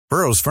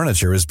Burrow's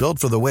furniture is built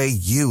for the way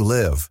you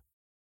live.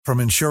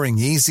 From ensuring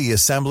easy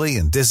assembly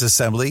and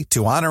disassembly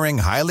to honoring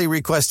highly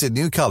requested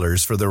new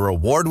colors for their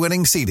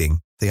award-winning seating,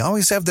 they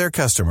always have their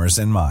customers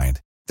in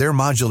mind. Their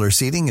modular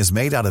seating is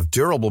made out of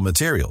durable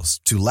materials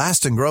to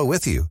last and grow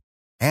with you.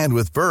 And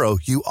with Burrow,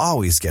 you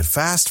always get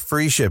fast,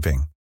 free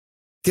shipping.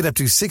 Get up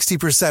to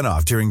 60%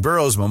 off during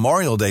Burrow's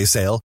Memorial Day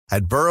sale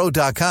at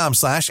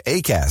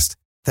burrow.com/ACAST.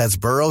 That's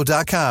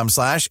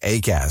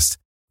burrow.com/ACAST.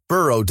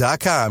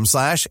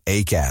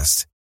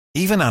 burrow.com/ACAST.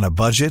 Even on a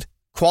budget,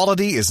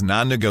 quality is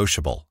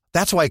non-negotiable.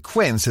 That's why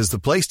Quince is the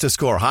place to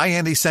score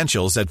high-end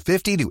essentials at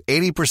 50 to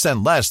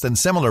 80% less than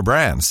similar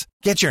brands.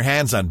 Get your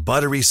hands on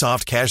buttery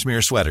soft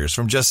cashmere sweaters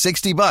from just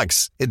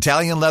 $60,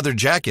 Italian leather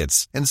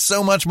jackets, and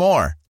so much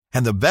more.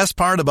 And the best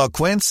part about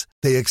Quince,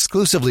 they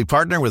exclusively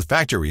partner with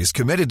factories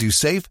committed to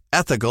safe,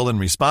 ethical, and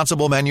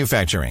responsible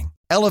manufacturing.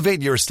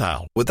 Elevate your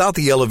style without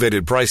the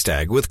elevated price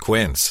tag with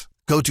Quince.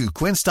 Go to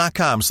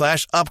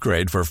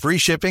quince.com/upgrade for free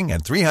shipping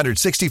and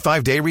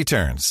 365-day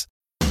returns.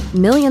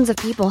 Millions of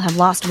people have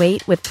lost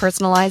weight with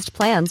personalized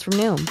plans from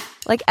Noom.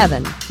 Like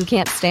Evan, who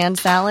can't stand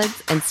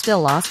salads and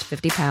still lost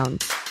 50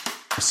 pounds.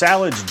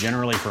 Salads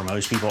generally for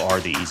most people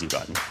are the easy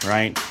button,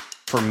 right?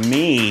 For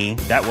me,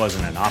 that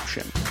wasn't an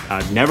option.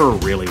 I never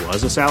really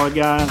was a salad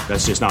guy.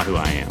 That's just not who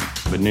I am.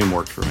 But Noom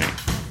worked for me.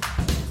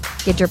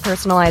 Get your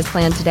personalized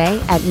plan today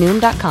at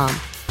Noom.com.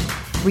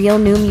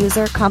 Real Noom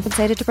user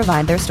compensated to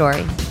provide their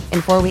story.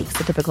 In 4 weeks,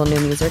 the typical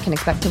Noom user can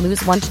expect to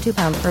lose 1 to 2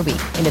 pounds per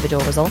week.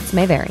 Individual results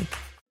may vary.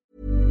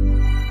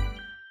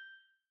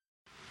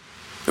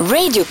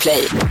 Radio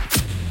Play.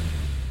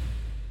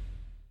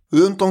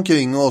 Runt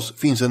omkring oss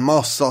finns en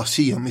massa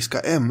kemiska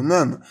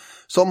ämnen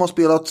som har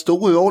spelat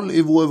stor roll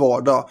i vår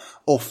vardag,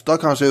 ofta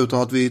kanske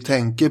utan att vi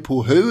tänker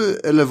på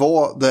hur eller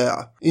vad det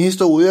är. I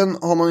historien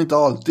har man inte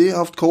alltid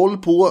haft koll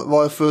på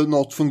varför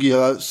något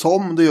fungerar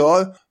som det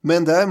gör,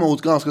 men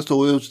däremot ganska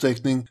stor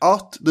utsträckning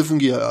att det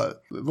fungerar,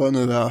 vad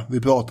det nu är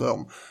vi pratar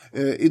om.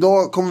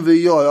 Idag kommer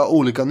vi göra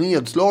olika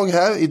nedslag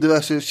här i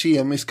diverse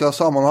kemiska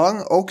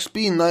sammanhang och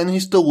spinna en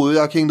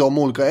historia kring de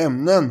olika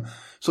ämnen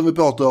som vi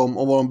pratar om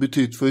och vad de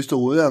betytt för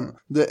historien.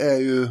 Det är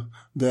ju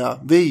det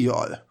vi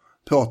gör.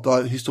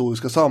 Pratar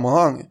historiska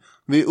sammanhang.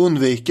 Vi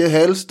undviker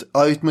helst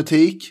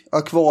aritmetik,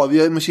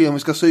 akvarier med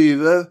kemiska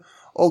syror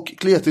och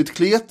kletigt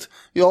klet.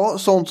 Ja,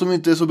 sånt som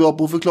inte är så bra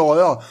på att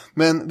förklara.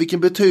 Men vilken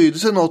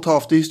betydelse något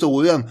haft i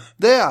historien,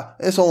 det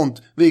är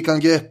sånt vi kan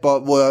greppa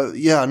våra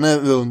hjärnor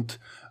runt.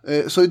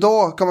 Så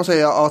idag kan man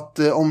säga att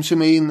om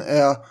kemin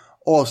är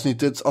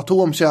avsnittets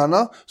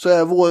atomkärna, så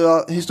är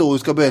våra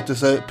historiska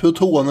berättelser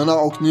protonerna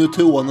och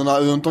neutronerna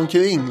runt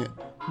omkring.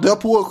 Dra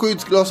på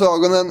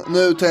skyddsglasögonen,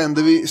 nu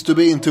tänder vi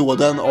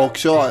stubintråden och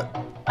kör.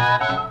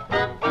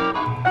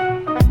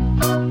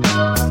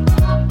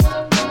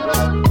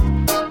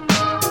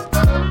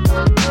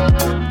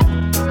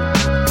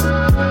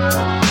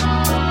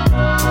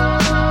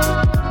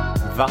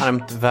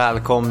 Varmt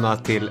välkomna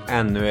till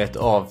ännu ett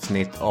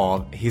avsnitt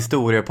av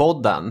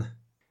Historiepodden.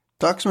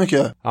 Tack så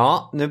mycket.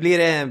 Ja, nu blir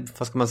det,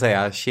 vad ska man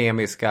säga,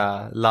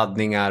 kemiska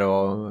laddningar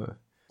och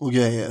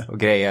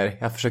grejer.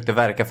 Jag försökte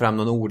verka fram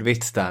någon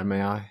ordvits där,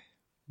 men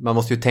man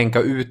måste ju tänka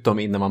ut dem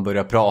innan man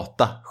börjar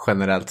prata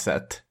generellt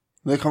sett.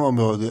 Det kan vara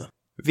bra det.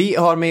 Vi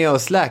har med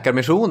oss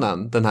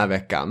Läkarmissionen den här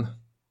veckan.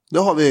 Det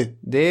har vi.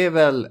 Det är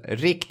väl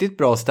riktigt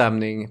bra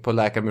stämning på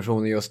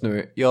Läkarmissionen just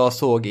nu. Jag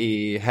såg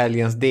i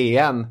helgens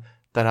DN,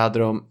 där hade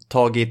de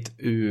tagit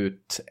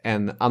ut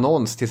en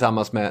annons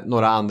tillsammans med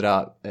några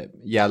andra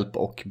hjälp-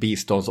 och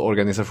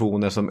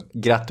biståndsorganisationer som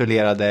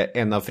gratulerade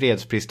en av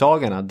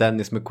fredspristagarna,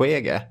 Dennis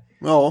Mukwege,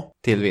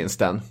 till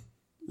vinsten.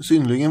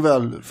 Synnerligen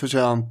väl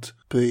förtjänt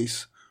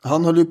pris.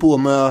 Han höll ju på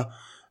med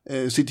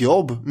sitt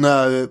jobb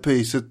när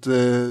priset,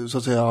 så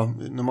att säga,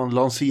 när man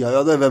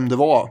lanserade vem det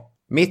var.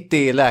 Mitt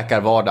i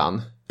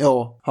läkarvardagen.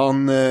 Ja,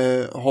 han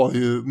har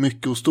ju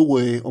mycket att stå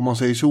i, om man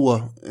säger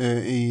så,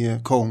 i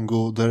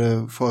Kongo, där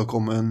det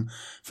förekommer en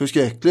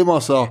förskräcklig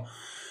massa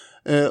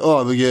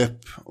övergrepp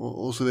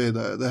och så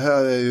vidare. Det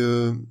här är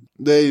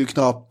ju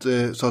knappt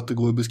så att det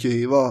går att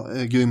beskriva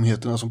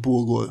grymheterna som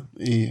pågår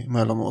i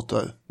mellanåt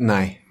där.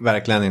 Nej,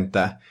 verkligen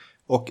inte.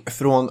 Och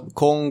från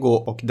Kongo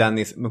och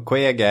Dennis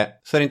Mukwege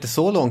så är det inte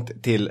så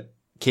långt till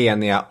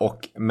Kenya och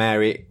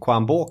Mary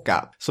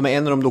Kwamboka, som är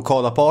en av de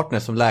lokala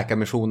partners som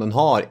Läkarmissionen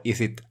har i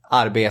sitt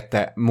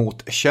arbete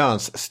mot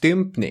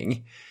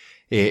könsstympning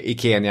i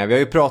Kenya. Vi har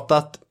ju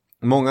pratat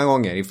många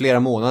gånger, i flera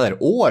månader,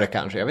 år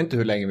kanske, jag vet inte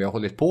hur länge vi har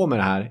hållit på med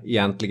det här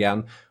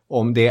egentligen,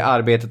 om det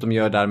arbetet de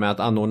gör där med att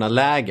anordna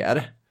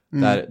läger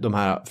där de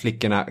här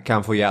flickorna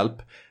kan få hjälp.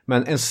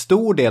 Men en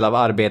stor del av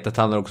arbetet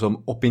handlar också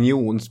om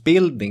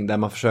opinionsbildning, där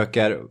man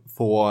försöker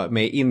få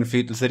med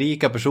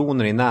inflytelserika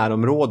personer i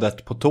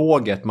närområdet på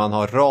tåget. Man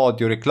har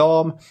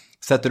radioreklam,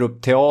 sätter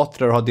upp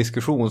teatrar och har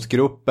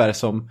diskussionsgrupper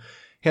som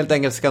helt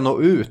enkelt ska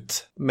nå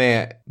ut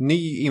med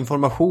ny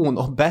information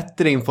och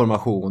bättre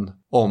information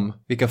om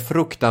vilka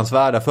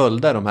fruktansvärda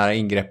följder de här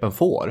ingreppen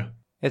får.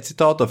 Ett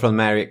citat då från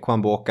Mary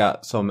Kwamboka,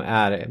 som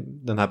är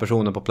den här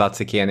personen på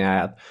plats i Kenya,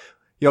 är att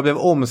Jag blev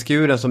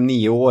omskuren som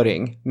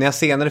 9-åring. När jag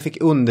senare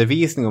fick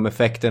undervisning om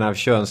effekterna av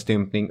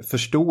könsstympning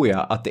förstod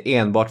jag att det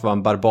enbart var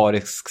en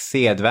barbarisk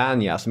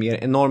sedvänja som ger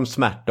enorm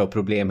smärta och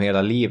problem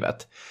hela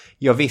livet.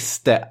 Jag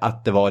visste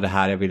att det var det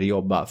här jag ville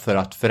jobba för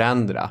att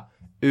förändra.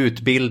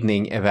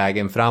 Utbildning är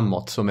vägen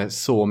framåt som är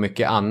så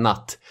mycket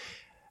annat.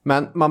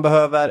 Men man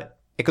behöver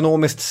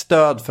ekonomiskt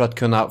stöd för att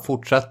kunna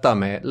fortsätta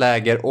med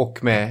läger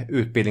och med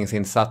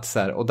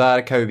utbildningsinsatser. Och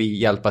där kan ju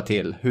vi hjälpa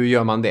till. Hur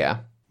gör man det?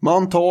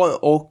 Man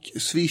tar och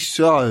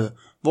swishar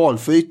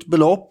valfritt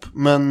belopp,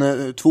 men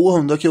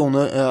 200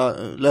 kronor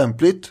är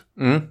lämpligt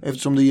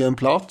eftersom det ger en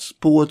plats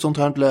på ett sånt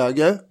här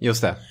läger.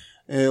 Just det.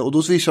 Och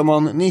då swishar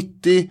man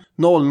 90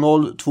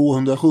 00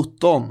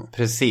 217.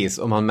 Precis,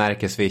 och man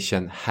märker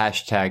swishen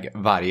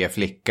 #varje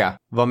flicka.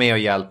 Var med och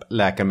hjälp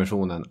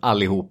Läkarmissionen,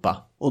 allihopa.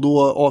 Och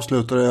då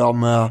avslutar jag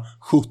med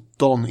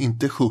 17,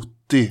 inte 70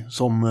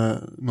 som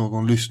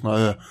någon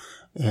lyssnare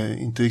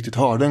inte riktigt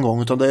hörde en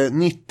gång, utan det är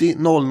 90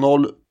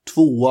 00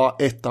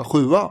 217.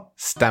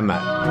 Stämmer.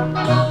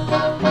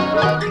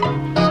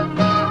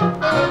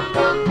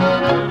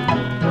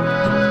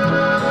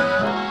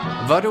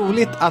 Vad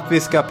roligt att vi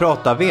ska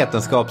prata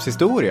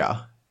vetenskapshistoria.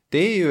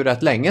 Det är ju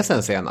rätt länge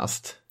sedan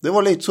senast. Det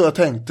var lite så jag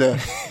tänkte.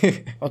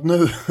 Att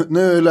nu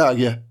är det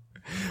läge.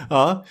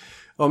 Ja,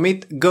 och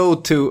mitt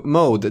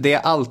go-to-mode, det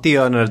jag alltid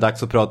gör när det är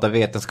dags att prata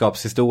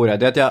vetenskapshistoria,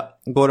 det är att jag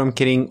går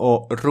omkring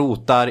och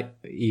rotar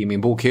i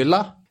min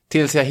bokhylla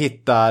tills jag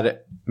hittar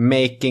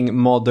Making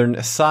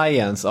Modern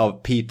Science av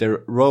Peter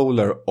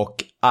Roller och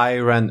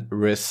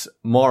Iron Rhys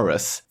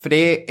Morris. För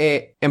det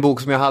är en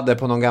bok som jag hade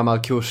på någon gammal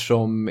kurs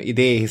om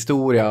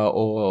idéhistoria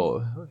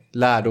och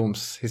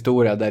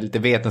lärdomshistoria där lite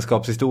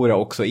vetenskapshistoria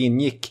också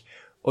ingick.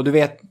 Och du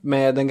vet,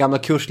 med den gamla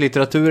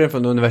kurslitteraturen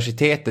från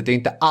universitetet, det är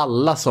inte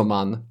alla som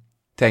man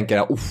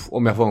tänker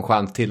om jag får en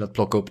chans till att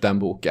plocka upp den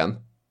boken.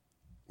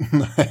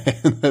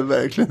 Nej,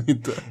 verkligen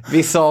inte.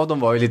 Vissa av dem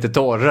var ju lite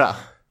torra.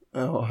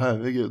 Ja,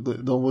 herregud.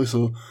 De var ju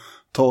så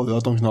torra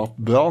att de knappt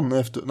brann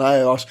efter.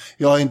 Nej,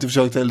 jag har inte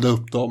försökt elda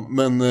upp dem,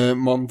 men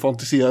man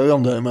fantiserar ju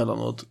om det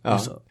emellanåt. Ja,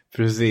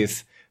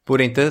 precis.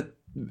 Borde inte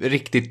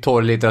riktigt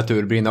torr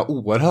litteratur brinna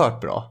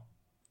oerhört bra?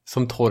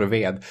 Som torr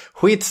ved.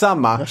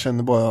 Skitsamma. Jag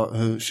känner bara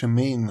hur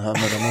kemin här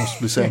mellan oss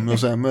blir sämre och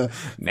sämre.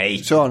 Nej.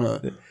 Kör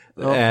nu.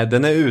 Ja.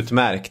 Den är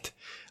utmärkt.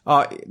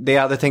 Ja, det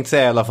jag hade tänkt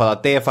säga i alla fall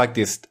att det är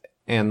faktiskt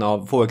en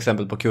av få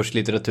exempel på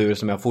kurslitteratur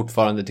som jag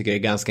fortfarande tycker är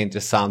ganska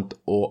intressant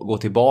att gå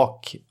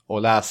tillbaka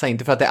och läsa.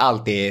 Inte för att det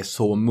alltid är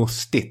så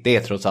mustigt, det är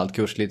trots allt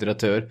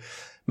kurslitteratur.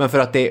 Men för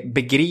att det är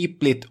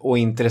begripligt och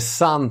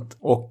intressant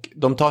och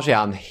de tar sig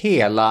an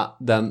hela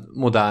den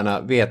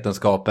moderna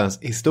vetenskapens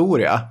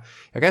historia.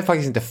 Jag kan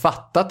faktiskt inte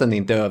fatta att den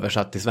inte är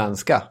översatt till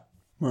svenska.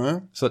 Nej.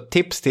 Så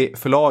tips till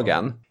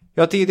förlagen.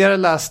 Jag har tidigare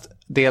läst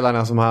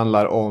delarna som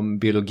handlar om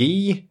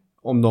biologi,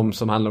 om de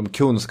som handlar om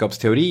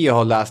kunskapsteori. Jag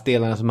har läst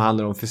delarna som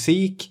handlar om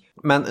fysik.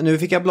 Men nu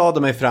fick jag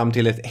blada mig fram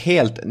till ett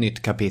helt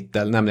nytt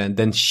kapitel, nämligen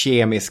den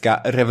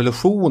kemiska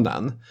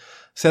revolutionen.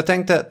 Så jag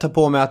tänkte ta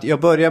på mig att jag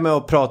börjar med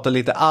att prata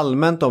lite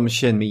allmänt om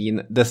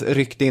kemin, dess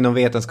rykte inom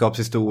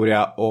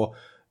vetenskapshistoria och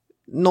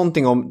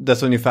någonting om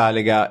dess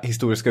ungefärliga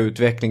historiska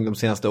utveckling de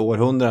senaste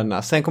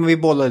århundradena. Sen kommer vi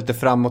bolla lite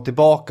fram och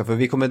tillbaka för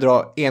vi kommer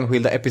dra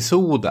enskilda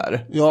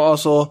episoder. Ja,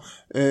 alltså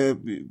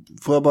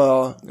får jag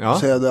bara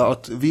säga det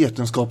att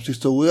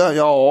vetenskapshistoria,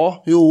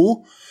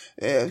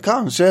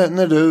 kanske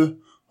när du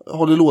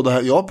håller låda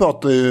här. Jag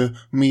pratar ju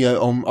mer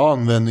om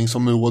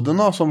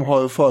användningsområdena som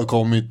har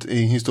förekommit i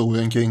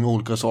historien kring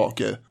olika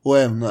saker och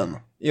ämnen.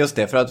 Just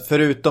det, för att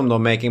förutom då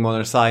Making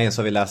Modern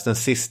Science har vi läst Den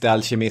sista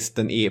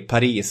alkemisten i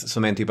Paris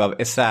som är en typ av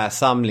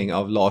essäsamling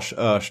av Lars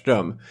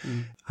Örström.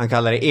 Han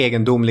kallar det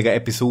egendomliga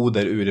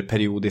episoder ur det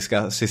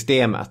periodiska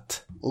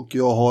systemet. Och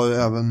jag har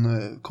även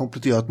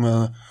kompletterat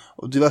med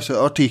diverse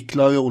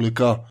artiklar i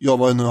olika,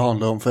 vad det nu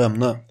handlar om för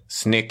ämne.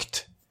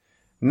 Snyggt.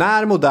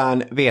 När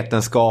modern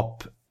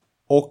vetenskap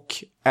och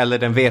eller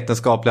den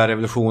vetenskapliga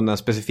revolutionen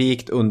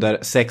specifikt under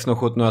 1600- och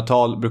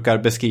 1700-tal brukar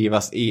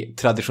beskrivas i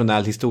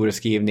traditionell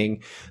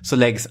historieskrivning så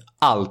läggs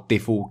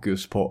alltid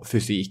fokus på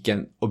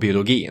fysiken och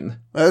biologin.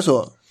 Är det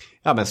så?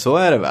 Ja, men så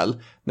är det väl.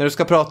 När du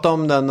ska prata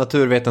om den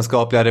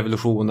naturvetenskapliga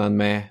revolutionen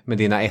med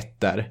dina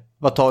ettor,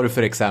 vad tar du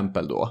för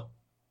exempel då?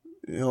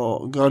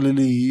 Ja,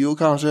 Galileo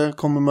kanske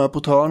kommer med på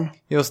törn.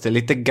 Just det,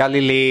 lite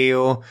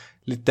Galileo,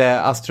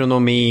 lite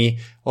astronomi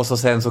och så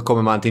sen så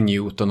kommer man till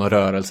Newton och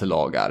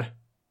rörelselagar.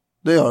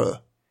 Det gör du.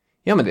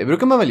 Ja, men det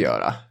brukar man väl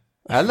göra,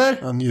 eller?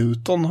 Ja,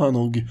 Newton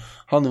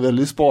han är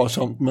väldigt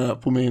sparsamt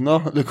med på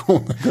mina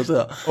lektioner kan jag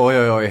säga.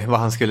 Oj, vad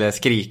han skulle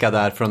skrika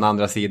där från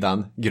andra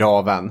sidan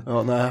graven.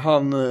 Ja, nej,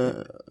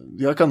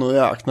 jag kan nog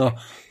räkna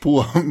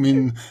på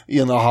min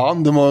ena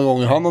hand hur många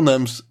gånger han har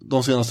nämnts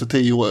de senaste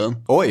 10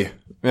 åren. Oj,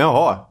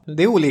 jaha,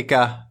 det är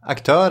olika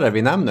aktörer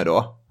vi nämner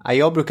då.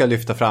 Jag brukar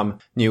lyfta fram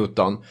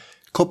Newton.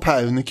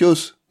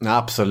 Copernicus. Ja,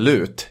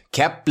 absolut.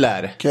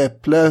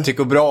 Kepler.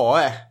 Tycho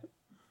Brahe.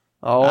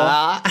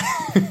 Ja.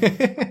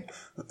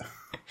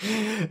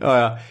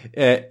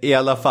 I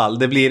alla fall,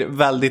 det blir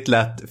väldigt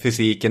lätt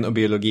fysiken och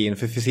biologin.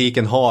 För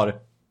fysiken har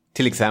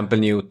till exempel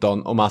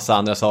Newton och massa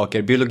andra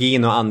saker.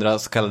 Biologin och andra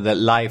så kallade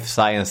life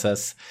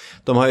sciences.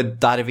 De har ju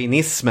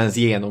darwinismens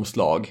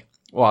genomslag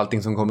och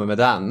allting som kommer med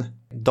den.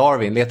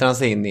 Darwin, letar han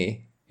sig in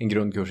i en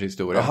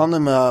grundkurshistoria? Ja, han är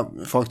med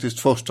faktiskt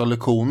första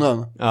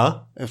lektionen.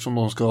 Ja. Eftersom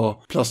de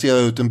ska placera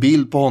ut en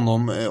bild på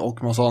honom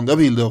och massa andra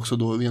bilder också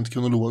då, rent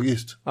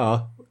kronologiskt.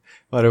 Ja,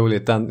 vad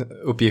roligt. Den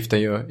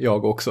uppgiften gör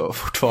jag också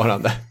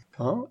fortfarande.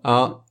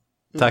 Ja.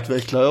 Tack.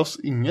 Utvecklar oss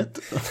inget.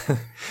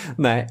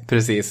 Nej,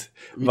 precis.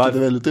 Vilket är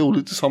väldigt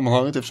roligt i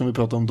sammanhanget eftersom vi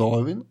pratar om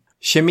Darwin.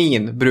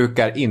 Kemin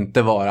brukar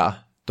inte vara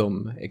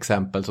de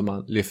exempel som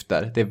man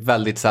lyfter. Det är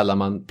väldigt sällan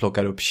man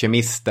plockar upp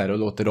kemister och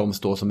låter dem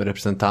stå som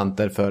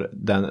representanter för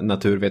den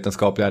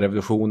naturvetenskapliga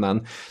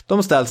revolutionen.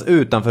 De ställs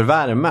utanför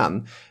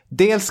värmen.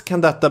 Dels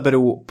kan detta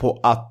bero på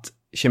att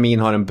kemin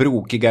har en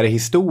brokigare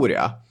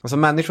historia. Alltså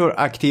människor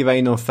aktiva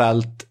inom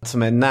fält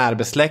som är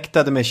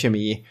närbesläktade med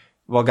kemi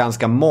var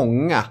ganska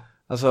många.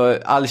 Alltså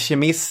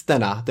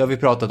alkemisterna, det har vi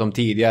pratat om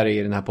tidigare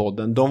i den här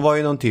podden. De var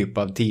ju någon typ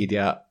av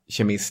tidiga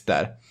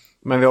kemister.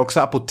 Men vi har också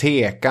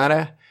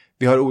apotekare.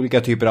 Vi har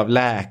olika typer av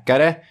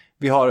läkare.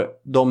 Vi har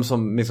de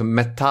som liksom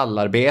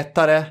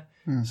metallarbetare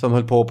som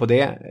höll på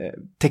det.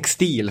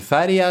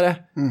 Textilfärgare.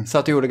 Så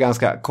att det gjorde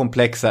ganska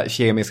komplexa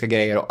kemiska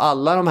grejer. Och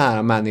alla de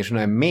här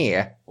människorna är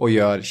med och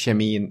gör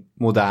kemin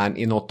modern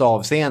i något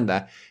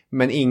avseende.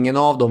 Men ingen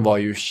av dem var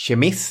ju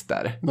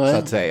kemister. Nej, så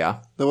att säga.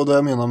 Det var det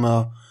jag menar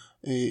med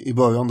i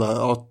början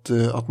där.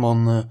 Att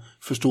man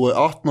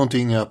förstår att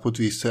någonting är på ett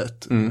visst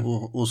sätt.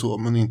 Och så.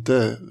 Men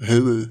inte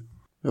hur.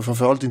 Ja,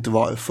 framförallt inte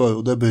varför,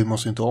 och det bryr man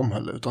sig inte om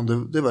heller,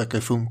 utan det verkar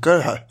funka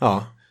det här.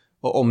 Ja,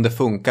 och om det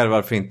funkar,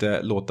 varför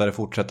inte låta det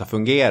fortsätta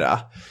fungera?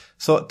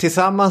 Så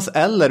tillsammans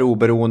eller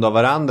oberoende av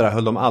varandra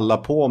höll de alla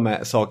på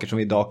med saker som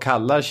vi idag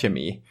kallar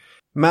kemi.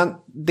 Men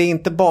det är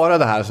inte bara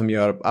det här som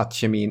gör att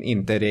kemin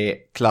inte är det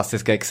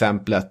klassiska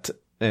exemplet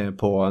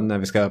på när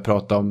vi ska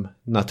prata om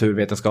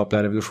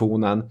naturvetenskapliga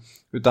revolutionen.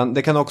 Utan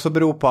det kan också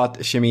bero på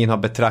att kemin har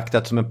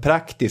betraktats som en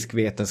praktisk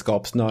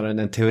vetenskap snarare än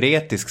en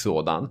teoretisk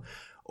sådan.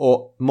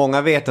 Och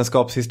många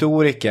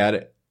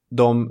vetenskapshistoriker,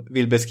 de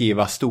vill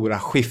beskriva stora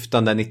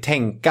skiftanden i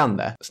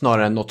tänkande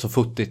snarare än något så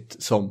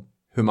futtigt som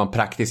hur man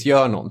praktiskt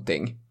gör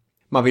någonting.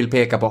 Man vill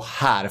peka på,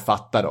 här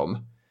fattar de.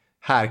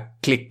 Här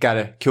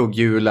klickar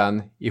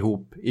kugghjulen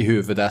ihop i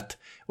huvudet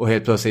och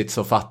helt plötsligt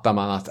så fattar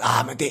man att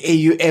men det är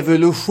ju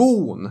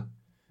evolution.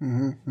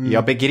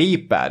 Jag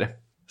begriper.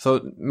 Så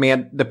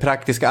med det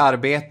praktiska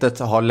arbetet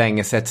har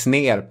länge setts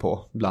ner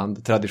på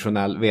bland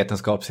traditionell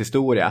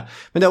vetenskapshistoria.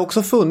 Men det har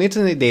också funnits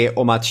en idé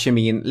om att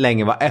kemin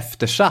länge var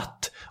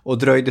eftersatt och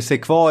dröjde sig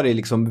kvar i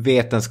liksom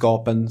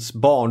vetenskapens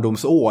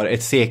barndomsår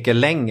ett sekel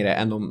längre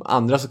än de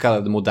andra så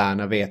kallade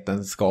moderna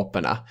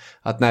vetenskaperna.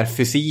 Att när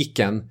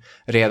fysiken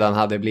redan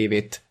hade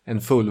blivit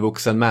en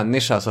fullvuxen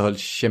människa så höll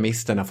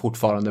kemisterna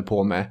fortfarande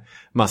på med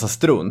massa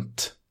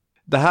strunt.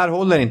 Det här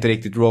håller inte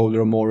riktigt Roller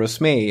och Morris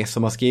med,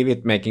 som har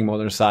skrivit Making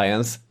Modern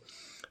Science.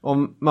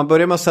 Om man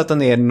börjar med att sätta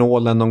ner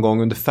nålen någon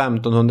gång under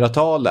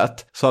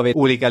 1500-talet så har vi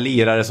olika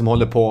lirare som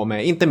håller på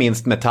med, inte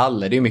minst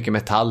metaller. Det är ju mycket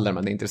metaller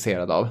man är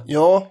intresserad av.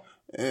 Ja,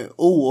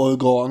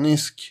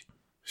 oorganisk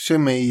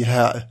kemi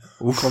här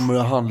kommer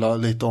det handla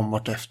lite om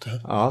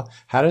vartefter. Ja,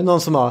 här är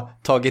någon som har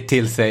tagit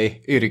till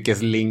sig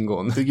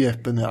yrkeslingon.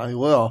 Begreppen,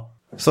 ja.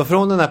 Så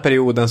från den här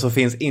perioden så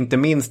finns inte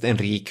minst en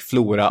rik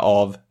flora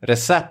av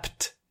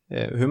recept.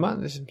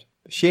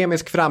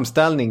 Kemisk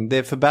framställning,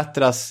 det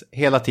förbättras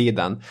hela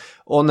tiden.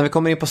 Och när vi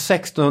kommer in på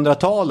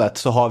 1600-talet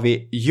så har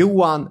vi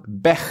Johann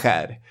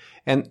Becher,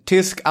 en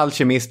tysk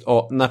alkemist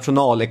och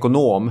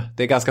nationalekonom.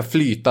 Det är ganska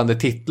flytande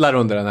titlar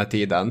under den här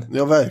tiden.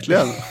 Ja,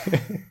 verkligen.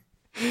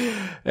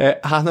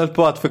 Han höll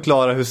på att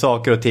förklara hur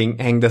saker och ting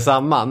hängde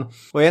samman.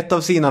 Och ett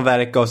av sina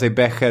verk gav sig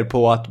Becher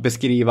på att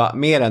beskriva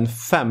mer än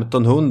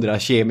 1500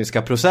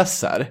 kemiska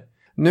processer.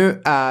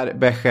 Nu är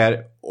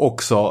Becher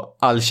också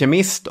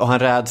alkemist och han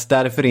räds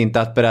därför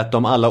inte att berätta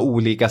om alla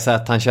olika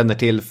sätt han känner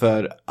till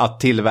för att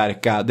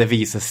tillverka det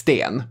vises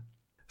sten.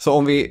 Så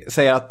om vi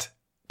säger att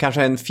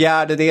kanske en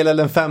fjärdedel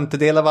eller en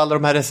femtedel av alla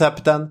de här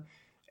recepten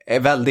är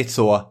väldigt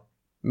så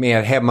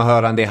mer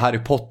hemmahörande i Harry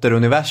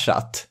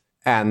Potter-universat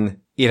än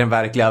i den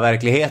verkliga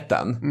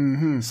verkligheten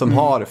som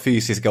har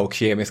fysiska och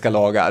kemiska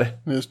lagar.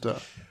 Just det.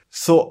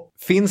 Så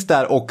finns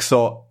där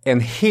också en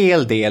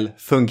hel del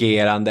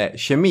fungerande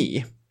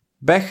kemi.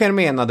 Becher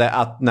menade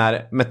att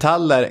när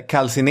metaller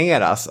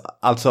kalcineras,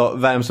 alltså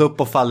värms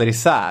upp och faller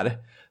isär,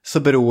 så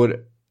beror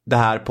det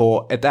här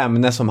på ett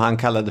ämne som han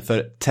kallade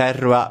för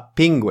terra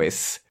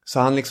pinguis. Så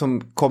han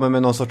liksom kommer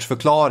med någon sorts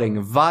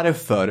förklaring.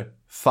 Varför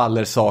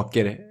faller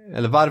saker,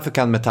 eller varför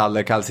kan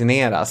metaller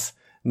kalcineras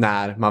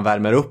när man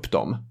värmer upp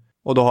dem?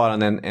 Och då har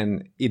han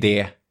en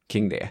idé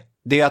kring det.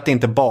 Det är att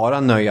inte bara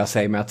nöja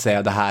sig med att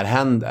säga det här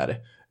händer,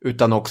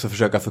 utan också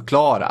försöka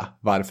förklara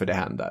varför det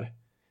händer.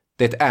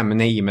 Det är ett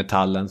ämne i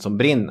metallen som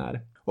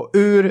brinner. Och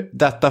ur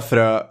detta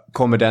frö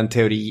kommer den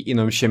teori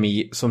inom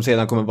kemi som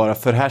sedan kommer vara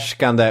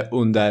förhärskande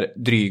under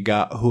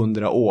dryga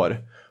 100 år.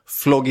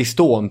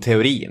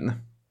 Phlogiston-teorin.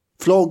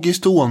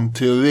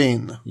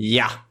 Phlogiston-teorin.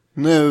 Ja.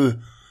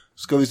 Nu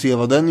ska vi se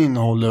vad den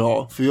innehåller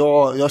då. För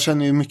jag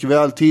känner ju mycket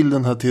väl till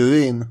den här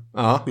teorin.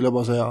 Vill jag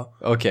bara säga.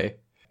 Okej.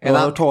 Jag har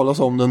hört talas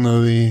om den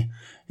nu i...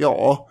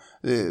 Ja,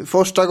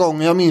 första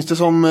gången jag minns det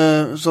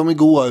som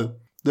igår.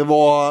 Det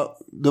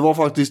var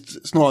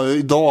faktiskt snarare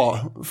idag.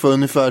 För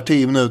ungefär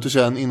 10 minuter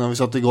sedan innan vi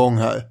satte igång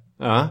här.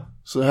 Ja.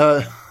 Så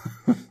här...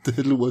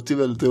 Det låter ju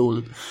väldigt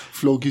roligt.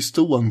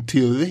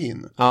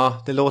 Phlogiston-teorin.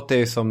 Ja, det låter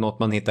ju som något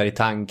man hittar i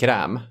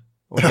tandkräm.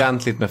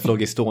 Ordentligt med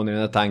phlogiston i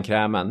den här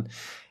tandkrämen.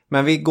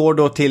 Men vi går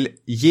då till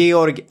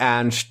Georg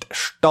Ernst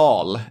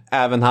Stahl.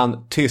 Även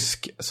han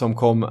tysk som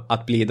kom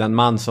att bli den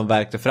man som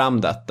verkte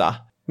fram detta.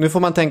 Nu får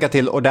man tänka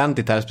till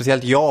ordentligt här.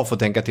 Speciellt jag får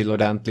tänka till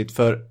ordentligt.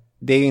 För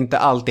det är ju inte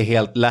alltid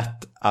helt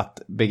lätt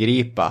att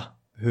begripa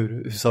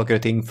hur saker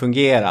och ting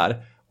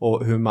fungerar.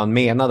 Och hur man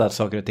menade att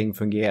saker och ting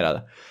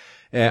fungerar.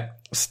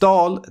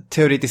 Stahl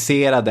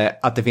teoretiserade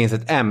att det finns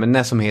ett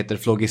ämne som heter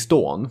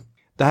phlogiston.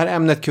 Det här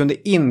ämnet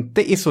kunde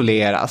inte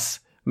isoleras,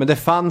 men det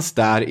fanns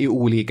där i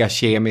olika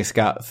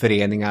kemiska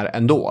föreningar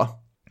ändå.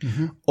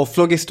 Och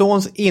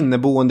phlogistons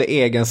inneboende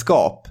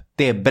egenskap,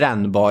 det är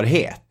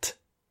brännbarhet.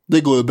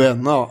 Det går att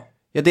bränna.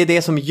 Ja, det är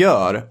det som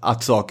gör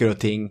att saker och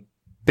ting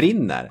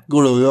brinner.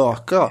 Går det att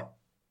röka?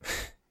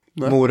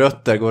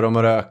 Morötter går de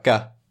att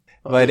röka.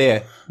 Vad är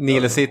det?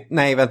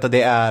 Nej, vänta,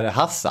 det är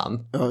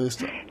Hassan. Ja, just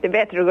det. Det är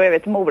bättre att gå över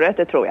till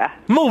morötter, tror jag.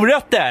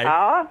 Morötter?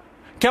 Ja.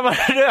 Kan man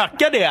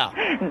röka det?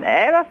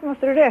 Nej, varför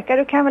måste du röka?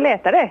 Du kan väl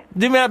äta det?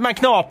 Du menar att man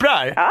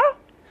knaprar? Ja.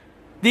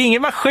 Det är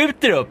inget man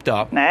skjuter upp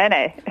då?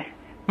 Nej.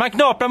 Man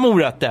knaprar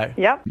morötter?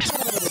 Ja.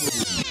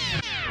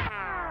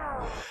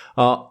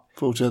 Ja.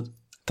 Fortsätt.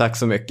 Tack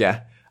så mycket.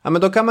 Ja,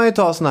 men då kan man ju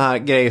ta såna här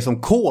grejer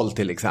som kol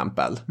till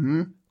exempel.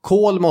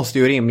 Kol måste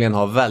ju rimligen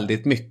ha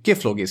väldigt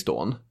mycket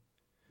phlogiston.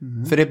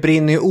 För det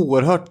brinner ju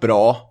oerhört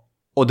bra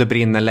och det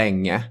brinner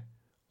länge.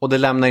 Och det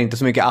lämnar inte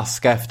så mycket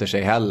aska efter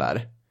sig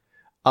heller.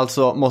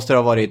 Alltså måste det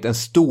ha varit en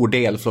stor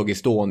del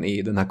phlogiston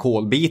i den här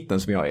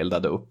kolbiten som jag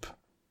eldade upp.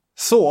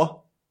 Så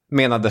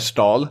menade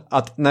Stahl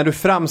att när du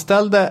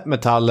framställde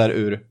metaller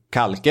ur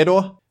kalker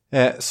då,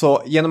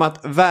 så genom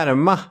att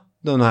värma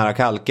de här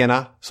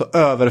kalkerna så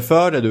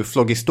överförde du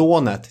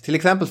phlogistonet till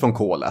exempel från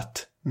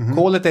kolet.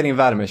 Kolet är din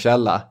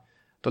värmekälla.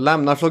 Då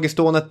lämnar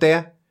phlogistonet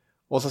det.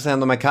 Och så sen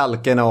de här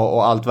kalkerna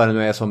och allt vad det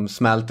nu är som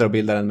smälter och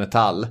bildar en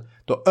metall.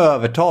 Då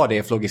övertar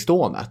det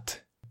phlogistonet.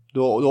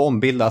 Då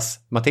ombildas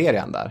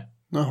materian där.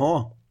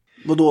 Jaha.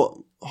 Vadå?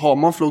 Har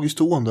man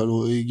phlogiston där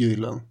då i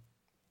grillen?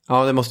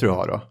 Ja, det måste du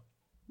ha då.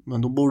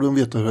 Men då borde de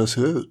veta hur det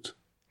ser ut.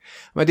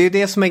 Men det är ju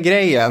det som är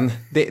grejen.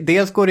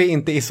 Dels går det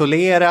inte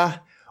isolera.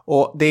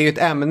 Och det är ju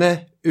ett ämne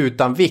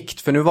utan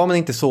vikt. För nu var man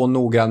inte så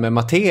noggrann med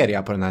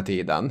materia på den här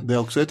tiden. Det är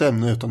också ett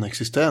ämne utan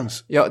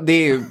existens. Ja, det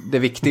är ju det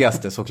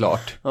viktigaste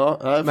såklart.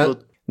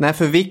 Nej,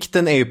 för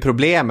vikten är ju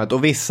problemet.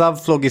 Och vissa av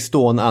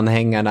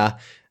phlogiston-anhängarna,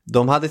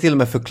 de hade till och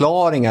med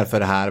förklaringar för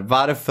det här.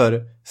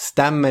 Varför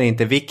stämmer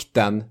inte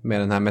vikten med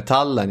den här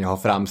metallen jag har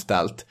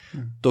framställt?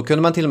 Då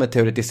kunde man till och med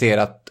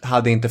teoretisera att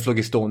hade inte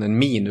phlogiston en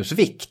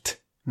minusvikt.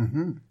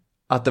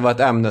 Att det var ett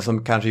ämne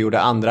som kanske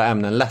gjorde andra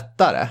ämnen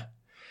lättare.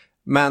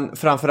 Men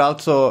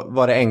framförallt så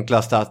var det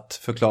enklast att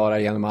förklara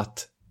genom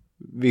att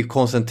vi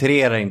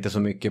koncentrerar inte så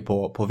mycket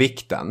på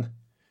vikten.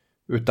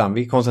 Utan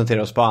vi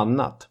koncentrerar oss på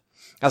annat.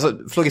 Alltså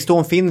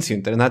phlogiston finns ju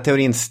inte, den här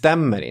teorin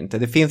stämmer inte.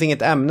 Det finns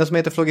inget ämne som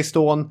heter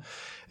phlogiston.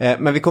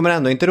 Men vi kommer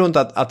ändå inte runt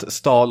att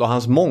Stahl och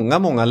hans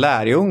många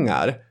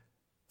lärjungar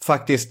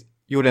faktiskt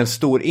gjorde en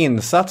stor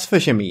insats för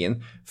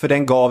kemin. För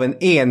den gav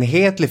en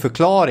enhetlig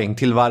förklaring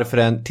till varför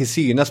en till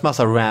synes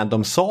massa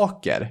random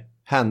saker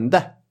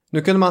hände.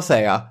 Nu kunde man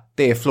säga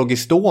det är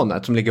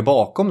phlogistonet som ligger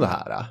bakom det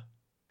här.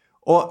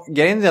 Och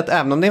grejen är att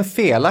även om det är en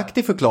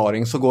felaktig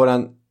förklaring så går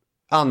den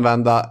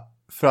använda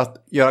för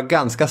att göra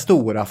ganska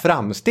stora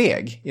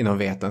framsteg inom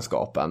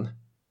vetenskapen.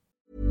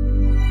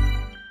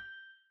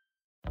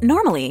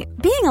 Normally,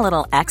 being a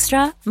little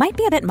extra might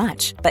be a bit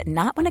much, but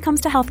not when it comes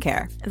to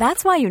healthcare.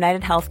 That's why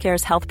United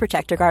Healthcare's Health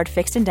Protector Guard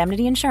fixed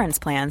indemnity insurance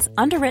plans,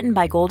 underwritten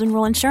by Golden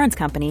Rule Insurance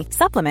Company,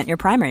 supplement your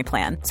primary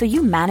plan so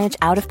you manage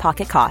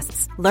out-of-pocket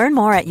costs. Learn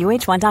more at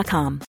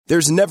uh1.com.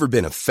 There's never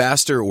been a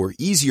faster or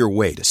easier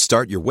way to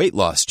start your weight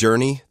loss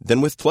journey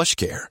than with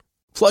PlushCare.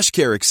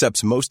 PlushCare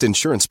accepts most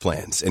insurance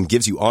plans and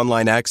gives you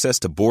online access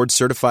to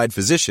board-certified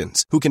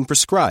physicians who can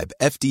prescribe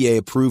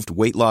FDA-approved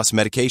weight loss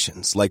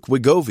medications like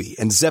Wegovy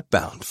and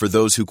Zepbound for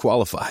those who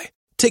qualify.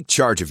 Take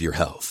charge of your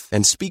health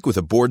and speak with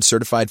a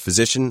board-certified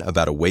physician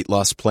about a weight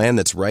loss plan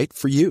that's right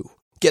for you.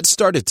 Get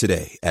started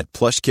today at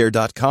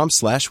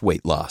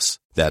plushcare.com/weightloss.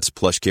 That's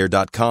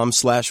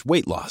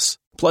plushcare.com/weightloss.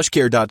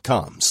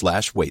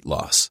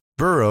 plushcare.com/weightloss.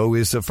 Burrow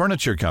is a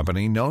furniture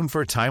company known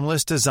for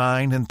timeless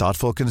design and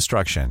thoughtful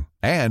construction,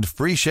 and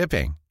free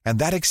shipping, and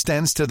that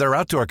extends to their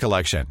outdoor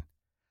collection.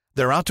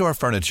 Their outdoor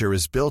furniture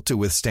is built to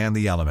withstand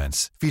the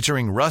elements,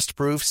 featuring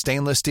rust-proof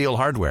stainless steel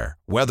hardware,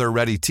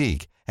 weather-ready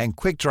teak,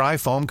 and quick-dry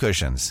foam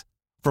cushions.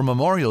 For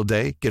Memorial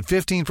Day, get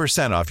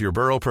 15% off your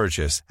Burrow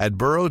purchase at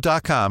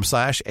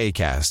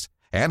burrow.com/acast,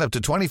 and up to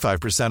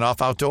 25%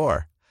 off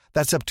outdoor.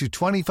 That's up to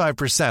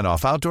 25%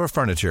 off outdoor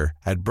furniture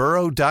at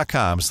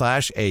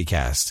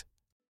burrow.com/acast.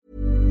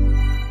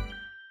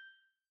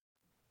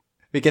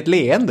 Vilket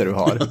leende du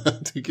har.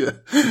 Jag tycker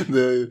det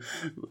är...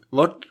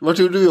 Vart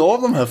gjorde vi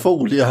av de här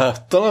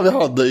foliehattarna vi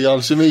hade i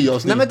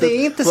alkemiavsnittet? Nej, men det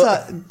är inte så här...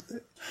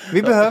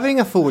 Vi behöver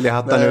inga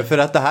foliehattar nu för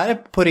att det här är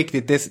på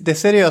riktigt, det är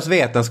seriös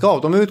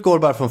vetenskap. De utgår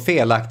bara från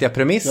felaktiga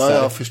premisser. Ja,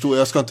 jag förstår.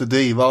 Jag ska inte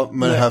driva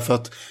med det här för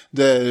att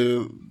det är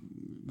det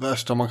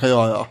värsta man kan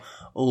göra.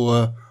 Och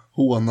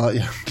håna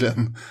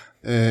egentligen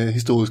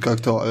historiska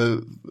aktörer.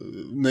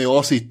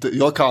 När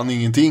jag kan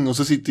ingenting och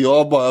så sitter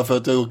jag bara för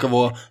att jag råkar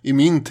vara i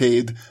min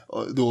tid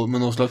då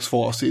med någon slags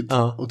facit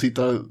och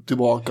tittar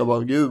tillbaka och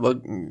bara, gud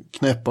vad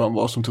knäppa de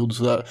var som trodde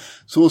sådär.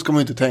 Så ska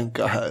man inte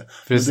tänka här.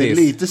 Det är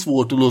lite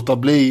svårt att låta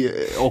bli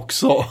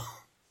också.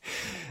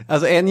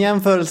 Alltså en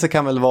jämförelse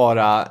kan väl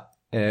vara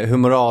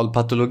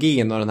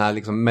humoralpatologin och den här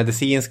liksom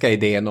medicinska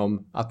idén om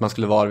att man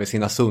skulle vara vid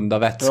sina sunda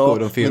vätskor. Ja,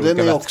 de fyra men den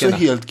är vätskorna.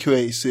 också helt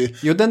crazy.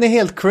 Jo, den är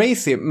helt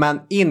crazy, men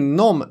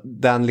inom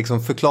den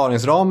liksom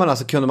förklaringsramarna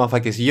så kunde man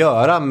faktiskt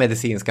göra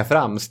medicinska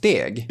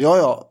framsteg.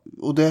 Ja,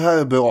 och det här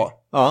är bra.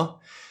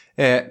 Ja.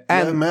 Jag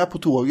är med på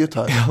tåget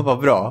här. Ja, vad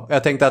bra.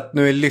 Jag tänkte att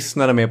nu är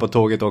lyssnare med på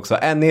tåget också.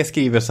 NE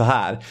skriver så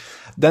här.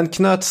 Den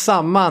knöt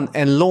samman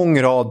en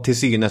lång rad till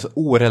synes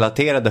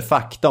orelaterade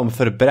fakta om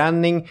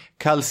förbränning,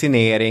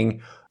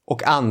 kalcinering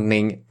och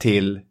andning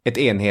till ett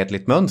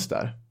enhetligt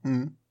mönster.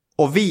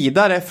 Och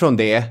vidare från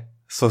det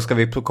så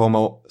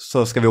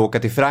ska vi åka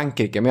till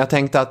Frankrike. Men jag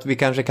tänkte att vi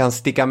kanske kan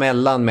sticka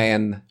mellan med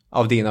en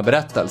av dina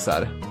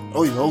berättelser.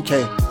 Oj,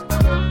 okej.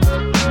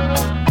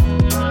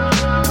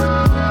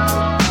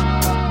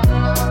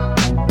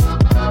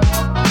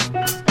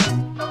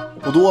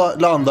 Och då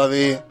landar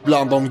vi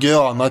bland de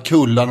gröna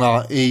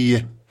kullarna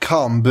i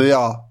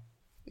Cumbria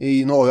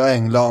i norra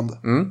England.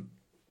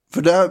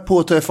 För där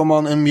påträffar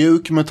man en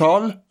mjuk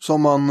metall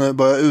som man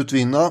börjar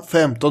utvinna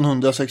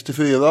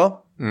 1564.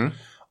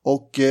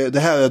 Och det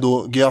här är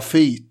då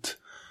grafit.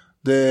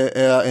 Det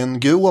är en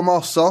grå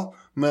massa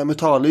med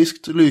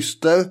metalliskt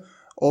lyster.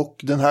 Och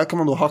den här kan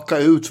man då hacka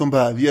ut från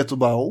berget och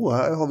bara,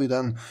 här har vi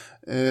den.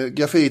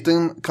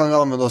 Grafiten kan ju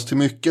användas till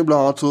mycket.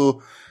 Bland annat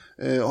så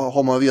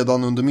har man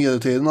redan under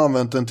medeltiden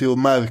använt den till att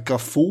märka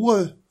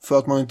får. För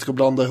att man inte ska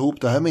blanda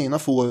ihop det här med mina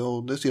får.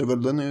 Och det ser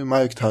väl, den är ju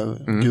märkt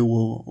här,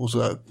 grå och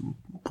sådär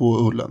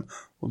på ullen.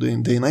 Och det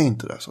är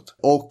inte det. Så att.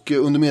 Och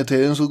under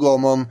medeltiden så gav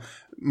man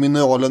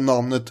mineralen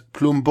namnet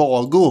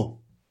plumbago.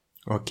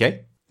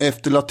 Okej.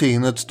 Efter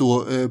latinets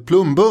då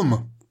plumbum.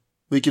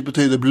 Vilket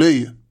betyder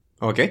bly.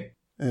 Okej.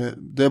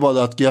 Det är bara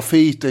det att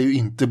grafit är ju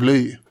inte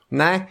bly.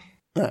 Nej.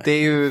 Det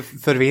är ju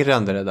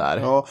förvirrande det där.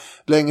 Ja,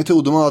 länge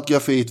trodde man att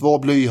grafit var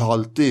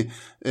blyhaltig,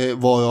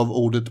 varav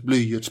ordet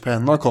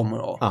blyertspenna kommer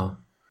av.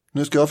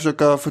 Nu ska jag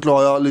försöka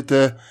förklara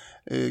lite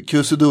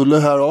krusiduller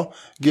här då.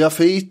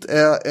 Grafit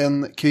är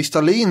en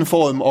kristallin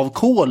form av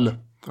kol.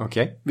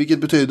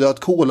 Vilket betyder att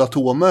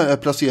kolatomer är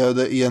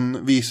placerade i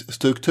en viss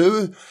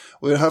struktur.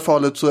 Och i det här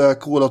fallet så är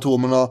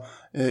kolatomerna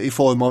i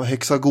form av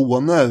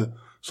hexagoner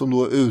som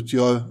då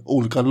utgör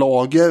olika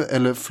lager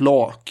eller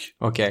flak.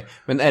 Okej,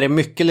 men är det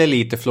mycket eller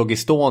lite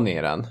flogiston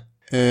i den?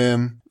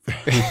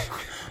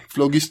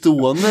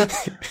 Flogistone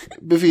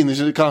befinner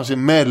sig kanske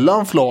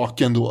mellan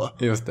flaken då.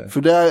 Just det.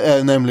 För där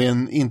är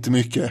nämligen inte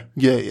mycket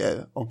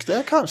grejer. Och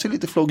där kanske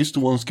lite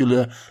flogiston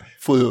skulle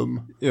få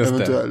rum. Just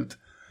eventuellt. Det.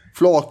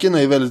 Flaken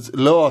är väldigt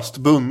löst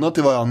bundna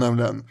till varandra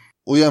nämligen.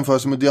 Och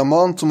jämfört med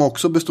diamant som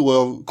också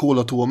består av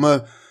kolatomer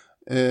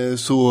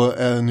så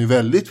är den ju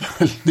väldigt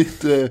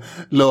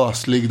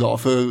löslig då.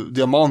 För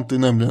diamant är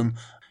nämligen,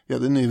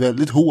 den är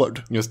väldigt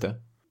hård. Just det.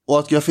 Och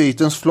att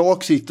grafitens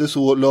flak sitter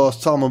så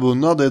löst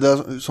sammanbundna, det är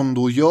det som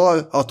då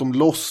gör att de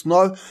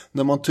lossnar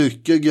när man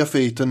trycker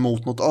grafiten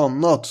mot något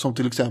annat, som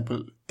till exempel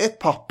ett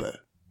papper.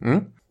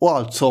 Och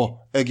alltså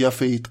är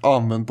grafit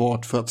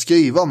användbart för att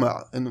skriva med,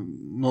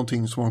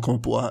 någonting som man kommer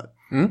på här.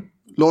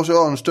 Lars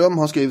Örnström,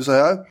 han skriver så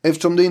här: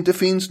 eftersom det inte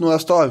finns några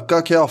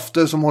starka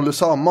krafter som håller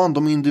samman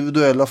de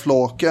individuella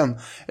flaken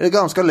är det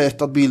ganska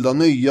lätt att bilda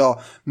nya,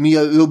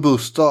 mer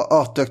robusta,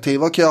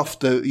 attraktiva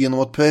krafter genom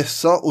att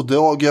pressa och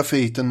dra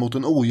grafiten mot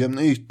en ojämn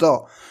yta.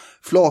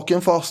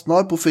 Flaken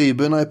fastnar på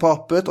fibrerna i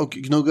pappret och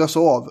gnuggas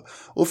av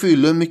och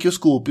fyller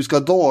mikroskopiska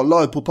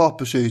dalar på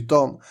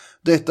pappersytan.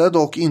 Detta är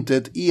dock inte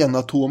ett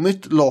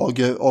enatomigt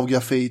lager av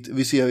grafit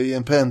vi ser i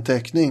en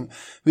pennteckning.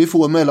 Vi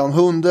får mellan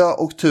 100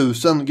 och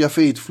 1000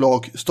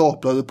 grafitflak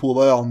staplade på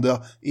varandra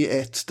i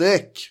ett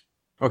streck.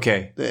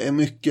 Okej. Det är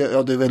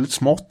mycket, det är väldigt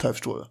smått här,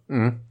 förstår du.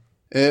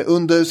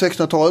 Under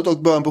 1600-talet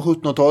och början på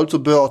 1700-talet så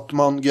bröt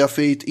man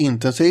grafit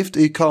intensivt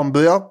i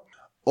Cumbria.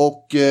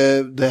 Och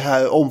det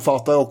här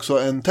omfattar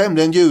också en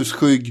tämligen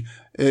ljusskygg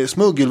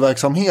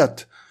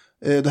smuggelverksamhet.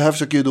 Det här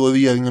försöker ju då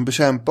regeringen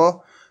bekämpa.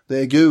 Det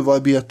är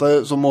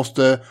gruvarbetare som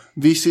måste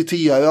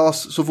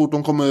visiteras så fort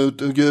de kommer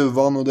ut ur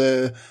gruvan. Och det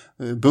är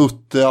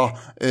buttra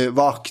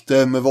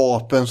vakter med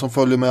vapen som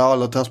följer med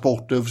alla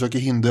transporter och försöker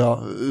hindra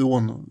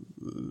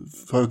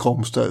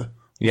rånförekomster.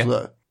 Yeah.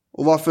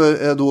 Och varför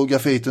är då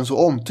grafiten så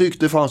omtyckt?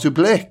 Det fanns ju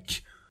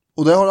bläck.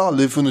 Och det har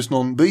aldrig funnits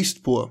någon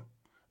brist på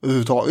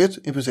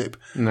överhuvudtaget i princip.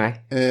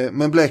 Nej.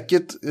 Men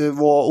bläcket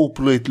var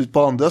opålitligt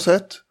på andra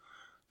sätt.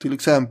 Till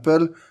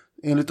exempel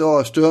Enligt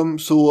Örström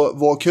så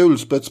var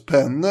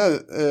kulspetspennor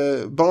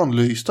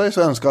bannlysta i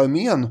svenska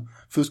armén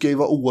för att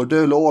skriva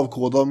order eller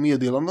avkoda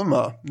meddelanden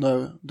med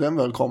när den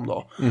väl kom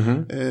då.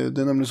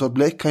 Det är nämligen så att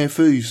bläck kan ju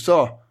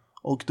frysa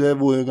och det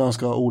vore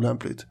ganska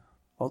olämpligt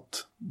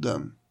att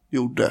den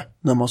gjorde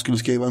när man skulle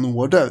skriva en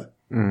order.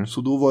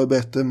 Så då var det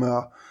bättre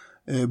med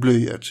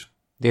blyerts.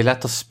 Det är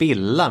lätt att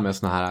spilla med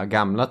såna här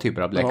gamla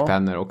typer av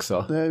bläckpennor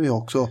också. Det är vi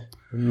också.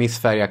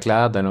 Missfärga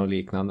kläderna och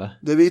liknande.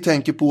 Det vi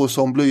tänker på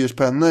som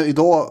blyertspennor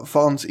idag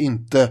fanns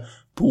inte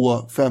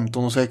på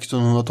 1500- och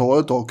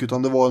 1600-talet dock,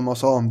 utan det var en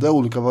massa andra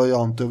olika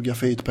varianter av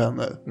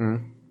grafitpennor.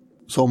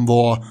 Som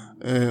var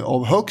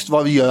av högst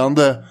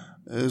varierande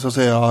så att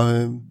säga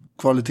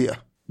kvalitet.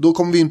 Då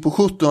kommer vi in på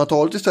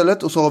 1700-talet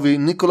istället och så har vi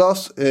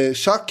Nicolas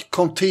Jacques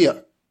Conté.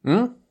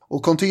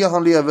 Och Conté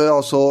han lever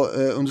alltså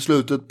under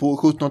slutet på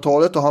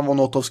 1700-talet och han var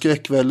något av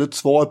skräckväldets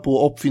svar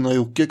på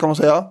uppfinnarjocke kan man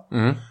säga.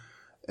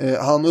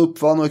 Han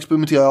uppfann och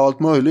experimenterade allt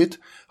möjligt.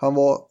 Han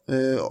var,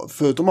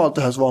 förutom allt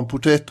det här så var han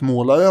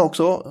porträttmålare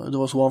också. Det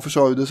var så han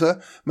försörjde sig.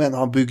 Men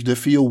han byggde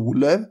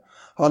fioler.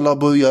 Han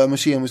laborerade med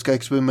kemiska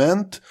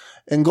experiment.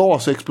 En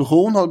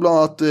gasexplosion hade bland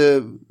annat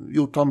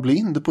gjort han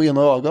blind på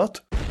ena ögat.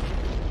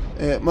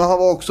 Men han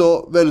var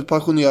också väldigt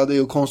passionerad i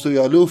att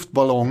konstruera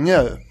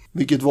luftballonger.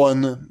 Vilket var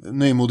en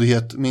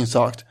nymodighet minst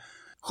sagt.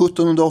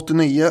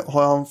 1789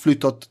 har han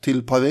flyttat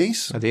till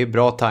Paris. Ja, det är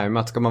bra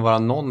tajmat. Ska man vara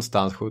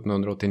någonstans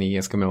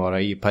 1789 ska man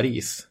vara i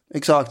Paris.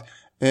 Exakt.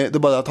 Det är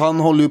bara att han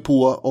håller ju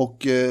på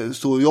och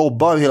står och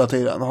jobbar hela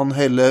tiden. Han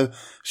häller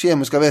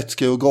kemiska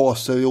vätskor och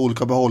gaser i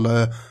olika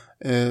behållare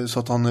så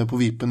att han är på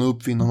vippen och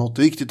uppfinner något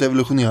riktigt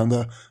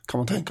evolutionerande kan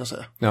man tänka sig.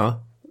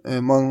 Ja.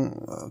 Man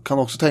kan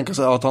också tänka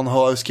sig att han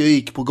hör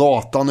skrik på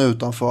gatan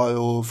utanför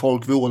och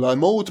folk vrålar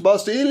mot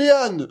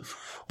Bastiljen.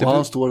 Och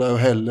han står där och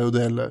häller och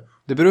däller.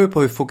 Det beror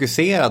på hur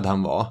fokuserad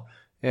han var.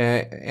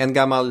 En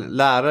gammal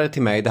lärare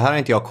till mig, det här har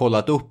inte jag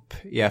kollat upp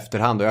i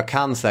efterhand och jag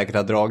kan säkert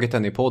ha dragit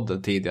den i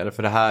podden tidigare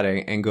för det här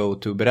är en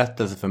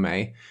go-to-berättelse för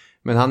mig.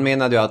 Men han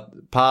menade ju att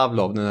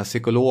Pavlov, den här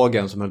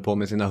psykologen som höll på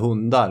med sina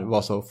hundar,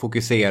 var så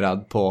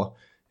fokuserad på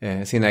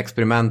sina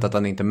experiment att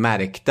han inte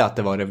märkte att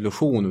det var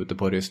revolution ute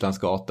på Rysslands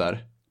gator.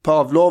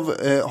 Pavlov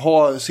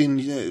har sin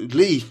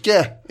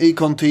like i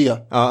Conté.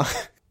 Ja.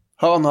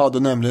 Han hade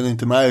nämligen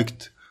inte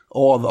märkt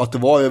av att det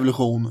var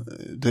revolution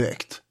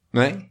direkt.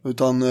 Nej.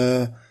 Utan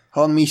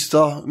han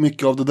missade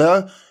mycket av det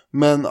där.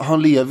 Men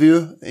han lever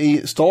ju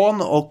i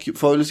stan och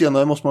förr eller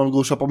senare måste man gå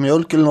och köpa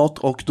mjölk eller något.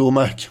 Och då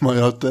märker man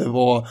ju att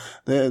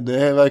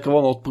det verkar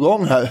vara något på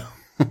gång här.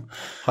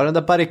 Har den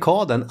där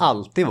barrikaden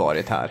alltid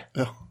varit här?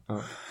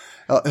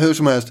 Ja, hur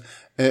som helst.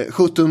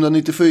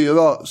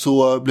 1794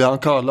 så blir han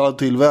kallad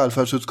till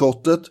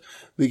välfärdsutskottet.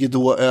 Vilket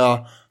då är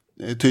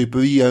typ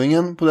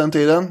regeringen på den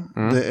tiden.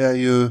 Det är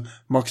ju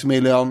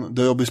Maximilien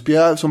de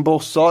Robespierre som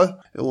bossar.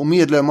 Och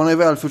medlemmarna i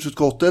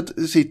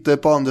välfärdsutskottet sitter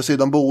på andra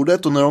sidan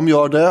bordet. Och när de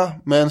gör det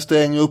med en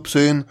sträng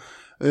uppsyn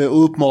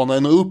och uppmanar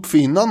en att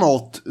uppfinna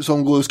något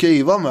som går att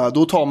skriva med,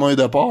 då tar man ju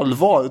det på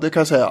allvar, det kan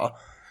jag säga.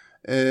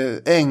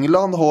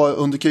 England har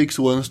under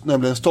krigsåren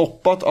nämligen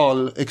stoppat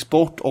all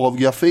export av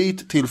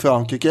grafit till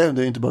Frankrike.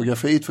 Det är inte bara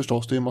grafit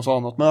förstås, det är en massa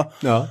annat med.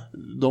 Ja.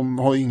 De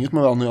har inget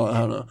med varandra att göra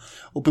här nu.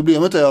 Och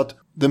problemet är att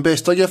den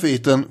bästa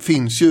grafiten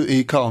finns ju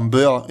i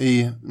Cambria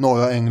i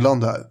norra England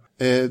där.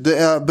 Det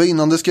är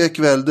brinnande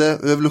skräckvälde,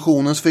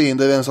 revolutionens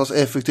fiender rensas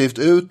effektivt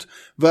ut.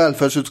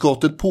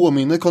 Välfärdsutskottet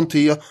påminner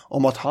Conté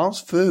om att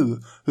hans fru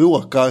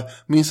råkar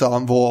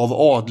minsann vara av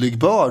adlig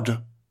börd.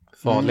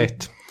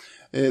 Farligt.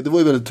 Det var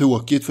ju väldigt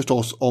tråkigt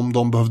förstås om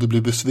de behövde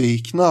bli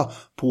besvikna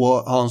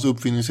på hans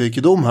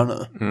uppfinningsrikedom här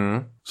nu.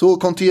 Så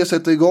Conté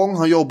sätter igång,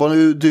 han jobbar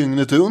nu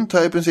dygnet runt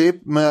här i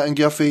princip med en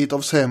grafit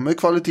av sämre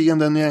kvalitet än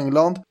den i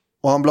England.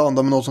 Och han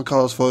blandar med något som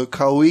kallas för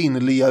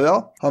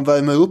kaoinlera. Han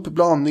värmer upp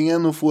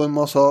blandningen och får en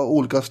massa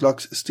olika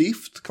slags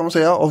stift kan man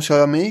säga av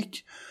keramik.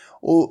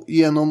 Och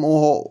genom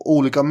att ha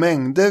olika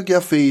mängder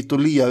grafit och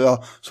lera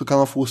så kan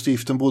han få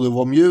stiften både att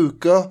vara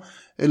mjuka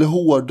eller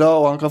hårda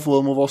och han kan få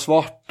dem att vara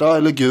svarta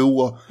eller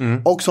grå.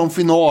 Och som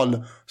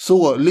final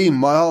så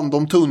limmar han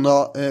de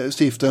tunna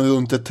stiften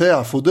runt ett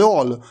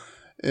träfodral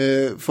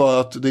för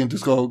att det inte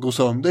ska gå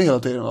sönder hela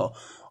tiden.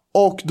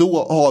 Och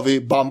då har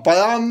vi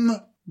Bamparan,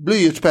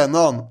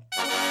 blyertspennan.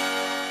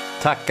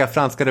 Tacka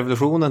franska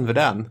revolutionen för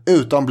den.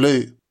 Utan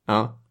bly.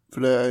 Ja.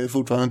 För det är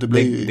fortfarande inte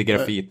bly. Det är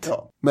grafit.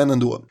 Ja, men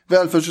ändå.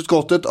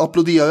 Välfärdsutskottet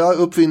applåderar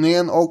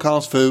uppfinningen och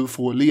hans fru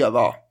får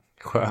leva.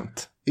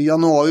 Skönt. I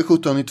januari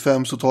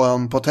 1795 så tar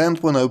han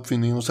patent på den här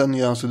uppfinningen och sen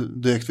ger han sig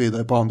direkt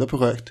vidare på andra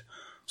projekt.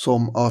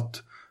 Som att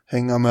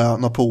hänga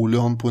med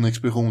Napoleon på en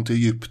expedition till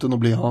Egypten och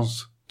bli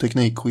hans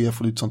teknikchef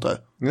och lite sånt där.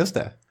 Just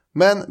det.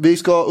 Men vi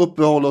ska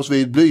uppehålla oss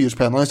vid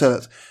blyertspennan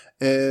istället.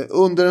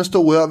 Under den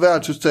stora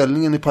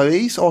världsutställningen i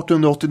Paris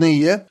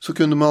 1889 så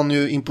kunde man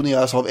ju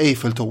imponeras av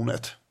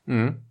Eiffeltornet.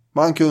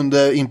 Man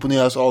kunde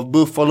imponeras av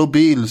Buffalo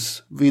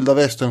Bills vilda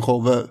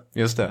västernshower.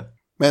 Just det.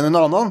 Men en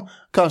annan,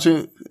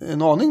 kanske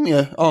en aning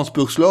mer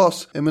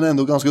anspråkslös men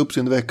ändå ganska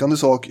uppseendeväckande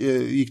sak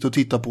gick det att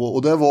titta på.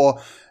 Och det var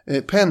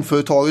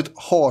pennföretaget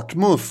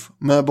Hartmouth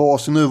med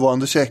bas i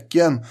nuvarande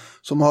Tjeckien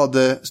som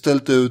hade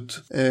ställt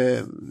ut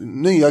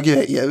nya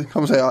grejer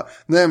kan man säga.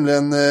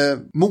 Nämligen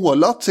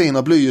målat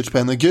sina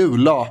blyertspennor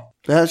gula.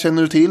 Det här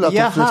känner du till?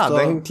 Att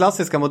den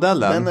klassiska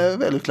modellen. Den är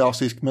väldigt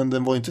klassisk, men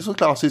den var inte så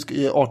klassisk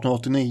i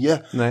 1889.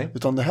 Nej.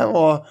 Utan det här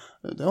var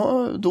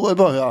då det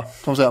började, kan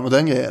man säga, med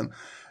den grejen.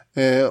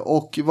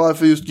 Och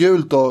varför just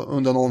gult då,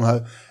 undrar någon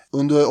här.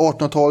 Under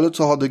 1800-talet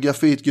så hade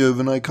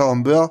grafitgruvorna i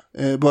Cambria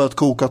börjat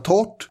koka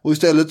torrt. Och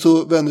istället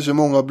så vände sig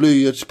många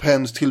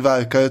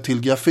blyertspenstillverkare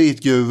till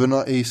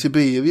grafitgruvorna i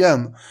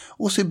Sibirien.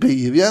 Och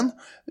Sibirien,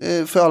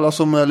 för alla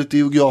som är lite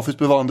geografiskt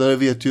bevandrade,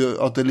 vet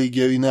ju att det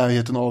ligger i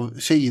närheten av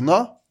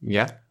Kina.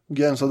 Ja.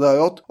 Gränsar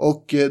däråt.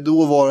 Och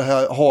då var det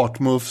här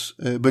Hartmouths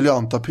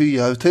briljanta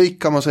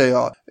PR-trick kan man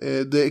säga.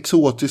 Det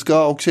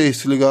exotiska och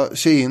kejserliga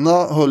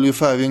Kina höll ju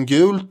färgen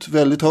gult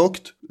väldigt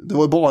högt. Det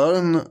var bara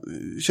den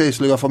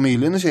kejserliga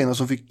familjen i Kina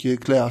som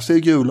fick klä sig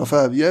i gula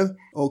färger.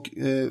 Och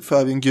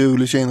färgen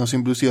gul i Kina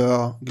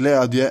symboliserar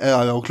glädje,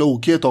 ära och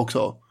klokhet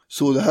också.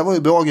 Så det här var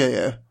ju bra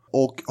grejer.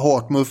 Och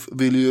Hartmouth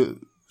vill ju,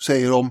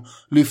 säger de,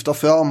 lyfta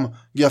fram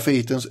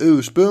grafitens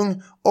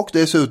ursprung. Och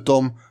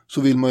dessutom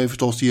så vill man ju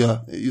förstås ge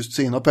just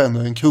sina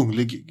pennor en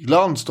kunglig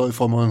glans då i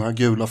form av den här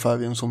gula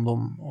färgen som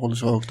de håller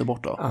så högt där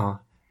borta.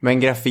 Ja. Men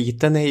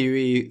grafiten är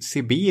ju i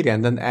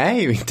Sibirien, den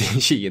är ju inte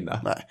i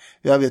Kina. Nej,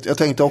 jag vet, jag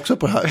tänkte också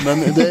på det här,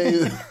 men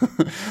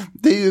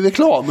det är ju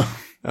reklam.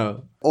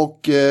 Ja.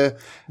 Och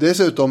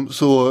dessutom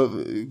så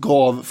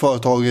gav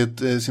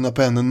företaget sina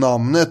pennor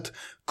namnet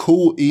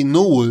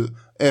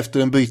Koh-i-Noor efter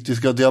den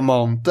brittiska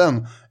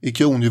diamanten i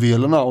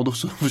kronjuvelerna. Och då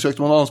så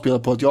försökte man anspela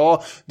på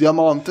att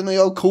diamanten är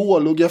av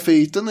kol och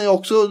grafiten är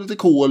också lite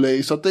kol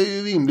i. Så att det är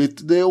ju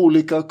rimligt. Det är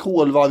olika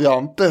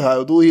kolvarianter här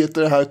och då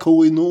heter det här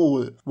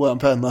Koh-i-Noor, våran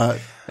penna här.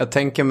 Jag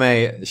tänker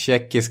mig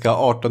tjeckiska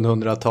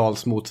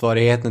 1800-tals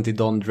motsvarigheten till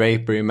Don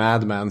Draper i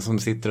Mad Men som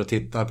sitter och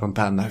tittar på en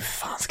penna. Hur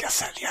fan ska jag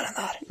sälja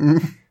den här?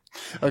 Mm.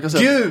 Jag kan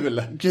säga,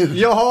 Gul!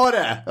 Jag har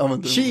det!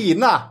 Ja,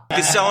 Kina! You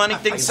can sell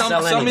anything.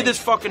 Sell me this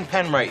fucking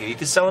pen right here. You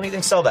can sell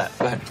anything, sell that.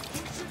 Go ahead.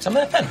 Sell me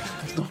that pen.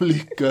 De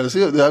lyckades.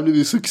 Det här blev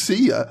ju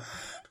succé.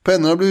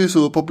 Pennorna blev ju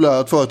så populära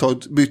att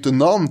företaget bytte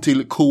namn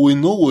till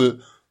Koh-i-Noor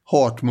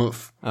Hartmouth.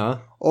 Ja.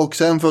 Och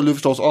sen följde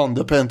förstås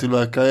andra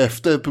penntillverkare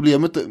efter.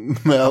 Problemet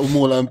med att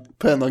måla en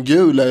penna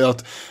gul är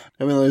att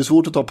det är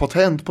svårt att ta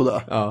patent på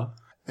det. Ja.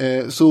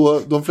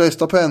 Så de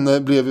flesta pennor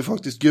blev ju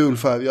faktiskt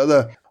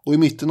gulfärgade. Och i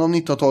mitten av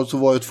 1900-talet så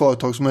var det ett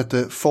företag som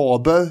hette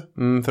Faber.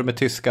 För de är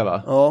tyska,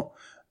 va? Ja.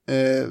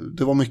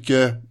 Det var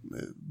mycket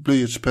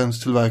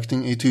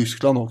blyertspenstillverkning i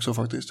Tyskland också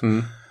faktiskt.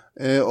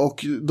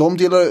 Och de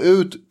delade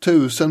ut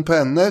 1000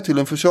 pennor till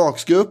en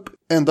försöksgrupp.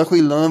 Enda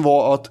skillnaden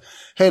var att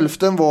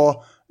hälften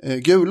var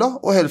gula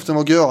och hälften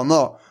var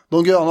gröna.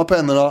 De gröna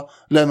pennorna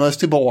lämnades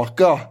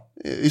tillbaka,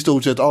 i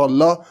stort sett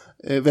alla,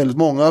 väldigt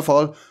många i alla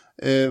fall.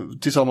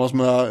 Tillsammans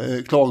med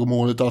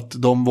klagomålet att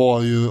de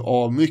var ju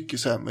av mycket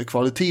sämre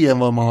kvalitet än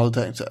vad man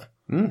hade tänkt sig.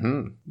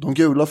 De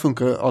gula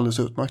funkar alldeles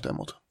utmärkt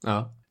däremot.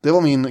 Ja. Det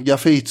var min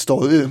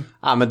grafitstory.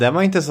 Ja, men den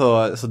var inte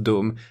så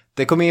dum.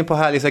 Det kom in på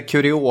här lite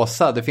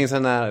kuriosa. Det finns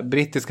den här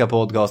brittiska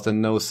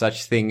podcasten No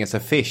Such Thing as a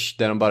Fish,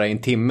 där de bara i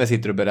en timme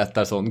sitter och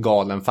berättar sån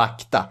galen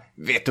fakta.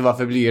 Vet du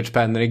varför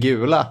blyertspennor är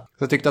gula?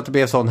 Så jag tyckte att det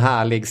blev sån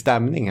härlig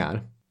stämning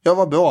här. Ja,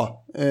 vad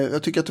bra.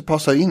 Jag tycker att det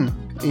passar in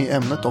i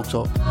ämnet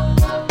också.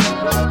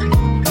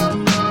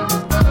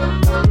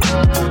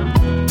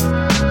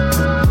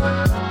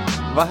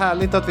 Vad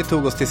härligt att vi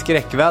tog oss till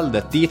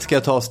skräckväldet. Dit ska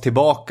jag ta oss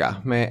tillbaka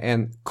med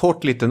en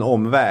kort liten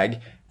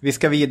omväg. Vi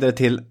ska vidare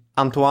till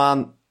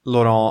Antoine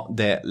Laurent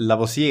de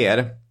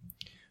Lavoisier.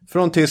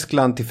 Från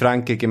Tyskland till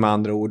Frankrike med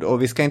andra ord.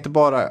 Och vi ska inte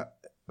bara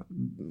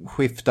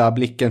skifta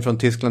blicken från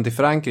Tyskland till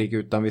Frankrike,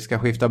 utan vi ska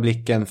skifta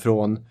blicken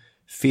från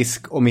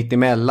fisk och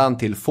mittemellan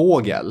till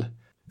fågel.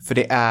 För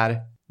det är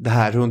det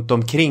här runt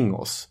omkring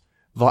oss.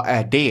 Vad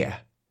är det?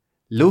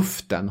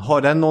 Luften,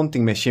 har den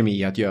någonting med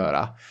kemi att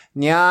göra?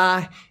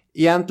 Nja,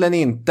 egentligen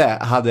inte,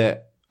 hade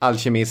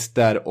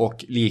alkemister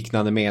och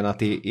liknande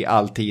menat i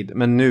all tid.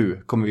 Men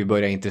nu kommer vi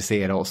börja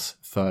intressera oss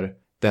för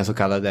den så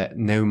kallade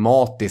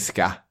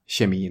pneumatiska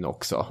kemin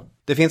också.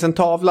 Det finns en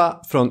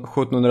tavla från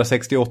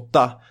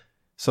 1768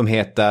 som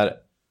heter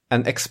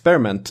An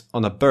Experiment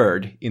on a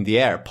Bird in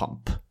the Air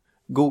Pump.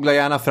 Googla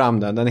gärna fram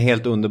den är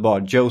helt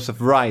underbar.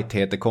 Joseph Wright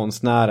heter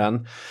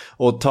konstnären.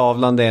 Och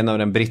tavlan är en av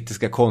den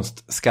brittiska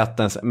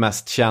konstskattens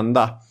mest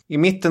kända. I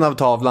mitten av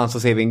tavlan så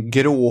ser vi en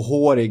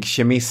gråhårig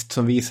kemist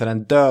som visar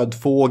en död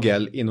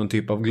fågel i någon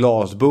typ av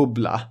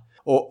glasbubbla.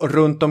 Och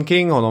runt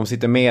omkring honom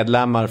sitter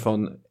medlemmar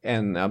från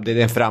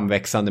den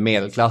framväxande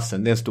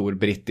medelklassen. Det är en stor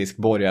brittisk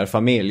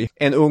borgarfamilj.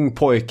 En ung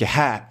pojke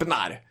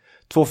häpnar.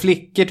 2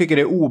 flickor tycker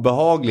det är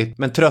obehagligt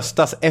men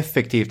tröstas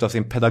effektivt av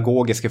sin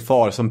pedagogiska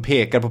far som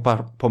pekar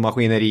på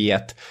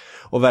maskineriet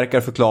och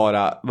verkar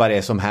förklara vad det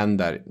är som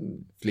händer.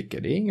 Flickor,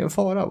 det är ingen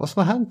fara. Vad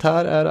som har hänt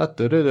här är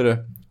att...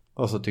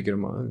 Och så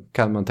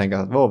kan man tänka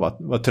att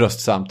vad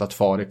tröstsamt att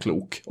far är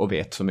klok och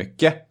vet så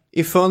mycket.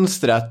 I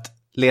fönstret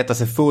letar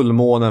sig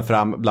fullmånen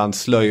fram bland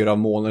slöjor av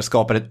måner,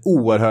 skapar ett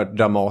oerhört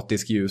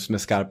dramatiskt ljus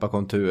med skarpa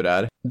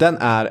konturer. Den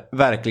är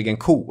verkligen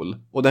cool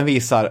och den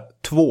visar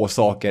 2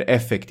 saker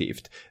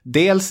effektivt.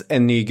 Dels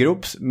en ny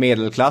grupps,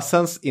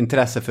 medelklassens,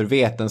 intresse för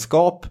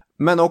vetenskap,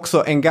 men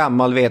också en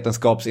gammal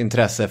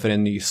vetenskapsintresse för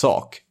en ny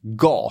sak.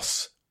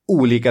 Gas.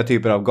 Olika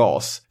typer av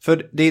gas.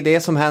 För det är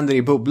det som händer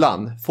i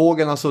bubblan.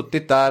 Fågeln har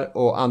suttit där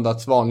och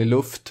andats vanlig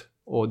luft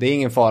och det är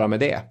ingen fara med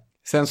det.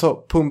 Sen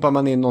så pumpar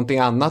man in någonting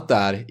annat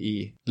där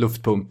i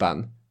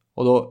luftpumpen.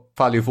 Och då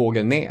faller ju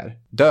fågeln ner.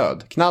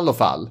 Död. Knall och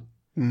fall.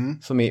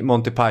 Som i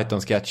Monty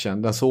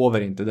Python-sketchen. Den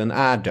sover inte, den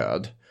är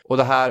död. Och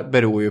det här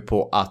beror ju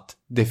på att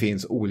det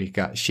finns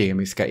olika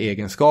kemiska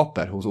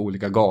egenskaper hos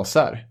olika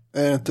gaser.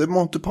 Är det inte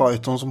Monty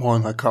Python som har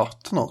den här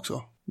katten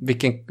också?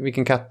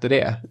 Vilken katt är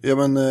det? Ja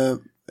men,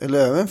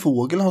 eller är det en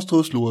fågel han står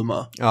och slår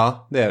med?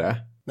 Ja, det är det.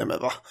 Nej men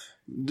va?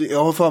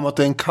 Jag har för mig att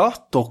det är en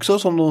katt också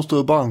som de står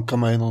och bankar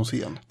med i någon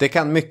scen. Det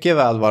kan mycket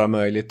väl vara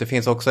möjligt. Det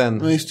finns också en...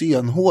 Den är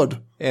stenhård.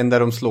 En där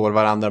de slår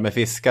varandra med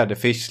fiskar. The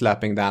Fish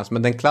Slapping Dance.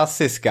 Men den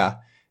klassiska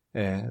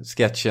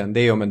sketchen, det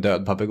är om en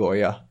död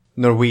papegoja.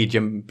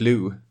 Norwegian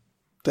Blue.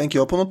 Tänker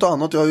jag på något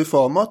annat? Jag har ju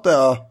för mig att det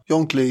är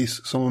John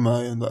Cleese som är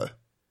med i den där.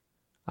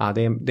 Ja,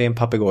 det är en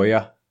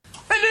papegoja.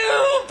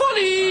 Hello,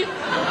 Polly!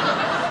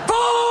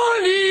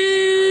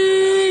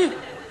 Polly!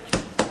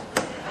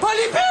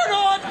 Polly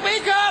Parrot,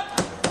 wake up!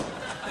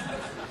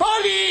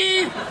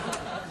 Polly!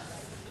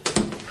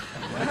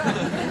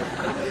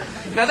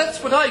 Now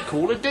that's what I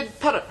call a dead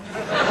parrot. No,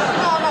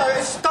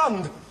 it's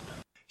stunned.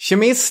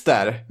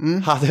 Kemister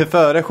hade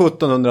före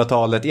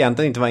 1700-talet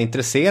egentligen inte varit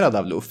intresserade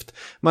av luft.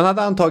 Man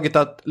hade antagit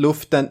att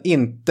luften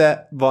inte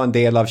var en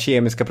del av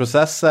kemiska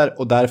processer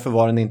och därför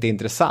var den inte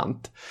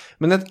intressant.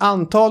 Men ett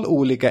antal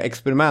olika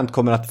experiment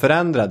kommer att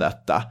förändra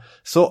detta.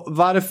 Så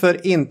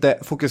varför inte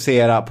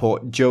fokusera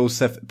på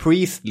Joseph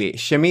Priestley,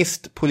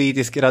 kemist,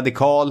 politisk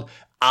radikal,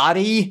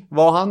 arg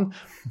var han,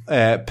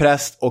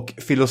 präst och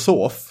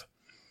filosof.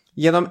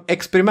 Genom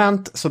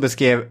experiment så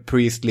beskrev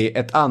Priestley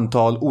ett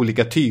antal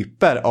olika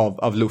typer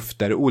av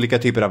lufter, olika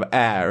typer av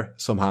air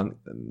som han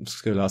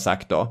skulle ha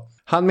sagt då.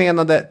 Han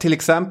menade till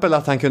exempel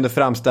att han kunde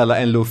framställa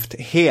en luft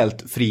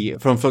helt fri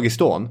från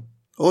flogiston.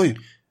 Oj.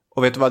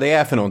 Och vet du vad det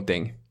är för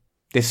någonting?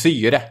 Det är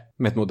syre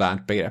med ett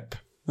modernt begrepp.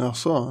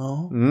 Jaså,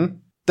 ja.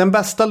 Den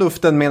bästa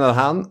luften menade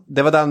han,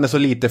 det var den med så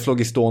lite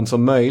flogiston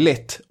som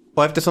möjligt.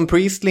 Och eftersom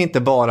Priestley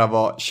inte bara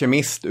var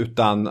kemist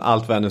utan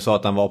allt vad jag nu sa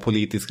att han var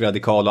politisk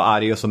radikal och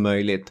arg och så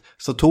möjligt,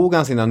 så tog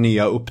han sina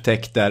nya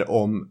upptäckter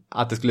om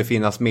att det skulle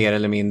finnas mer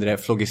eller mindre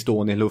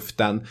flogiston i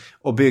luften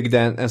och byggde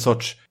en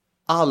sorts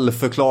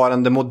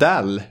allförklarande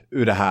modell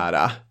ur det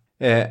här.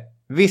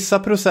 Vissa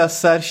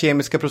processer,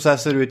 kemiska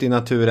processer ute i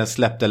naturen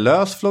släppte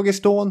lös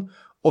flogiston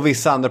och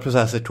vissa andra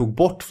processer tog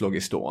bort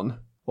flogiston.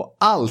 Och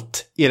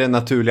allt i den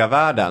naturliga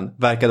världen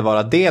verkade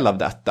vara del av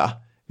detta.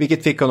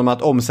 Vilket fick honom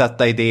att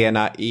omsätta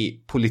idéerna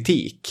i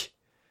politik.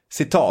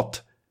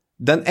 Citat.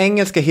 Den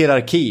engelska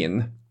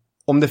hierarkin,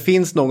 om det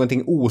finns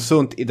någonting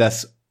osunt i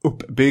dess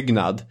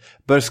uppbyggnad,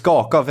 bör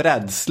skaka av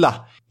rädsla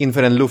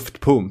inför en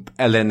luftpump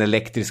eller en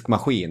elektrisk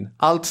maskin.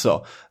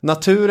 Alltså,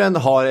 naturen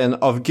har en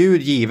av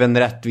Gud given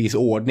rättvis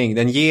ordning.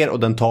 Den ger och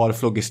den tar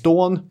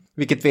flogiston,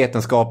 vilket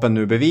vetenskapen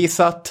nu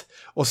bevisat.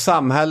 Och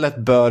samhället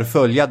bör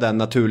följa den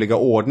naturliga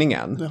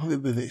ordningen. Det har vi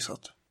bevisat.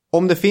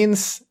 Om det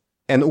finns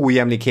en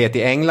ojämlikhet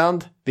i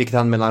England, vilket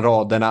han mellan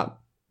raderna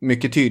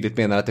mycket tydligt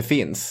menar att det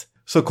finns,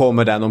 så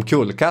kommer den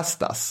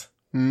omkullkastas.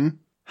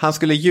 Han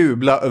skulle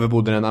jubla över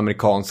både den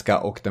amerikanska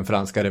och den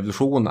franska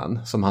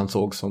revolutionen, som han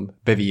såg som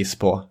bevis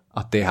på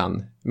att det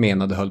han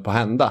menade höll på att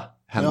hända.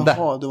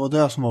 Jaha, det var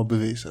det som var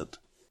beviset.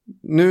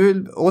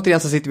 Nu återigen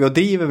så sitter vi och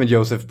driver med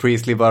Joseph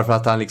Priestley bara för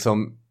att han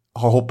liksom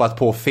har hoppat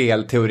på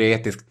fel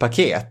teoretiskt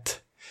paket.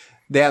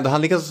 Det är ändå,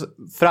 han lyckas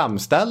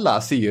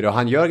framställa syre och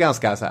han gör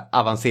ganska så här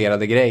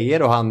avancerade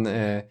grejer och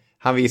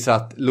han visar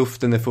att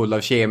luften är full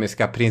av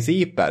kemiska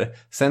principer.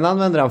 Sen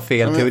använder han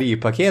fel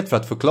teoripaket för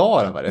att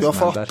förklara vad det är som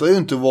händer. Jag fattar ju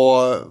inte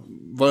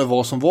vad det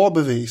var som var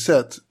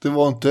beviset.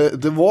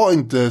 Det var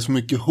inte så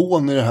mycket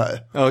hån i det här.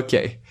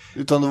 Okej.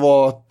 Utan det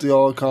var att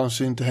jag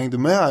kanske inte hängde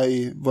med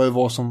i vad det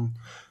var som...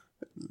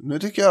 Nu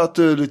tycker jag att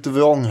du är lite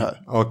vrång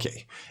här.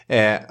 Okej.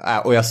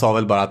 Och jag sa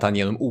väl bara att han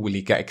genom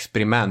olika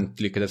experiment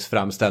lyckades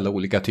framställa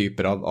olika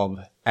typer av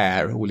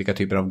air, olika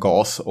typer av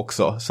gas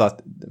också. Så att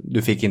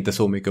du fick inte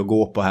så mycket att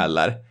gå på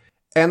heller.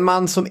 En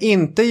man som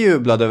inte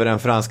jublade över den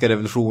franska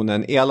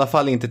revolutionen, i alla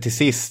fall inte till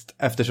sist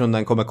eftersom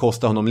den kommer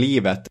kosta honom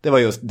livet, det var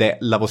just de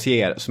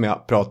Lavoisier som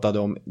jag pratade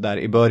om där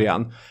i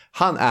början.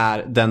 Han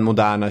är den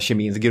moderna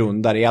kemins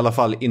grundare, i alla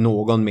fall i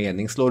någon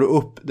mening. Slår du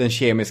upp den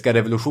kemiska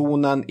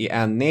revolutionen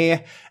i NE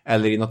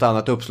eller i något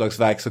annat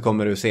uppslagsverk så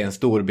kommer du se en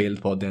stor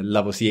bild på de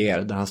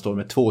Lavoisier där han står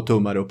med 2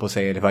 tummar upp och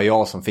säger det var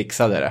jag som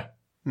fixade det.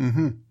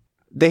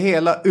 Det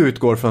hela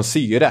utgår från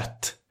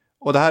syret.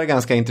 Och det här är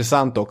ganska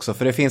intressant också,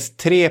 för det finns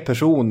 3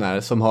 personer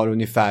som har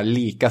ungefär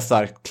lika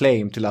starkt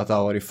claim till att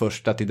ha varit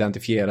först att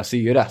identifiera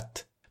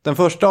syret. Den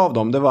första av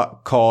dem, det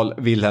var Carl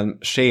Wilhelm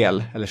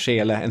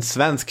Scheele, en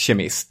svensk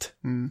kemist.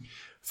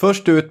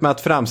 Först ut med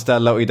att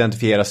framställa och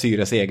identifiera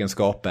syres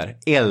egenskaper.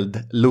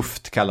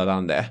 Luft kallade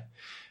han det.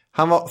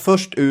 Han var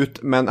först ut,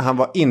 men han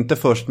var inte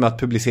först med att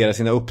publicera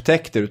sina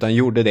upptäckter utan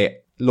gjorde det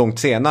långt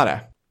senare.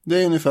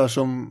 Det är ungefär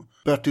som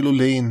Bertil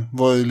Ohlin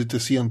var ju lite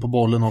sen på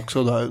bollen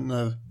också där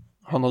när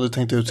han hade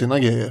tänkt ut sina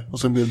grejer. Och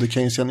sen blev det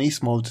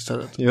keynesianism av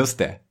istället. Just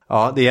det.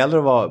 Ja, det gäller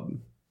att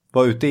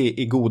vara ute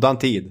i godan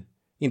tid.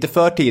 Inte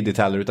för tidigt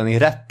heller utan i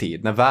rätt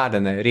tid när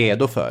världen är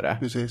redo för det.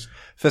 Precis.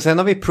 För sen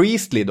har vi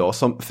Priestley då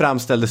som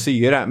framställde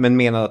syre men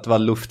menade att det var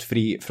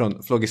luftfri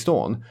från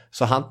phlogiston.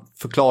 Så han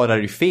förklarar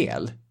ju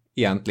fel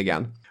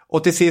egentligen.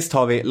 Och till sist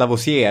har vi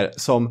Lavoisier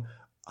som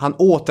han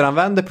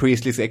återanvände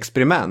Priestleys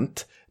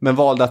experiment men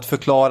valde att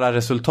förklara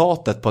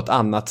resultatet på ett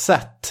annat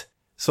sätt.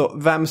 Så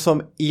vem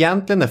som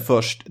egentligen är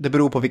först, det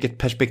beror på vilket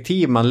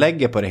perspektiv man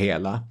lägger på det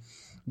hela.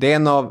 Det är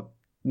en av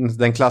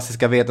den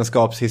klassiska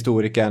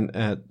vetenskapshistorikern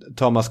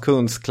Thomas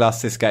Kuhns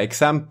klassiska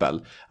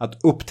exempel.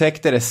 Att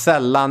upptäckter är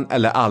sällan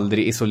eller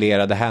aldrig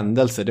isolerade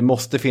händelser. Det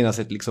måste finnas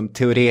ett liksom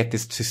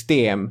teoretiskt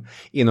system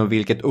inom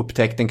vilket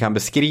upptäckten kan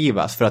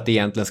beskrivas för att det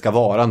egentligen ska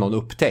vara någon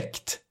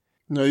upptäckt.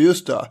 Ja,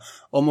 just det.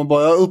 Om man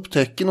bara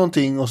upptäcker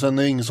någonting och sen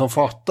är det ingen som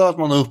fattar att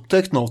man har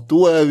upptäckt något,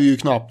 då är vi ju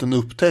knappt en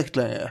upptäckt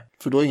längre.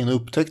 För då är ingen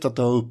upptäckt att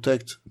det har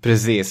upptäckt.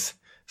 Precis.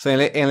 Så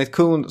enligt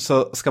Kuhn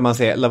så ska man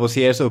se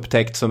Lavoisiers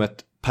upptäckt som ett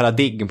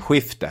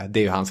paradigmskifte. Det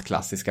är ju hans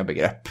klassiska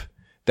begrepp.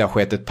 Det har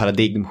skett ett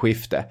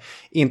paradigmskifte.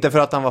 Inte för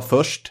att han var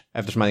först,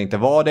 eftersom han inte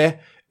var det,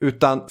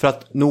 utan för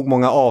att nog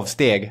många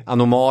avsteg,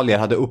 anomalier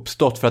hade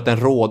uppstått för att den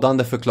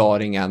rådande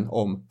förklaringen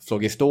om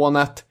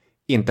phlogistonet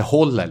inte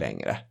håller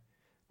längre.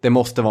 Det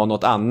måste vara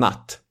något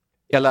annat.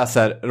 Jag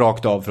läser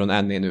rakt av från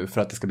NE nu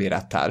för att det ska bli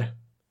rätt här.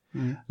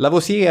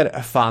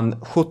 Lavoisier fann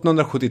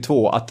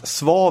 1772 att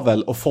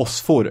svavel och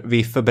fosfor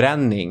vid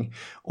förbränning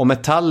och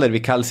metaller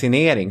vid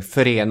kalcinering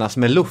förenas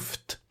med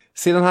luft.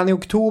 Sedan han i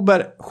oktober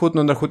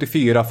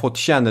 1774 fått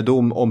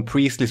kännedom om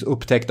Priestleys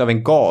upptäckt av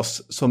en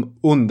gas som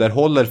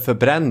underhåller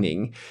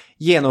förbränning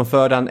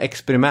genomförde han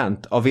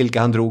experiment av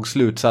vilka han drog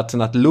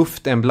slutsatsen att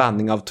luft är en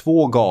blandning av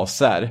två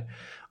gaser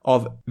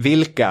av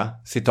vilka,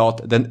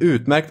 citat, den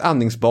utmärkt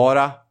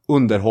andningsbara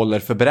underhåller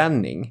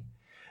förbränning.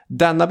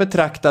 Denna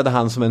betraktade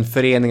han som en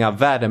förening av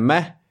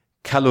värme,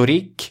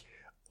 kalorik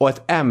och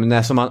ett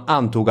ämne som han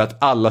antog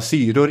att alla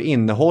syror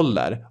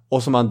innehåller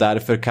och som han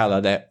därför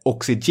kallade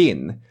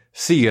oxygen,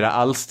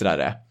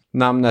 syraalstrare.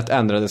 Namnet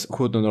ändrades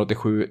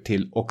 1787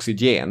 till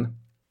oxygen.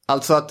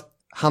 Alltså att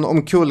han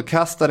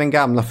omkullkastar den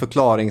gamla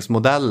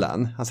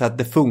förklaringsmodellen. Han säger att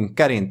det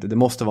funkar inte, det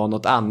måste vara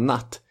något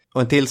annat.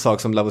 Och en till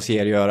sak som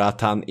Lavoisier gör är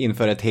att han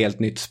inför ett helt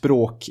nytt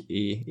språk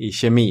i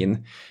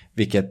kemin,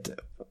 vilket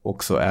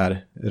också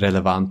är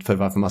relevant för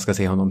varför man ska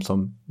se honom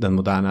som den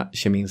moderna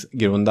kemins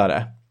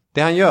grundare.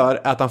 Det han gör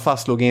är att han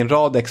fastslog i en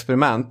rad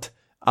experiment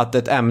att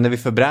ett ämne vid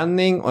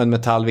förbränning och en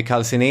metall vid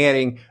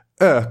kalcinering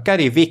ökar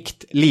i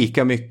vikt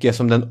lika mycket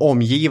som den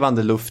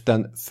omgivande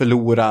luften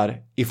förlorar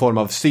i form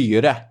av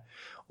syre.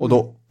 Och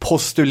då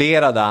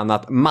postulerade han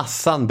att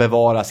massan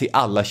bevaras i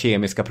alla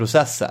kemiska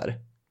processer.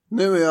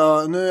 Nu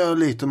är jag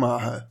lite med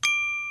här.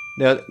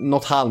 Det är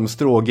något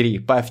halmstrå att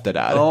gripa efter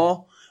där.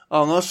 Ja,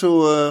 annars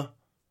så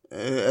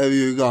är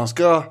vi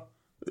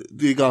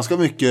ju ganska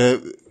mycket,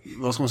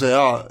 vad ska man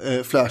säga,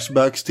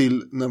 flashbacks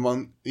till när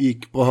man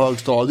gick på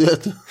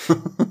högstadiet.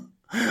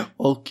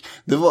 Och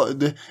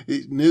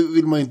nu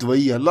vill man inte vara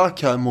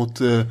elak här mot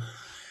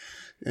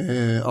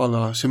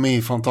alla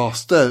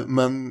kemifantaster,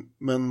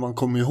 men man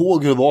kommer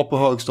ihåg hur det var på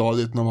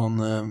högstadiet när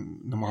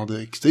man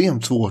hade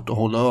extremt svårt att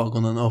hålla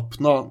ögonen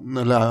öppna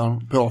när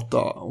läraren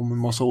pratade om en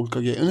massa olika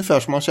grejer. Ungefär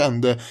som man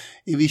kände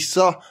i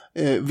vissa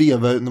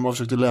vever när man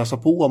försökte läsa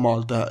på om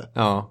allt det här.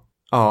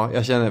 Ja,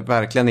 jag känner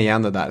verkligen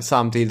igen det där.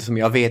 Samtidigt som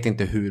jag vet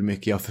inte hur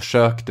mycket jag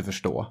försökte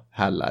förstå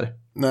heller.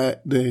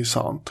 Nej, det är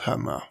sant här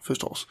med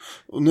förstås.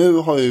 Och nu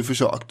har jag ju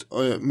försökt.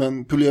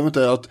 Men problemet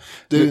är att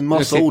det är en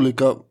massa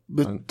olika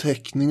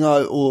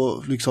beteckningar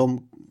och liksom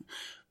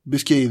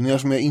beskrivningar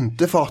som jag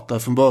inte fattar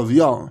från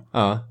början.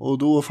 Ja. Och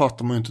då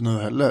fattar man ju inte nu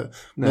heller.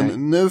 Nej.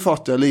 Men nu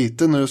fattar jag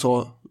lite när du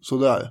sa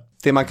sådär.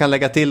 Det man kan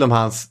lägga till om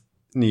hans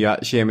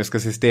nya kemiska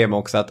system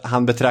också, att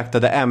han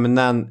betraktade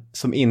ämnen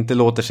som inte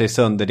låter sig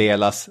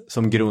sönderdelas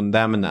som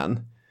grundämnen.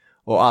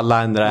 Och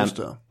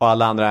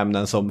alla andra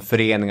ämnen som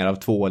föreningar av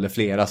två eller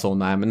flera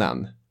sådana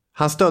ämnen.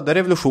 Han stödde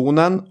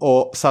revolutionen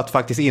och satt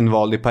faktiskt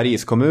invald i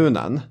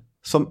Pariskommunen.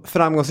 Som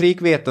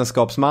framgångsrik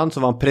vetenskapsman så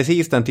var han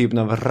precis den typen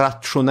av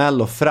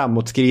rationell och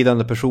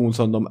framåtskridande person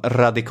som de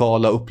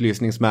radikala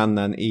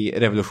upplysningsmännen i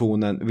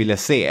revolutionen ville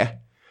se.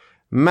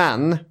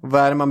 Men,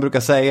 vad är det man brukar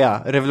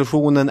säga?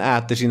 Revolutionen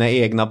äter sina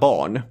egna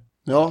barn.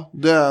 Ja,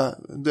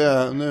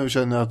 nu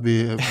känner jag att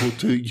vi är på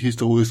trygg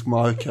historisk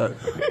mark här.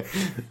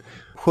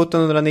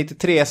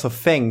 1793 så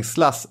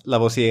fängslas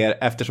Lavoisier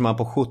eftersom han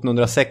på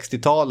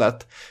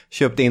 1760-talet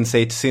köpte in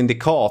sig ett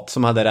syndikat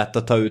som hade rätt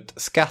att ta ut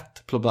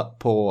skatt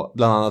på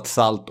bland annat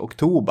salt och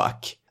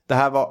tobak. Det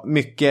här var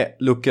mycket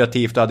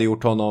lukrativt och hade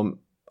gjort honom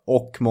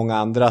och många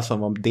andra som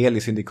var del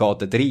i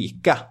syndikatet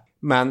rika.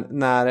 Men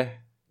när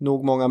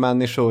nog många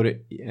människor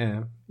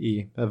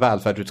i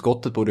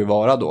välfärdsutskottet borde det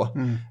vara då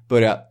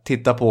börja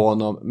titta på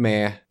honom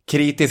med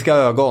kritiska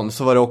ögon,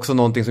 så var det också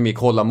någonting som gick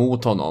hålla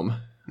mot honom.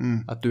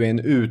 Att du är en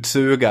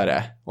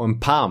utsugare och en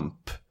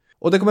pamp.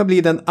 Och det kommer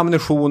bli den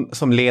ammunition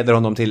som leder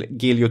honom till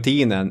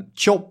giljotinen.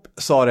 Chop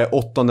sa det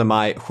 8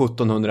 maj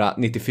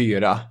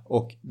 1794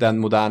 och den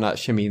moderna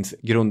kemins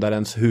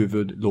grundarens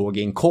huvud låg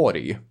i en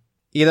korg.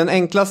 I den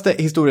enklaste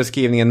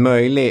historieskrivningen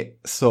möjlig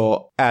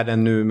så är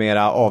den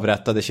numera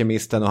avrättade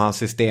kemisten och hans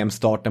system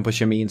starten på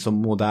kemin som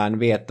modern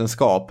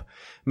vetenskap.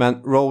 Men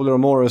Roller och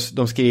Morris,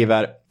 de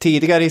skriver: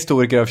 tidigare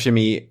historiker av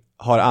kemi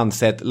har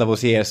ansett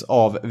Lavoisiers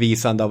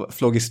avvisande av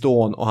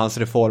phlogiston och hans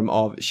reform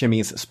av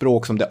kemins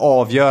språk som det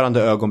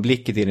avgörande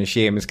ögonblicket i den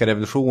kemiska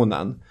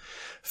revolutionen.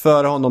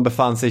 Före honom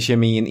befann sig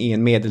kemin i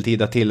en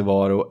medeltida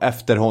tillvaro,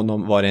 efter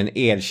honom var det en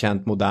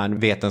erkänt modern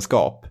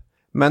vetenskap.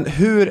 Men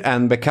hur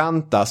än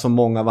bekanta som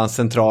många av hans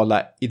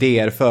centrala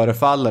idéer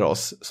förefaller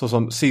oss,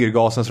 såsom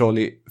syrgasens roll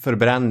i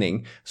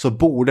förbränning, så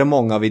borde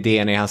många av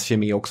idéerna i hans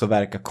kemi också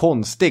verka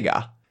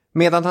konstiga.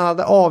 Medan han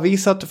hade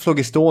avvisat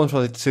phlogiston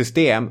från sitt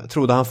system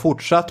trodde han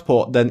fortsatt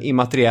på den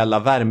immateriella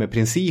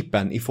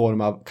värmeprincipen i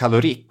form av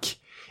kalorik.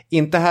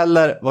 Inte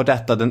heller var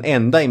detta den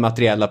enda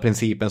immateriella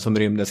principen som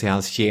rymdes i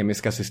hans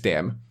kemiska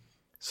system.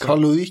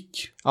 Kalorik?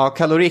 Ja,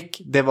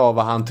 kalorik, det var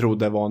vad han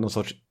trodde var någon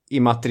sorts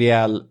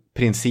immateriell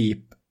princip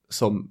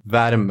som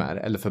värmer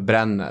eller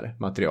förbränner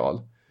material.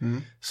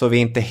 Så vi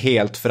är inte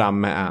helt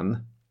framme än.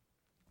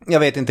 Jag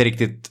vet inte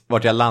riktigt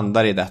vart jag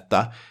landar i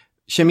detta.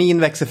 Kemin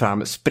växer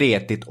fram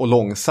spretigt och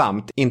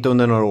långsamt, inte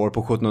under några år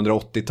på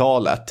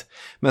 1780-talet.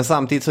 Men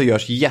samtidigt så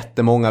görs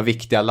jättemånga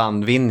viktiga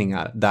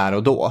landvinningar där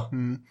och då.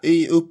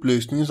 I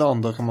upplysningens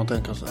anda kan man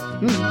tänka sig.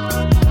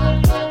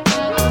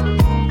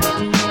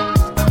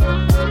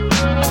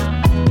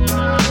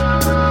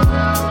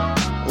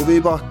 Och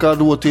vi backar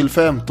då till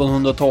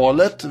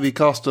 1500-talet. Vi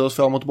kastar oss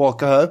fram och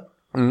tillbaka här.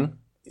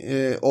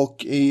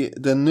 Och i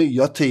den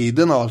nya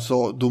tiden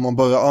alltså, då man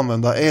börjar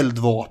använda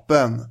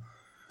eldvapen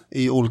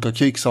i olika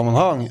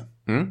krigssammanhang.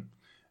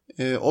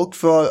 Och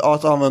för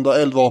att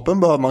använda eldvapen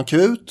behöver man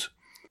krut.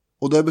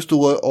 Och det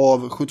består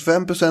av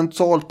 75%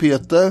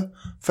 salpeter,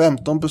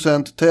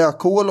 15%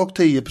 träkol och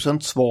 10%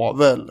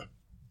 svavel.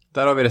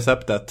 Där har vi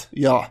receptet.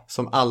 Ja.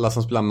 Som alla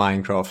som spelar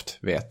Minecraft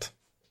vet.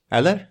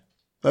 Eller?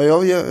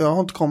 Jag har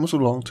inte kommit så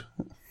långt.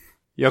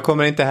 Jag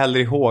kommer inte heller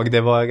ihåg,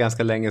 det var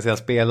ganska länge sedan jag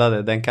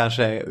spelade. Den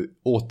kanske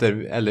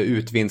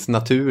utvinns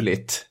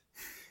naturligt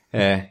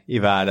i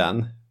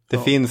världen. Det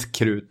finns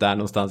krut där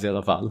någonstans i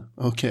alla fall.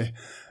 Okej.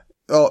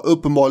 Ja,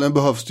 uppenbarligen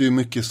behövs det ju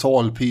mycket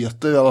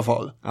salpeter i alla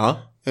fall. Ja.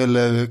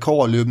 Eller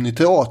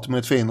kaliumnitrat med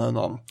ett finare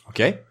namn.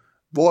 Okej.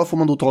 Var får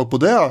man då tag på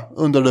det,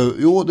 undrar du?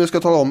 Jo, det ska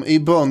tala om i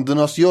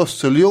böndernas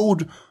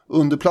gödseljord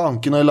under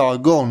plankorna i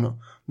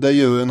ladugården. Där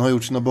djuren har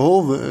gjort sina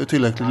behov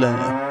tillräckligt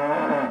länge.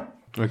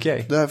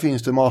 Okej. Där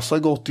finns det massa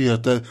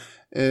gottigheter.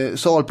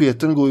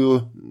 Salpetern går ju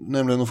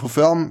nämligen att få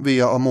fram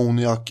via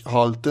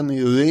ammoniakhalten i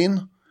urin.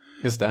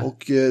 Just det.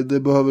 Och det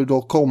behöver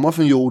dock komma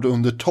från jord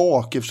under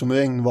tak eftersom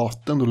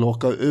regnvatten då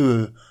lockar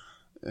ur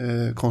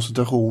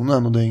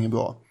koncentrationen och det är inget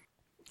bra.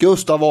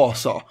 Gustav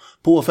Vasa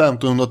på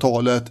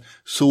 1500-talet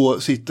så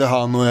sitter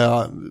han och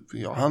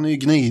han är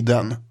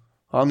gniden.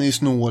 Han är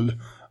snål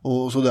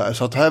och sådär.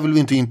 Så att här vill vi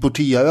inte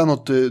importera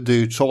något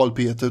dyrt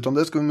salpeter utan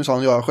det ska vi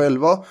minsann göra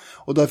själva.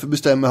 Och därför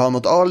bestämmer han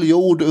att all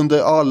jord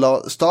under alla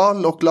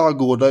stall och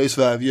laggårdar i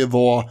Sverige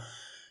var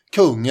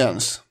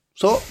kungens.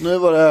 Så, nu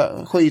var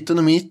det skiten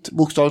i mitt,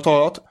 bokstavligt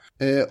talat.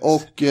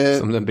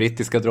 Som den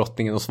brittiska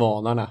drottningen och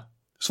svanarna.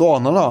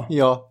 Svanarna?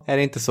 Ja, är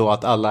det inte så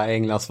att alla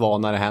Englands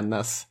svanar är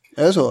hennes?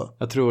 Är det så?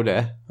 Jag tror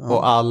det. Ja.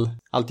 Och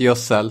allt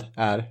gödsel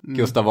är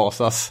Gustav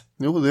Vasas.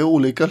 Jo, det är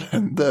olika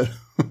länder.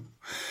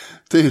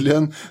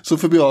 Tydligen så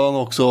förbjöd han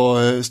också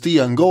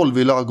stengolv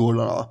i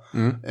laggårdarna.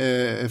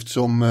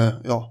 Eftersom,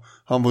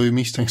 han var ju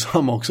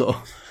misstänksam också.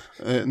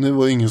 Nu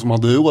var det ingen som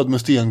hade råd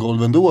med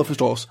stengolv ändå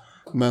förstås.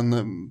 Men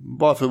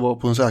bara för att vara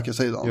på den säkra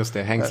sidan. Just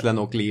det, hängslen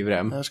och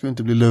livrem. Här ska vi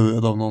inte bli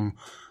lurad av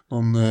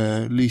någon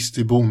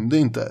listig bonde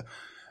inte.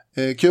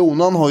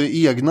 Kronan har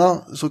ju egna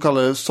så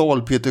kallade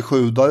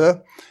salpeterskjudare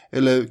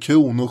eller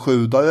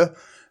kronoskjudare.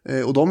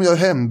 Och de gör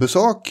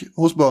hembesök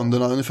hos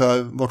bönderna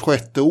ungefär vart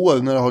 6:e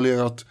år när det har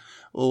legat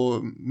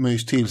och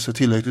myst till sig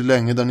tillräckligt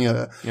länge där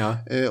nere. Ja.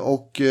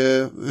 Och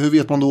hur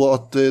vet man då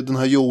att den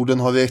här jorden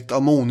har rätt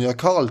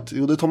ammoniakhalt?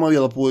 Jo, det tar man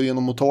reda på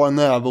genom att ta en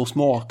näve och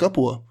smaka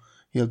på,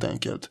 helt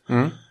enkelt.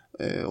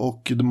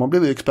 Och man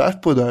blev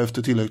expert på det där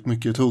efter tillräckligt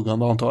mycket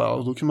tuggande antar jag.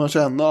 Och då kan man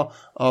känna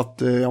att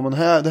det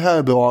här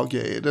är bra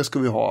grejer, det ska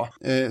vi ha.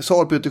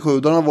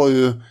 Salpeterskjudarna var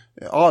ju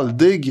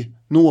aldrig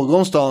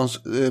någonstans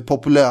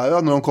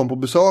populära när de kom på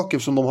besök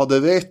eftersom de hade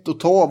rätt att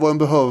ta vad de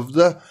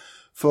behövde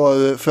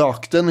för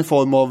frakten i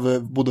form av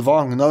både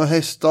vagnar och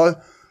hästar.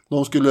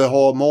 De skulle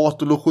ha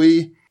mat och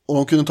logi Och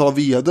de kunde ta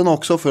veden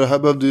också,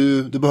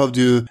 för det behövde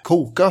ju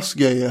kokas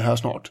grejer här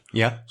snart.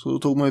 Ja. Så då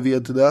tog man ju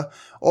ved till det.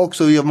 Och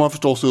så rev man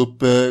förstås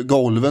upp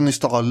golven i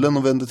stallen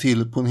och vände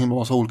till på en himla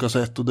massa olika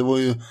sätt. Och det var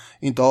ju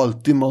inte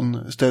alltid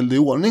man ställde i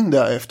ordning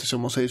därefter,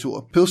 som man säger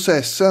så.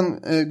 Processen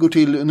går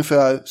till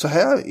ungefär så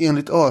här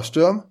enligt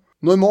Örström.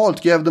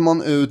 Normalt grävde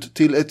man ut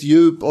till ett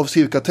djup av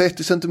cirka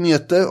 30 cm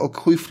och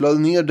skyfflade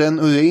ner den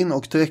urin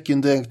och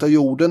träckindränkta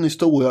jorden i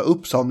stora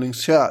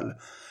uppsamlingskärl.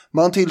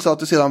 Man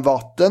tillsatte sedan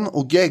vatten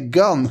och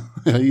geggan.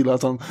 Jag gillar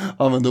att han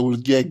använder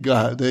ordet gegga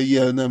här. Det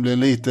ger nämligen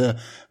lite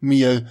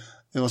mer,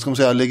 vad ska man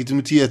säga,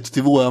 legitimitet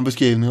till våran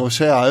beskrivning av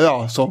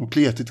kära som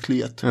kletigt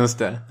klet. Just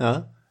det,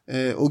 ja.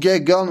 Och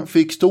geggan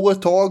fick stå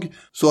ett tag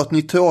så att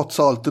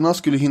nitratsalterna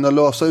skulle hinna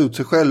lösa ut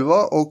sig själva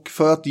och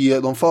för att ge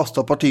de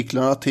fasta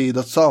partiklarna tid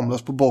att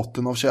samlas på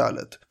botten av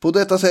kärlet. På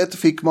detta sätt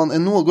fick man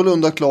en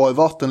någorlunda klar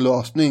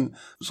vattenlösning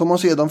som man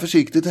sedan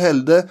försiktigt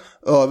hällde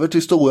över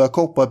till stora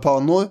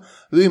kopparpannor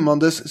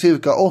rymmandes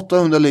cirka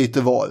 800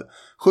 liter var.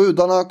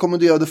 Sjudarna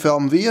kommenderade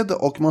fram ved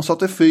och man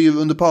satte fyr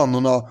under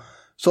pannorna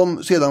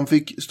som sedan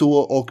fick stå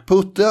och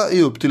puttra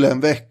i upp till en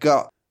vecka.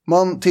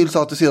 Man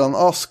tillsatte sedan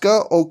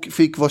aska och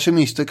fick vad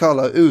kemister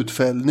kallar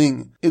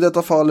utfällning. I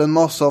detta fall en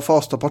massa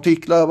fasta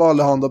partiklar av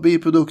allehanda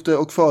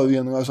biprodukter och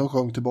föroreningar som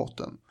sjönk till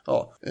botten.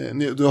 Ja,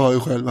 du har ju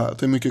själv här.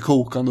 Det är mycket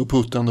kokande och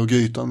puttande och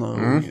grytande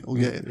och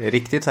grejer. Det är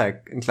riktigt så här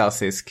en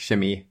klassisk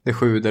kemi. Det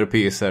sjuder och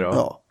pyser. Och...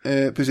 Ja,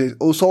 precis.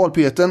 Och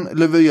salpeten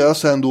levereras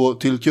sen då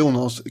till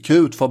Kronans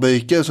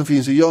krutfabriker som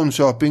finns i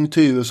Jönköping,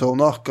 Tyresö och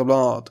Nacka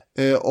bland annat.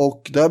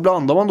 Och där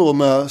blandar man då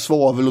med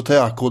svavel och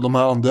träkol, de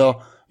här andra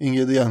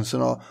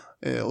ingredienserna.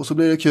 Och så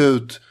blir det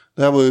krut.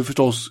 Det här var ju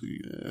förstås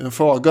en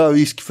föga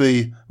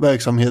riskfri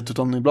verksamhet,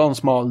 utan ibland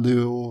small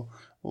det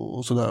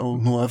och sådär. Och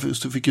några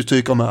fick ju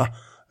stryka med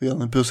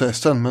redan i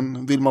processen.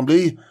 Men vill man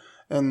bli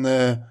en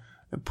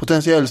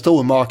potentiell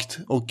stormakt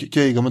och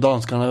kriga med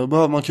danskarna, då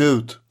behöver man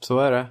krut. Så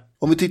är det.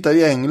 Om vi tittar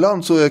i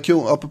England så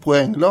är, apropå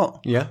England,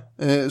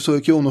 så är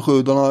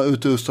kronoskydarna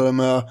utrustade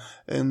med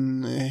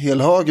en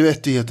hel hög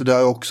rättigheter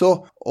där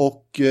också.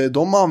 Och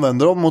de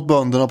använder dem mot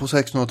bönderna på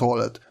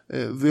 1600-talet.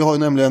 Vi har ju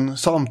nämligen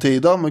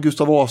samtida med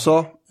Gustav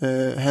Vasa,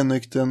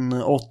 Henrik den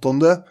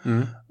 8:e.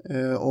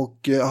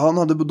 Och han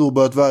hade då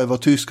börjat värva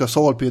tyska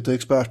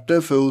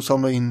salpeterexperter för att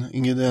samla in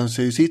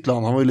ingredienser i sitt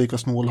land. Han var ju lika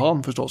snål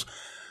han förstås.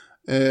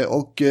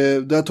 Och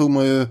där tog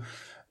man ju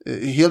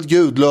helt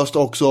gudlöst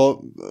också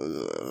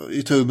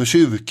i tur med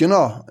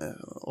kyrkorna.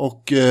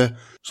 Och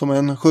som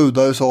en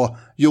sjudare sa,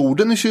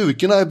 jorden i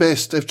kyrkorna är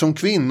bäst eftersom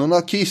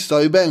kvinnorna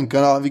kissar i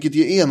bänkarna, vilket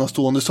ger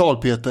enastående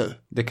salpeter.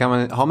 Det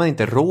har man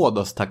inte råd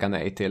att tacka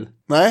nej till.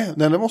 Nej,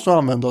 det måste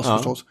användas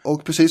förstås.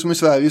 Och precis som i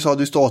Sverige så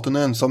hade staten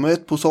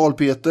ensamrätt på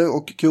salpeter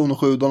och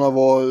kronoskydarna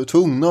var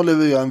tvungna att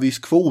leverera en viss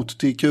kvot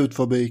till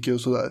krutfabriker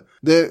och sådär.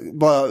 Det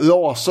bara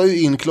rasar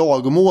ju in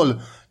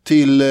klagomål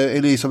till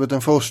Elisabeth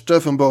den första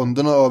från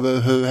bönderna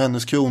över hur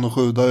hennes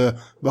kronoskyddare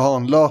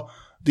behandlar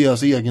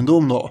deras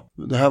egendom då.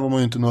 Det här var man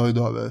ju inte nöjd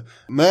över.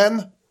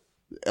 Men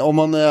om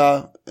man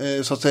är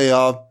så att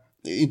säga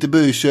inte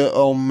bryr sig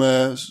om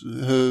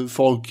hur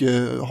folk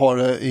har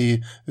det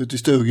ute i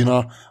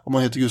stugorna, om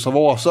man heter Gustav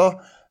Vasa,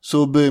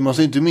 så bryr man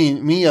sig inte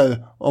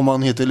mer om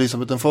man heter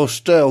Elisabeth den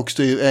första och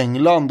styr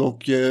England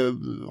och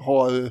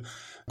har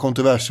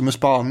kontroverser med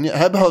Spanien.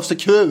 Här behövs det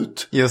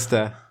krut. Just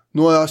det.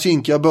 Några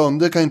kinkiga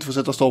bönder kan inte få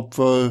sätta stopp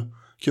för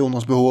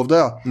kronans behov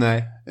där.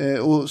 Nej.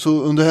 Och så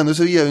under hennes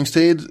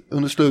regeringstid,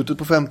 under slutet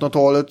på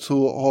 1500-talet,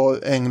 så har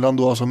England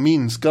då alltså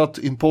minskat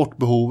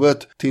importbehovet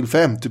till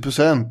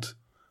 50%.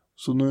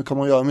 Så nu kan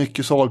man göra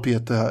mycket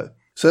salpeter här.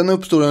 Sen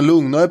uppstår en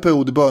lugnare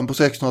period i början på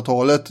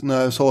 1600-talet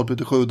när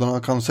salpeterskydarna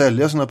kan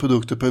sälja sina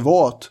produkter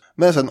privat.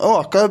 Men sen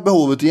ökar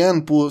behovet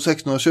igen på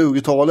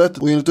 1620-talet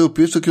och enligt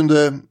uppgift så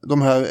kunde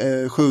de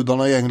här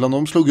skydarna i England,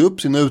 de slog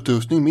upp sin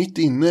utrustning mitt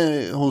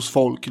inne hos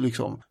folk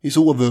liksom. I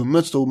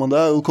sovrummet stod man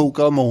där och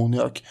kokade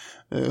ammoniak.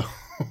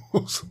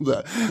 Och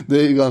sådär. Det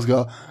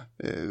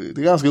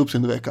är ganska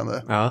uppseendeväckande.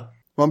 Ja.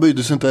 Man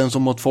brydde sig inte ens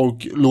om att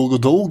folk låg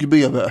och dog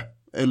bredvid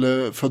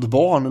eller födde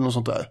barn eller något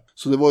sånt där.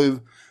 Så det var ju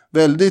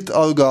väldigt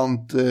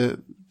arrogant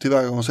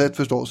tillvägagångssätt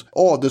förstås.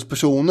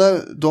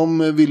 Adelspersoner,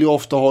 de vill ju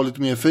ofta ha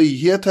lite mer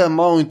frihet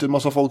hemma och inte en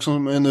massa folk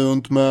som är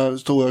runt med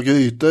stora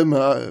grytor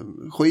med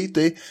skit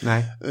i.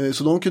 Nej.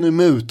 Så de kunde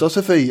muta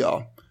sig fria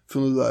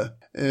från det där.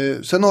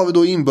 Sen har vi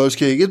då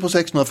inbördeskriget på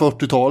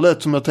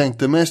 1640-talet som jag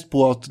tänkte mest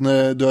på, att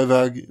när du är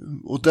iväg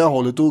åt det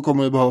hållet då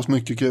kommer det behövas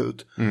mycket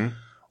krut.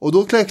 Och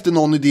då kläckte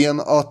någon idén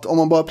att om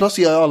man bara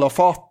placerar alla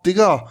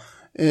fattiga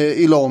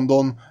i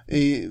London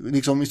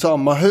liksom i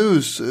samma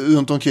hus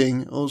runt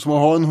omkring, och så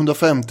man har en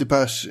 150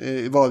 pers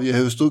i varje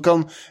hus, då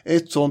kan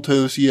ett sånt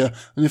hus ge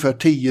ungefär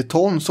 10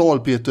 ton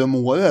salpeter om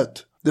året.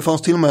 Det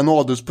fanns till och med en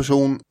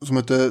adelsperson som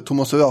hette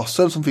Thomas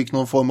Russell som fick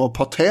någon form av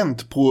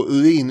patent på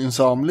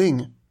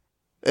urininsamling.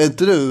 Är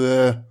inte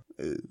du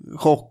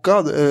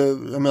chockad?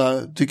 Jag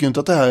menar, tycker inte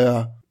att det här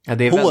är... Ja,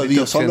 det är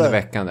väldigt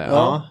uppseendeväckande.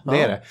 Ja,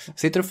 det är det.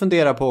 Sitter och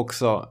funderar på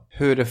också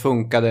hur det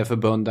funkade för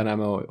bönderna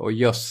med att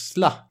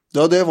gödsla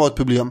Ja, det var ett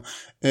problem.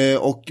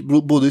 Och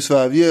både i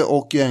Sverige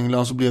och i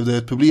England så blev det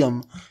ett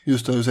problem.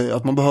 Just det du säger,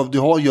 att man behövde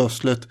ha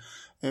gödslet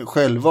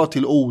själva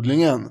till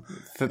odlingen.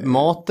 För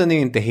maten är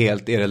ju inte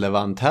helt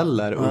irrelevant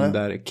heller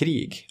under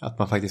krig. Att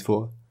man faktiskt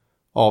får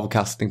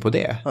avkastning på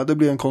det. Ja, det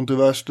blir en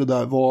kontrovers det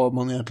där vad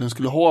man egentligen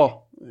skulle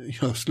ha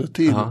gödslet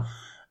till.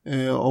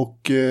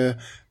 Och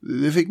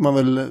det fick man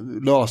väl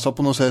lösa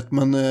på något sätt,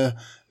 men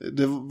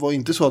det var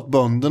inte så att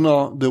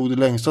bönderna drog det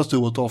längsta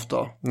strået ofta.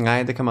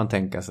 Nej, det kan man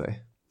tänka sig.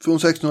 Från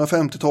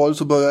 1650-talet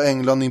så börjar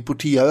England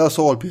importera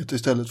salpeter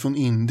istället från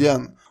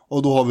Indien.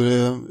 Och då har vi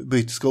det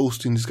brittiska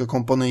ostindiska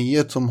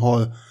kompaniet som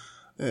har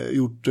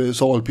gjort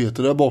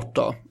salpeter där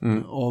borta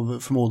av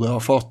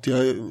förmodligen fattiga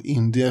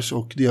indiers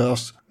och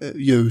deras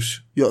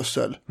djurs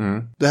gödsel.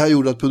 Det här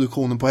gjorde att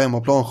produktionen på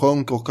hemmaplan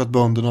sjönk och att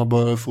bönderna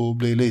började få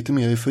bli lite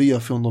mer i fria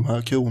från de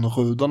här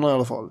kronoskydarna i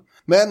alla fall.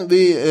 Men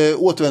vi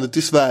återvänder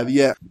till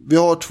Sverige. Vi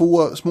har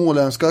 2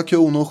 småländska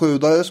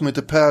kronoskyddare som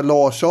heter Per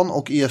Larsson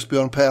och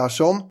Esbjörn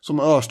Persson som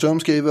Örström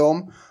skriver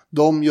om.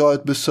 De gör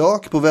ett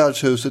besök på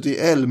värdshuset i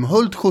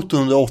Älmhult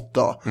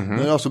 1708. Det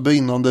är alltså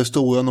brinnande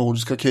stora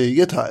nordiska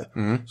kriget här.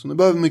 Så nu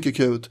behöver mycket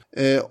krut.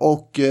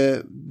 Och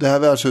det här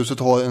värdshuset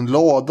har en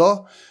lada.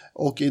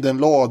 Och i den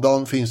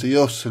ladan finns det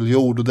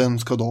gödseljord och den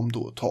ska de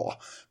då ta.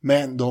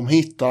 Men de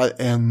hittar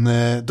en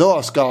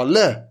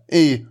dödskalle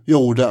i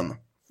jorden.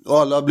 Och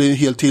alla blir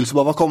helt till så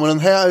bara, var kommer den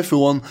här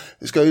ifrån?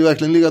 Ska ju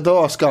verkligen ligga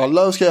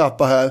dödskallar och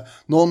skräpa här?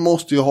 Någon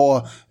måste ju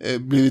ha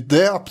blivit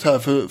dräpt här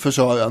för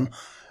Sören.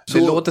 Det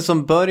låter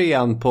som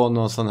början på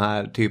någon sån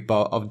här typ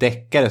av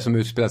deckare som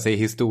utspelar sig i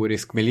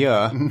historisk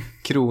miljö.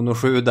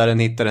 Kronoskjudaren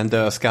hittar en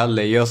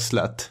dödskalle i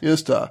gödslet.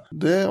 Just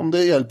det. Om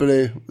det hjälper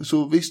dig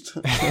så visst.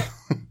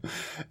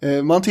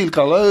 Man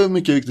tillkallar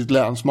mycket riktigt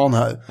länsman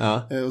här.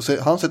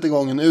 Han sätter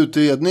igång en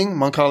utredning.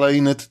 Man kallar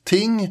in ett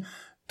ting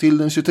till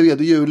den 23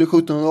 juli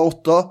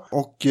 1708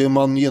 och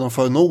man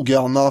genomför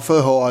noggranna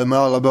förhör med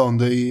alla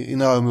bönder i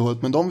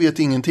närområdet, men de vet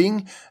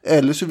ingenting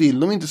eller så vill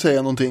de inte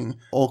säga någonting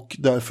och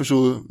därför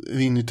så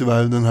rinner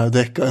tyvärr den här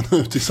deckaren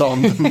ut i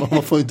sanden.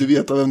 Man får inte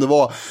veta vem det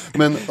var,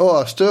 men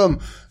Örström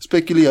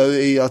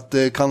spekulerar i att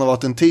det kan ha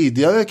varit en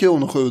tidigare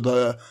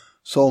kronoskyddare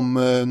som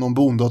någon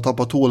bonde har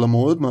tappat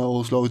tålamodet med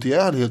och slagit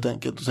ihjäl helt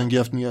enkelt och sen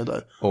grävt ner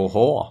där.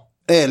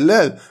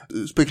 Eller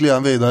spekulerar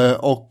han vidare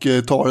och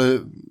tar det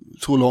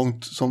så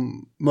långt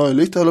som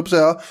möjligt, höll jag på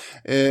att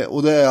säga.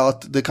 Och det är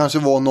att det kanske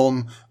var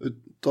någon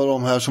av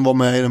de här som var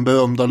med i den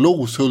berömda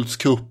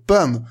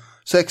Loshultskuppen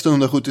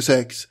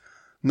 1676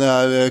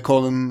 när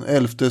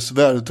Karl XI:s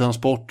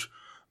värdetransport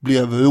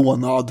blev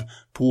rånad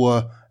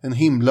på en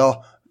himla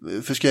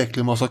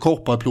förskräcklig massa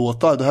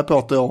kopparplåtar. Det här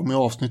pratar jag om i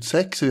avsnitt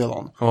 6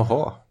 redan.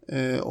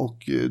 Och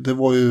det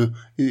var ju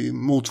i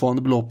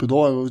motsvarande belopp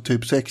idag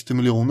typ 60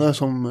 miljoner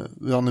som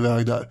rann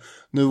iväg där.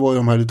 Nu var ju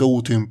de här lite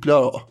otympliga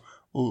då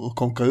och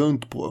konka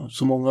runt på.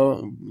 Så många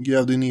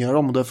grävde ner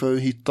dem och därför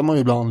hittar man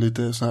ju ibland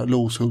lite såna här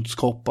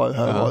Loshultskoppar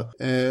här var.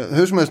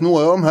 Hur som helst,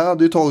 några av de här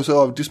hade ju tagit sig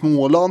över till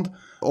Småland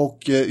och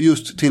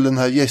just till den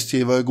här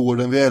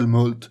gästgivargården vid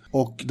Älmhult.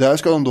 Och där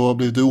ska de då ha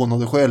blivit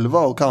rånade själva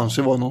och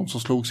kanske var någon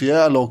som slogs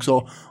ihjäl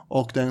också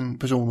och den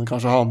personen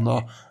kanske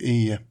hamnade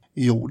i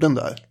jorden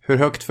där. Hur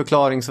högt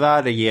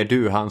förklaringsvärde ger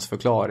du hans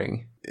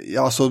förklaring?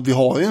 Alltså vi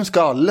har ju en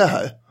skalle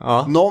här.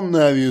 Någon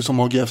är ju som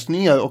har grävt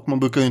ner och man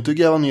brukar ju inte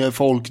gräva ner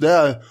folk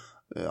där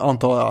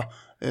antar jag.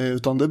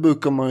 Utan det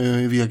brukar man ju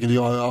i regel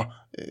göra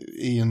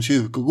i en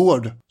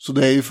kyrkogård. Så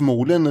det är ju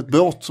förmodligen ett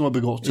brott som har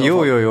begåtts.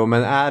 Jo,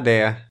 men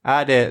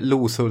är det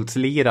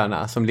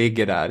Loshultslirarna som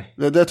ligger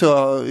där? Det tror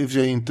jag i och för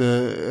sig inte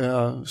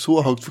är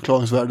så högt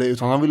förklaringsvärde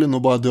utan han ville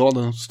nog bara dra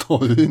den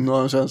storyn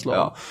och en känsla.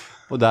 Ja.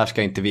 Och där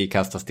ska inte vi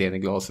kasta sten i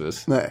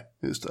glashus. Nej,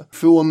 just det.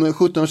 Från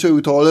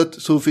 1720-talet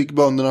så fick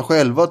bönderna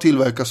själva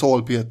tillverka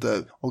salpeter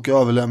och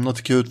överlämna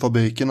till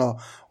krutfabrikerna.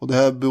 Och det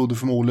här berodde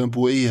förmodligen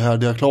på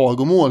ihärdiga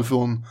klagomål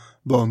från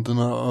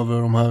bönderna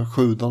över de här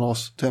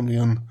skjudarnas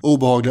tämligen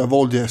obehagliga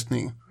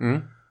våldgästning.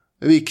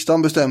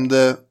 Riksdagen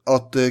bestämde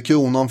att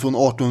kronan från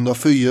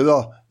 1804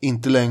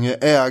 inte längre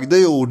ägde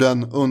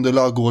jorden under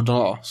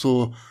laggårdarna.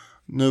 Så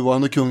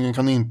nuvarande kungen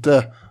kan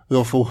inte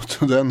roffa åt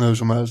den hur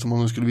som helst om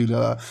man nu skulle vilja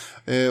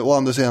det. Å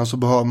andra sidan så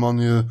behöver man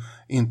ju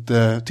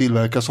inte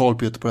tillverka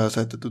salpeter på det här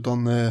sättet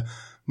utan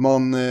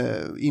man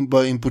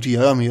börjar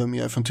importera mer och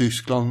mer från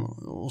Tyskland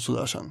och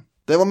sådär sen.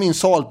 Det var min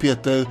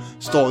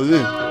salpeter-story.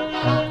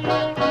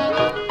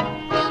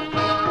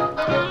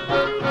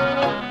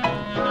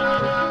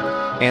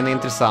 En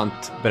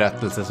intressant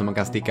berättelse som man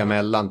kan sticka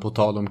mellan på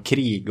tal om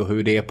krig och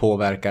hur det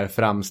påverkar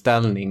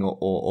framställning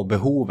och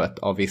behovet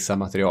av vissa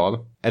material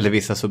eller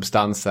vissa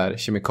substanser,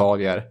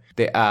 kemikalier.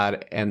 Det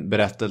är en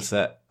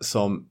berättelse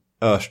som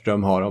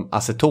Örström har om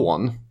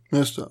aceton.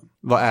 Just det.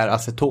 Vad är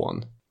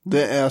aceton?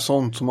 Det är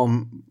sånt som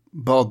man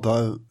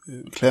baddar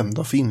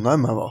klämda finnar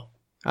med, va?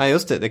 Ja,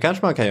 just det. Det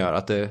kanske man kan göra.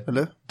 Att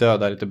det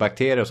dödar lite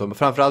bakterier och så. Men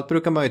framförallt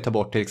brukar man ju ta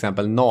bort till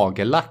exempel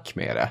nagellack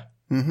med det.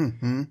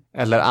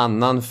 Eller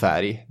annan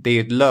färg. Det är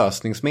ju ett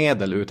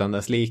lösningsmedel utan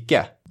dess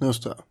like.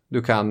 Just det.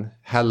 Du kan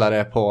hälla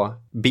det på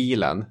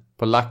bilen,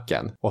 på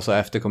lacken. Och så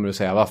efter kommer du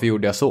säga, varför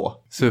gjorde jag så?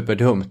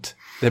 Superdumt.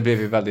 Det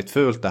blev ju väldigt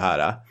fult det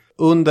här.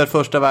 Under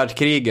första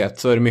världskriget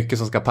så är det mycket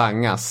som ska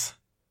pangas.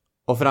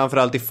 Och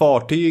framförallt i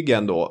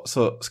fartygen då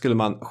så skulle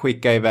man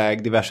skicka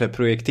iväg diverse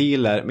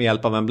projektiler med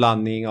hjälp av en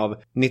blandning av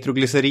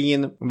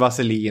nitroglycerin,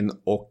 vaselin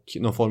och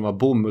någon form av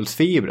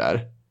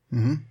bomullsfibrer.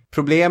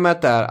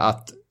 Problemet är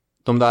att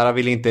de där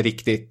vill inte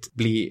riktigt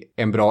bli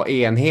en bra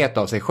enhet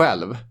av sig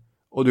själv.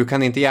 Och du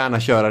kan inte gärna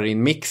köra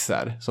din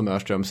mixer, som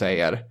Örström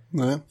säger.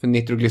 Nej. För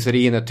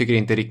nitroglycerinet tycker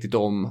inte riktigt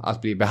om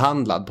att bli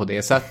behandlad på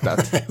det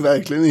sättet.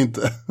 Verkligen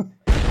inte.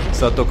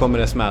 Så att då kommer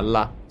det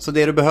smälla. Så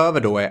det du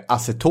behöver då är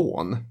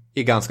aceton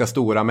i ganska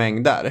stora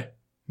mängder.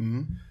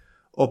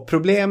 Och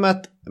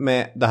problemet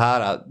med det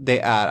här, det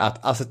är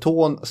att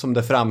aceton som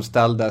det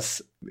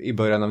framställdes i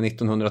början av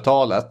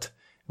 1900-talet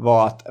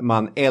var att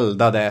man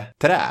eldade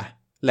trä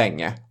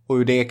länge. Och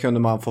ur det kunde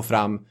man få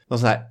fram någon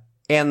sån här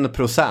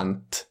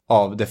 1%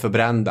 av det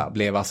förbrända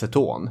blev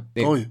aceton.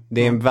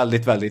 Det är en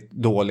väldigt, väldigt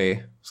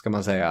dålig, ska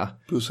man säga,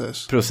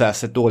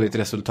 process, ett dåligt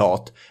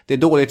resultat. Det är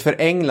dåligt för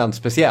England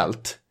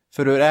speciellt.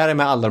 För hur är det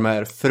med alla de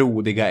här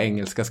frodiga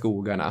engelska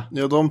skogarna?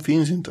 Ja, de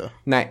finns inte.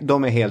 Nej,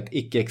 de är helt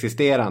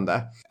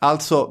icke-existerande.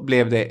 Alltså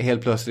blev det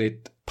helt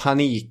plötsligt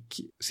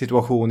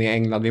paniksituation i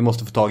England. Vi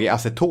måste få tag i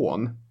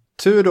aceton.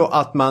 Tur då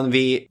att man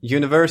vid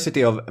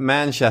University of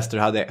Manchester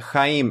hade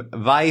Chaim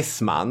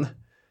Weizmann.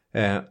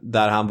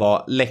 Där han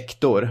var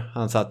lektor.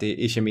 Han satt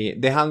i kemi.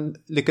 Det han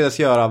lyckades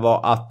göra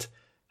var att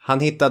han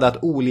hittade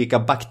att olika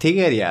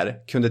bakterier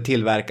kunde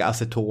tillverka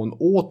aceton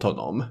åt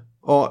honom.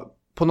 Och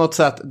på något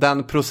sätt,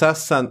 den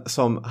processen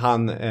som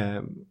han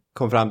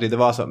kom fram till, det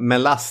var alltså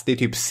melass, det är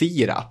typ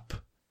sirap.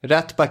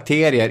 Rätt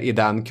bakterier i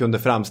den kunde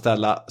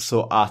framställa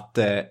så att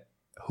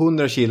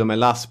 100 kilo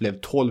melass blev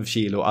 12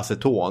 kilo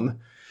aceton.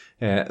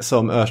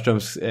 Som Örström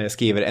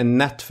skriver, en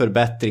nätt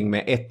förbättring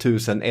med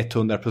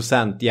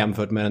 1100%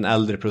 jämfört med den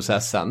äldre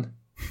processen.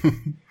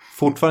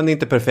 Fortfarande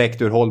inte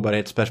perfekt ur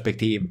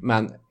hållbarhetsperspektiv,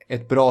 men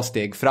ett bra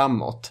steg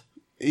framåt.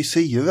 I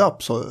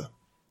sirap, så?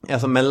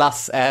 Alltså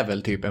melass är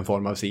väl typ en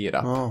form av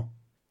sirap. Ja.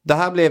 Det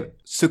här blev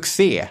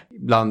succé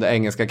bland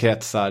engelska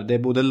kretsar. Det är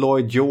både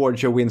Lloyd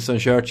George och Winston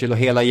Churchill och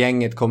hela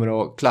gänget kommer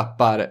och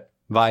klappar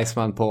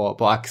Weizmann på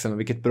axeln.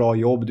 Vilket bra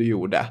jobb du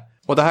gjorde.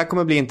 Och det här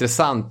kommer bli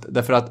intressant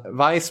därför att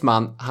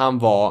Weizmann, han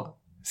var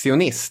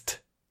sionist.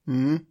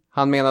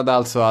 Han menade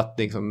alltså att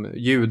liksom,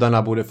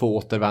 judarna borde få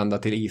återvända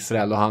till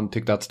Israel och han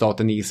tyckte att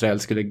staten Israel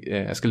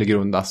skulle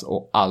grundas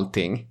och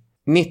allting.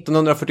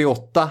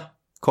 1948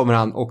 kommer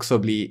han också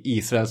bli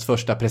Israels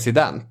första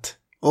president.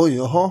 Oj,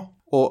 jaha.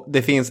 Och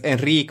det finns en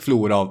rik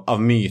flora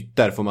av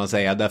myter får man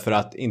säga. Därför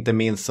att inte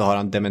minst så har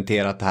han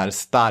dementerat det här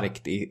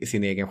starkt i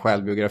sin egen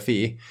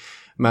självbiografi.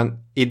 Men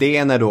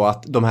idén är då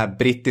att de här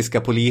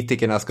brittiska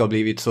politikerna ska ha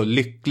blivit så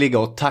lyckliga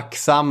och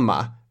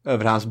tacksamma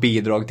över hans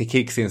bidrag till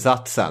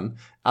krigsinsatsen.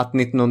 Att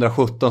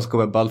 1917 ska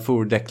vara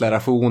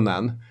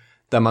Balfour-deklarationen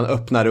där man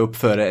öppnar upp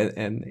för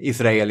en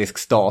israelisk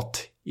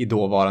stat i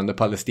dåvarande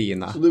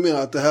Palestina. Så du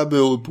menar att det här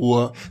beror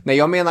på... Nej,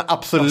 jag menar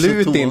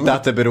absolut inte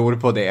att det beror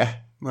på det.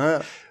 Nej.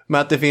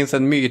 Men att det finns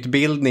en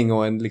mytbildning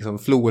och en liksom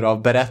flora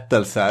av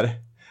berättelser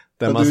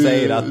där man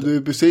säger att... Du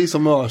är precis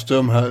som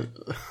Örström här.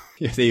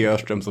 Det är ju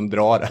Örström som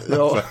drar det.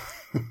 Ja.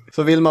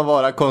 Så vill man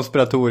vara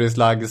konspiratoriskt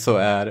lagd så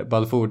är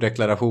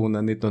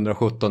Balfour-deklarationen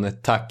 1917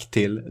 ett tack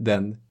till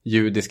den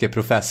judiske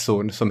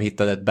professorn som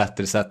hittade ett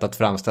bättre sätt att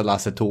framställa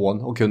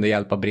aceton och kunde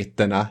hjälpa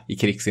britterna i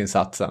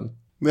krigsinsatsen.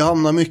 Vi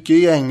hamnar mycket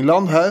i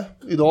England här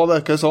idag,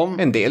 verkar det som.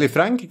 En del i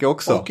Frankrike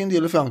också. Och en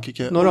del i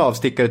Frankrike. Några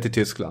avstickare till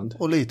Tyskland.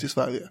 Och lite i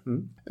Sverige.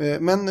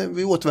 Men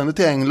vi återvänder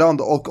till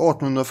England och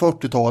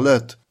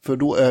 1840-talet. För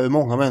då är det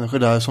många människor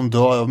där som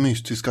dör av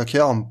mystiska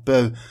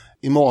kramper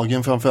i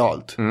magen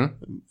framförallt.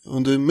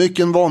 Under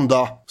mycket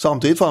vånda.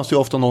 Samtidigt fanns det ju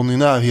ofta någon i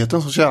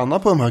närheten som tjänar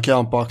på de här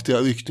krampaktiga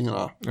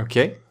ryktningarna.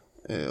 Okej.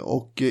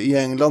 Och i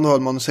England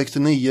höll man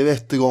 69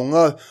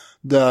 rättegångar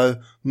där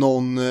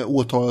någon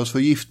åtalades för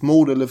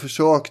giftmord eller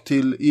försök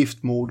till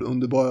giftmord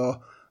under bara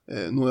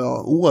några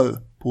år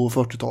på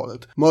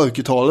 40-talet.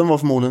 Mörkertalen var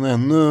förmodligen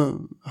ännu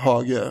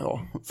högre,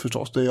 ja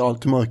förstås, det är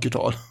alltid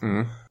mörkertal.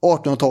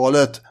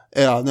 1800-talet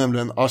är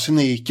nämligen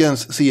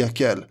arsenikens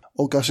sekel.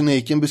 Och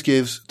arseniken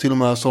beskrivs till och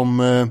med som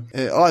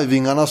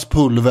arvingarnas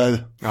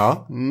pulver.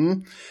 Ja.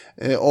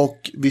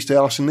 Och visst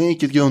är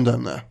arsenik ett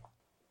grundämne?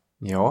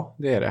 Ja,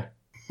 det är det.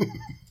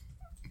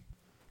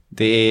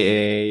 Det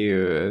är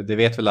ju, det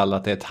vet väl alla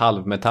att det är ett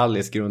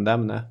halvmetalliskt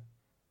grundämne.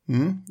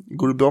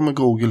 Går det bra med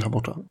Google här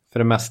borta? För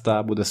det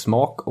mesta både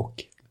smak och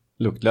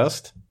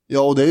luktlöst.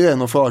 Ja, och det är ju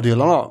en av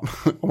fördelarna,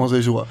 om man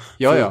säger så.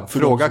 Ja.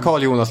 Fråga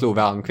Carl Jonas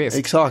Love Almqvist.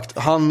 Exakt,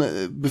 han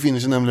befinner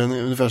sig nämligen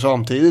ungefär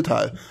samtidigt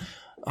här.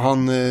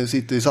 Han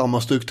sitter i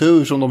samma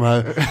struktur som de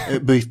här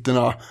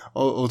britterna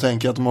och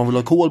tänker att om man vill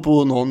ha koll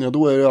på någon, ja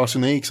då är det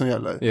arsenik som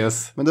gäller.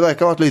 Yes. Men det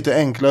verkar ha varit lite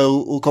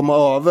enklare att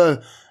komma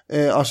över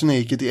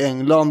arseniket i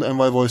England än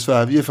vad det var i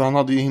Sverige, för han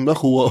hade ju himla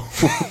sjå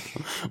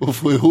att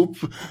få ihop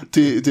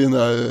till den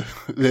där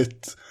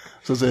rätt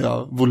så att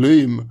säga,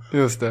 volym.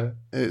 Just det.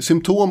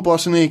 Symptom på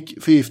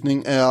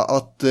arsenikförgiftning är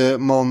att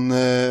man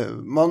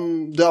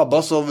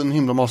drabbas av en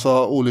himla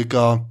massa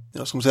olika,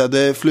 jag ska säga,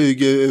 det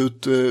flyger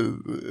ut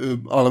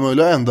alla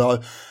möjliga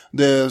ändar.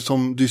 Det är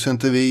som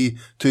dysenteri,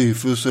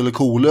 tyfus eller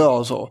kolera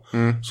alltså.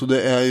 Så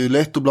det är ju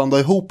lätt att blanda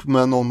ihop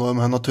med någon av de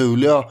här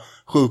naturliga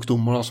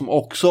sjukdomarna som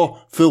också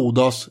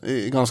frodas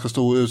i ganska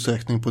stor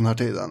utsträckning på den här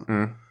tiden.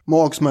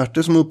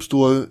 Magsmärtor som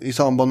uppstår i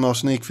samband med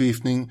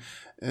arsenikförgiftning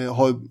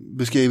har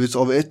beskrivits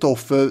av ett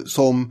offer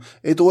som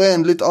ett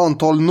oändligt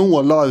antal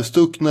nålar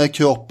stuckna i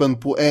kroppen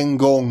på en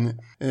gång.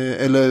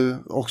 Eller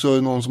också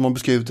någon som har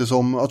beskrivit det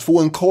som att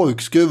få en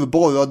korkskruv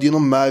borrad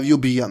genom märg och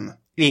ben.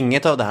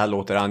 Inget av det här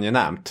låter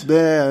angenämt. Det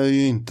är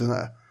ju inte,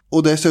 nej.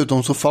 Och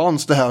dessutom så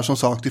fanns det här som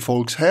sagt i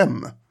folks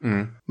hem.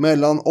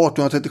 Mellan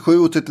 1837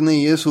 och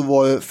 1839 så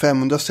var det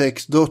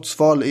 506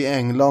 dödsfall i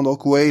England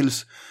och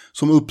Wales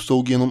som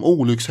uppstod genom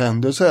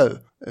olyckshändelser.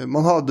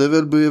 Man hade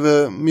väl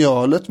blivit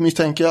mjölet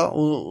misstänker jag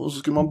och så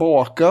skulle man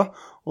baka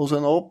och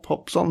sen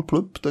hoppsan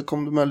plupp, det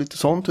kom det med lite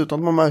sånt utan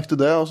att man märkte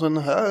det och sen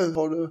här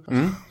har du...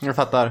 jag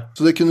fattar.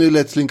 Så det kunde ju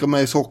lätt slinka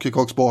med i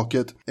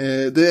sockerkaksbaket.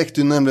 Det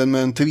räckte ju nämligen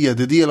med en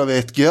tredjedel av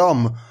 1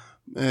 gram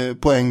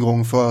på en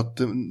gång för att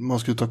man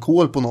skulle ta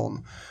kål på någon.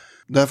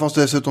 Det här fanns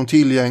dessutom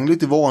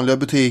tillgängligt i vanliga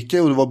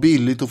butiker och det var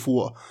billigt att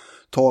få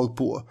tag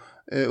på.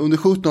 Under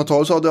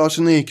 1700-talet så hade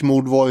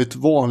arsenikmord varit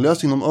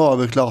vanligast inom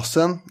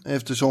överklassen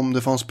eftersom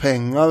det fanns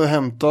pengar att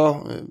hämta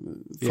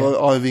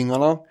för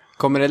arvingarna.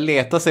 Kommer det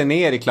leta sig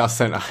ner i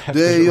klasserna?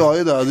 Det gör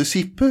ju det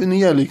sippar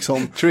ner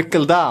liksom.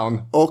 Trickle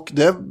down. Och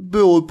det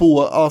beror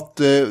på att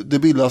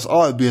det bildas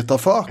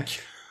arbetarfack.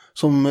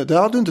 Som, det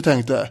hade du inte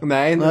tänkt det.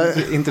 Nej.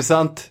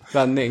 Intressant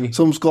vändning.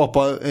 Som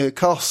skapar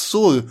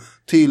kassor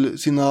till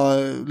sina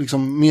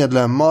liksom,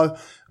 medlemmar.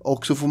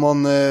 Och så får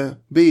man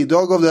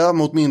bidrag av det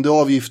mot mindre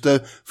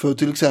avgifter för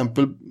till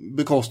exempel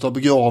bekosta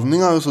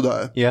begravningar och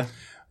sådär.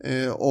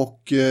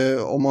 Och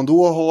om man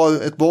då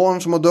har ett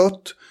barn som har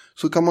dött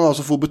så kan man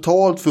alltså få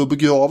betalt för att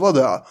begrava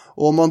det.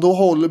 Och om man då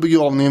håller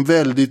begravningen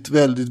väldigt,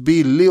 väldigt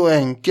billig och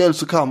enkel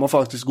så kan man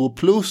faktiskt gå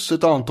plus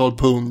ett antal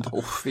pund.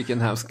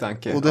 Vilken hemsk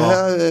tanke. Och det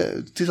här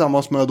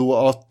tillsammans med då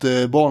att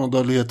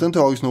barnadödligheten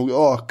tragiskt nog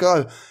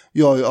ökar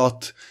gör ju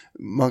att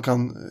man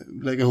kan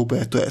lägga ihop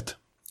ett och ett.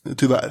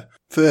 Tyvärr.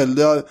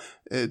 Föräldrar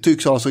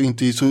tycks alltså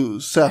inte i så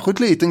särskilt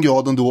liten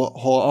grad ändå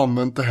ha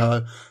använt det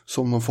här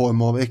som någon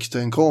form av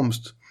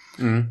extrainkomst.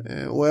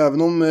 Och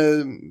även om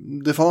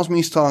det fanns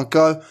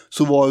misstankar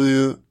så var det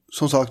ju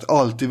som sagt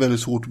alltid väldigt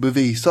svårt att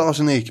bevisa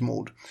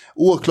arsenikmord.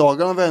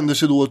 Åklagarna vänder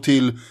sig då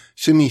till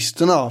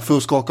kemisterna för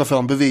att skaka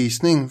fram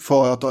bevisning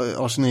för att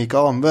arsenik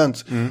har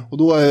använts. Och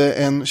då är det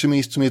en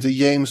kemist som heter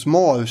James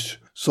Marsh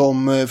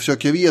som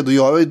försöker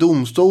redogöra i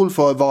domstol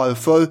för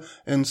varför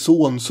en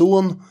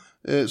sonson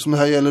som det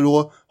här gäller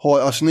då har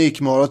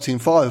arsenikmördat sin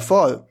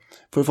farfar.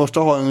 För det första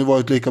har han ju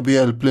varit lika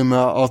behjälplig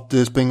med att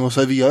springa och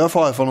servera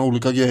farfarna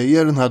olika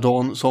grejer den här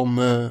dagen som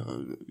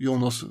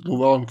Jonas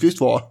Love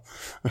Almqvist var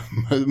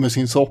med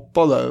sin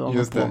soppa där.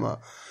 Just det.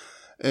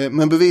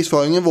 Men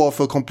bevisföringen var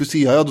för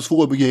komplicerad och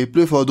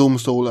svårbegriplig för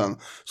domstolen.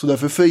 Så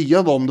därför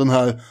friade de den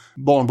här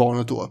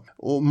barnbarnet då.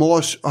 Och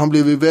Marsh, han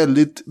blev ju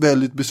väldigt,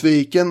 väldigt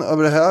besviken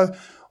över det här.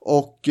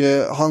 Och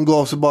han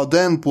gav sig bara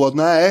den på att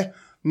nej,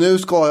 nu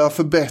ska jag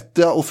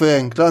förbättra och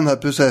förenkla den här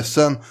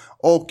processen.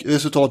 Och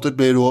resultatet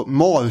blir då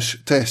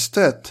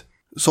Marsh-testet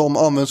som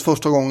används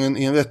första gången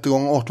i en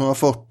rättegång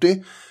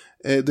 1840.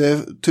 Det är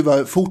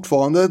tyvärr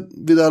fortfarande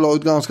vid det här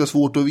laget ganska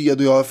svårt att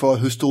redogöra för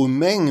hur stor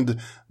mängd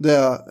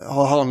det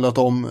har handlat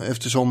om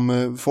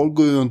eftersom folk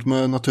går runt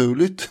med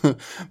naturligt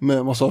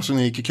med massa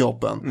arsenik i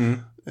kroppen.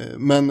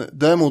 Men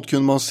däremot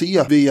kunde man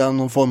se via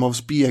någon form av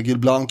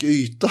spegelblank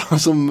yta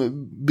som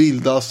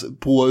bildas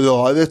på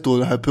röret och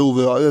det här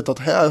provröret att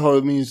här har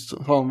det minst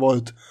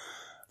varit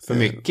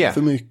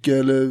för mycket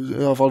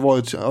eller i alla fall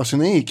varit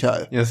arsenik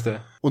här. Just det.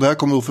 Och det här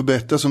kommer att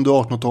förbättras under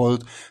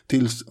 1800-talet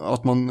tills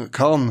att man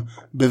kan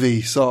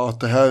bevisa att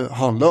det här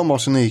handlar om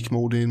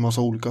arsenikmord i en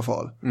massa olika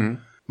fall.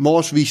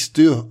 Marsh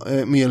visste ju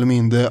mer eller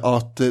mindre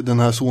att den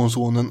här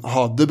sonsonen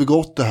hade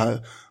begått det här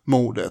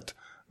mordet.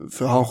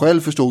 För han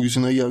själv förstod ju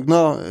sina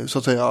egna så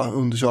att säga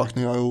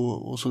undersökningar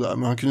och sådär.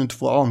 Men han kunde inte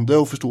få andra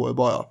att förstå det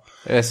bara.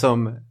 Det är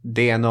som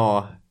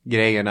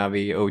DNA-grejerna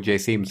vid O.J.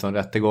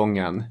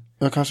 Simpson-rättegången.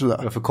 Ja, kanske det.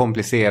 Det var för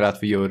komplicerat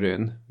för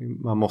juryn.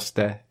 Man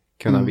måste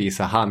kunna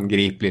visa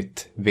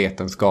handgripligt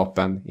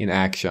vetenskapen in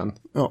action.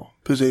 Ja,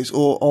 precis.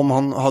 Och om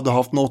han hade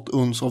haft något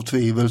uns av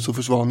tvivel så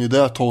försvann ju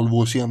det 12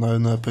 år senare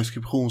när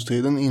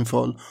preskriptionstiden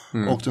inföll.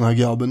 Och den här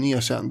grabben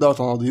erkände att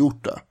han hade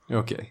gjort det.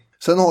 Okej.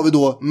 Sen har vi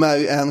då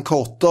Mary Ann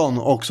Cotton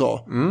också.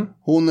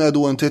 Hon är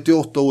då en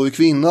 38-årig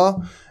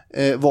kvinna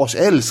vars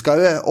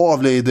älskare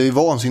avlider i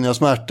vansinniga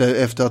smärtor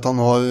efter att han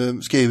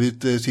har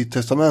skrivit sitt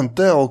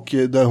testamente och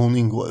där hon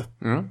ingår.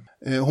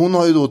 Hon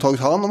har ju då tagit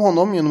hand om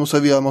honom genom att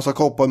servera en massa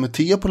koppar med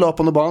te på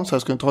löpande band. Så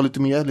jag ska inte ha lite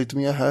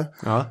mer här.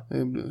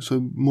 Så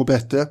må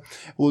bättre.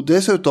 Och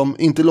dessutom,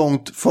 inte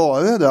långt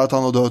före det att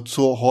han har dött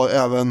så har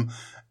även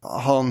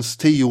hans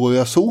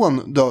 10-åriga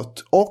son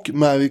dött och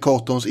Mary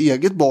Cottons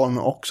eget barn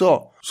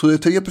också. Så det är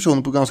 3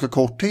 personer på ganska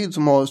kort tid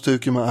som har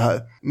strukit med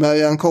här.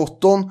 Mary Ann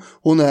Cotton,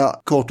 hon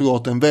är kort och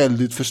gott en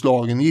väldigt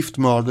förslagen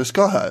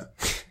giftmörderska här.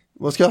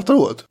 Vad skrattar du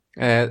åt?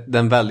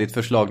 Den väldigt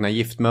förslagna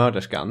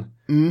giftmörderskan.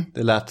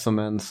 Det lät som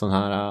en sån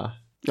här...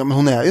 Ja, men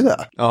hon är ju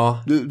det.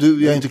 Ja.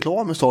 Du jag är inte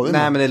klar med storyn.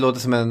 Nej, men det låter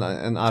som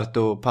en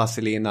Arto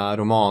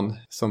Passilina-roman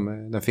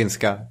som den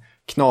finska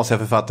knasiga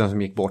författaren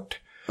som gick bort.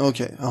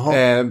 Okej,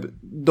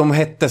 de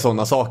hette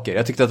sådana saker.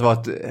 Jag tyckte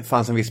att det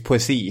fanns en viss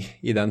poesi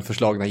i den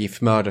förslagna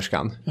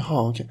giftmörderskan.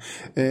 Jaha, okej.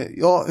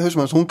 Ja, hur som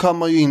helst, hon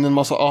kammar ju in en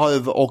massa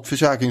arv och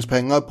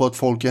försäkringspengar på att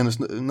folk i hennes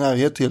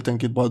närhet helt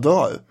enkelt bara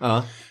dör.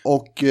 Ja.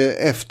 Och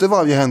efter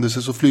varje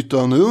händelse så flyttar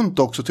hon runt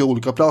också till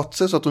olika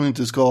platser så att hon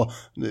inte ska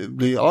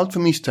bli allt för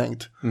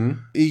misstänkt.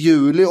 I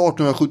juli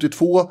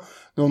 1872,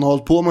 när hon har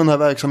hållit på med den här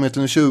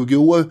verksamheten i 20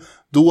 år,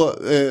 då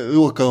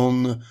råkar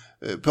hon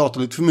prata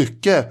lite för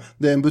mycket.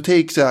 Det är en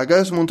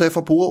butiksägare som hon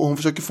träffar på och hon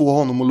försöker få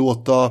honom att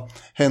låta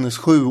hennes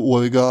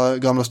 7-åriga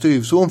gamla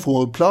styvson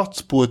få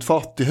plats på ett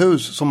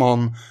fattighus som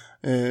han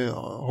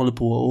håller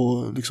på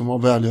och liksom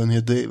av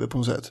välgörenhet driver på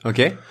något sätt.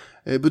 Okej.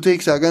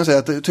 Butiksägaren säger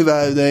att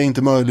tyvärr det är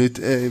inte möjligt,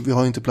 vi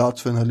har inte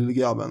plats för den här lilla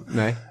grabben.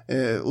 Nej.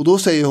 Och då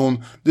säger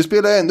hon, det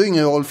spelar ändå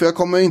ingen roll för jag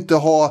kommer inte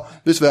ha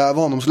besvär av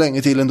honom så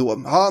länge till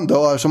ändå. Han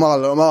dör som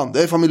alla de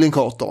andra i familjen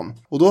Cotton.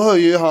 Och då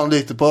höjer han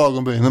lite på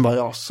ögonbrynen och bara,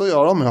 ja så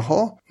gör de,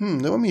 jaha,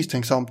 det var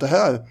misstänksamt det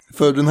här.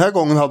 För den här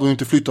gången hade hon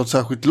inte flyttat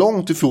särskilt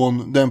långt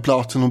ifrån den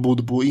platsen hon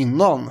bodde på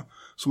innan.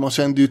 Så man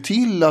kände ju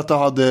till att det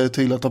hade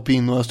trillat av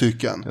pinn några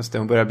stycken. Just det,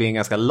 hon börjar bli en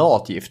ganska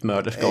lat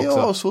giftmörderska också.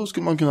 Ja, så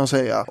skulle man kunna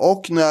säga.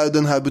 Och när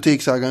den här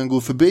butiksägaren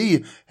går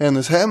förbi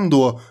hennes hem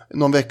då,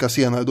 någon vecka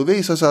senare, då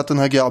visar sig att den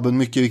här grabben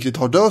mycket riktigt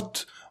har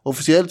dött.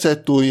 Officiellt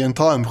sett då i en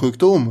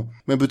tarmsjukdom.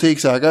 Men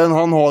butiksägaren,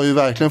 han har ju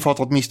verkligen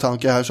fattat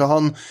misstankar här.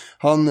 Så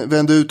han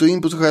vänder ut och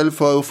in på sig själv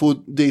för att få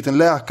dit en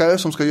läkare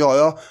som ska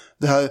göra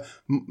det här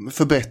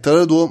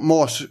förbättrade då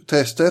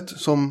Mars-testet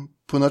som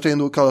på den här tiden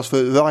då kallas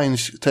för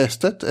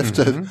Reinsch-testet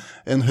efter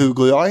en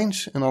Hugo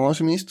Reinsch, en annan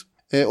kemist.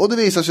 Och det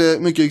visar sig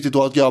mycket riktigt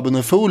då att grabben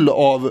är full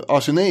av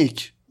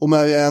arsenik. Och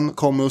Mary Ann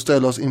kommer att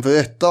ställas inför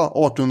rätta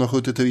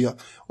 1873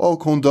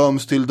 och hon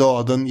döms till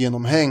döden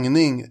genom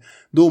hängning.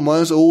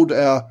 Domarens ord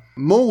är: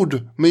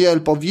 mord med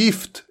hjälp av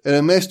gift är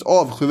det mest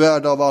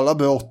avskyvärda av alla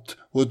brott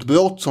och ett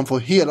brott som får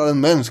hela den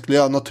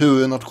mänskliga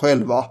naturen att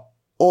själva.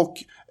 Och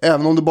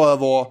även om det bara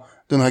var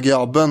den här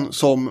grabben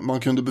som man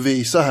kunde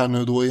bevisa här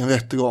nu då i en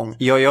rättegång.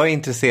 Ja, jag är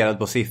intresserad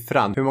på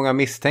siffran. Hur många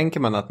misstänker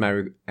man att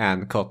Mary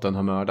Ann Cotton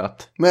har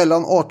mördat?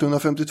 Mellan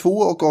 1852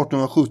 och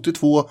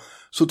 1872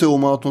 så tror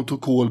man att hon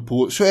tog kål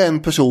på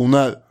 21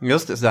 personer.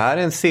 Just det, så det här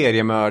är en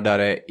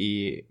seriemördare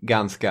i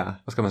ganska,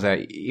 vad ska man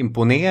säga,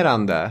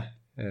 imponerande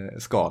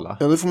skala.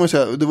 Ja, det får man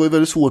säga. Det var ju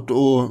väldigt svårt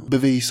att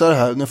bevisa det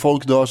här när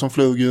folk dör som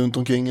flög runt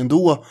omkring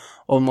ändå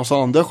av en massa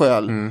andra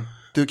skäl.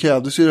 Det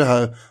krävdes ju det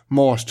här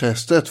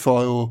Mars-testet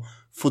för att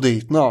få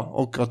ditna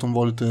och att hon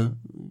var lite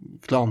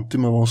klantig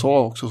med vad hon sa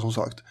också som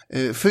sagt.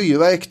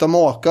 4 äkta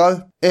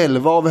makar,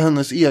 11 av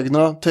hennes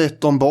egna,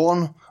 13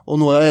 barn och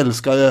några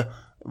älskare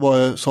var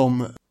det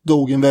som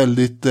dog en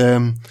väldigt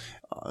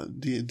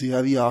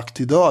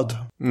diarréaktig död.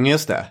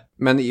 Just det.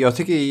 Men jag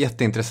tycker det är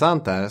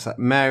jätteintressant det här.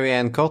 Mary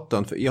Ann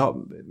Cotton, för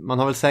man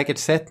har väl säkert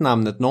sett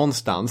namnet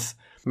någonstans.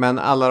 Men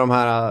alla de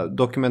här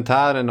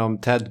dokumentärerna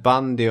om Ted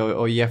Bundy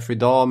och Jeffrey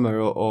Dahmer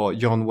och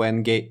John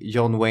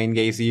Wayne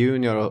Gacy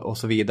Jr. och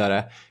så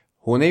vidare.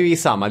 Hon är ju i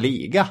samma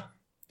liga.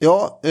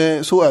 Ja,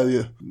 så är det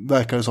ju,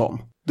 verkar det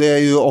som. Det är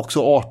ju också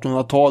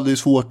 1800-tal, det är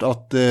svårt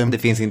att... Det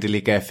finns inte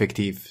lika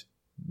effektivt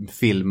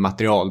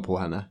filmmaterial på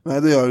henne.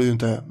 Nej, det gör det ju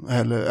inte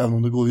heller, även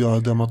om det går att göra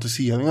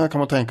dramatiseringar kan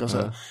man tänka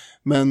sig.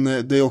 Men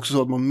det är också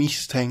så att man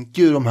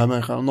misstänker ju de här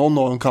människorna. Någon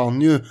av dem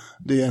kan ju,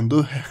 det är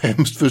ändå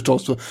hemskt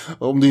förstås.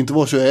 Om det inte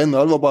var 21,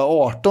 det var bara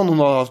 18 hon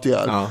har haft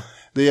ihjäl. Ja.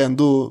 Det är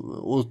ändå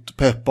åt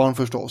pepparn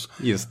förstås.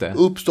 Just det.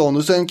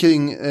 Uppståndelsen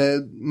kring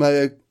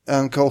Mary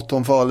Ann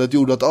Cotton-fallet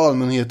gjorde att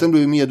allmänheten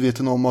blev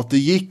medveten om att det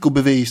gick att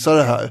bevisa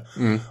det här.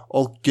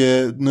 Och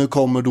nu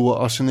kommer då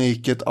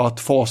arseniket att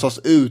fasas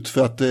ut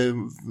för att det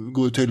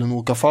går tydligen att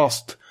åka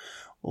fast.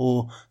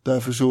 Och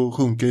därför så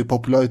sjunker i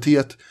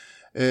popularitet.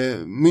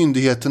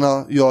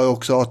 Myndigheterna gör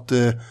också att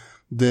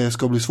det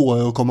ska bli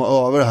svårare att komma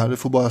över det här. Det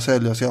får bara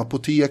säljas i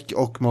apotek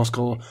och man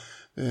ska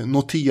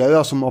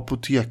notera som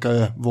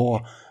apotekare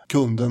vad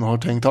kunden har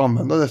tänkt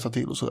använda detta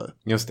till och sådär.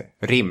 Just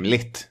det,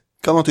 rimligt.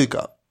 Kan man tycka.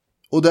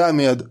 Och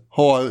därmed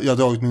har jag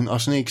dragit min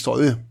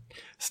arsenikstory.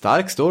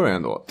 Stark story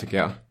ändå, tycker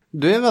jag.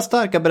 Det var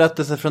starka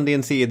berättelser från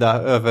din sida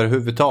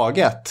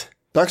överhuvudtaget.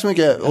 Tack så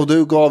mycket. Och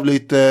du gav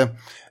lite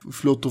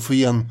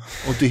flotofen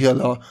åt det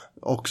hela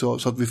också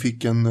så att vi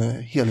fick en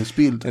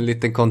helhetsbild. En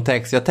liten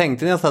kontext. Jag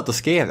tänkte när jag satt och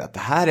skrev att det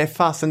här är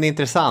fasen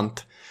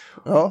intressant.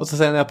 Ja. Och så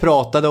sen när jag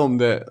pratade om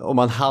det, om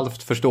man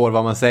halvt förstår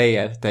vad man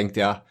säger, tänkte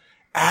jag,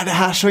 är det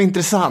här så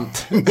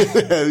intressant?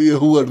 Det är ju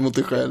hård mot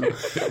dig själv.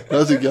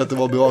 Jag tycker att det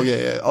var bra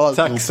grejer.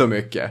 Tack så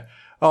mycket.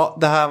 Ja,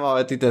 det här var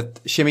ett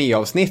litet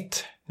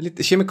kemiavsnitt.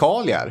 Lite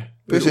kemikalier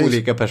ur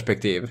olika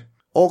perspektiv.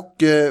 Och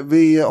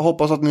vi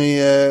hoppas att ni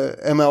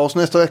är med oss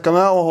nästa vecka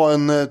med och har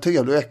en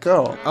trevlig vecka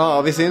då.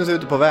 Ja, vi syns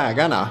ute på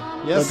vägarna.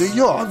 Yes. Ja, det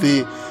gör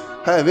vi.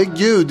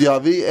 Herregud, ja.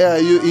 Vi är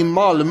ju i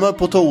Malmö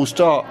på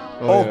torsdag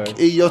och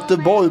i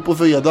Göteborg på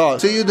fredag.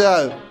 Se ju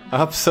där.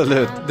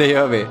 Absolut, det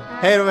gör vi.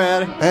 Hej då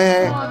med er.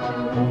 Hej.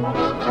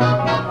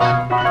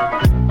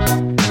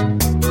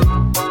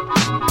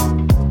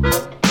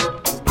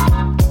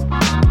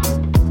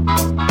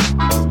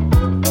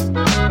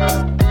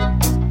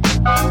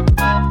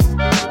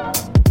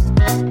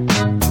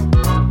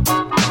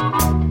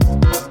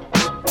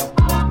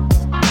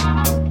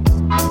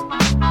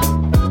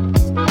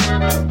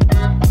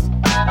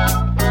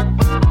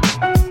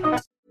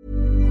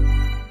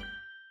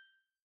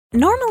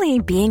 Normally,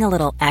 being a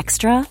little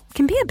extra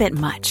can be a bit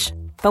much,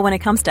 but when it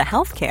comes to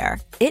healthcare,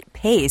 it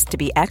pays to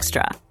be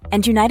extra.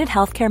 And United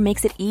Healthcare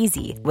makes it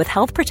easy with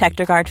Health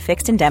Protector Guard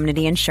fixed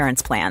indemnity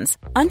insurance plans.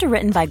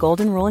 Underwritten by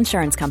Golden Rule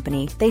Insurance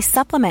Company, they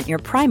supplement your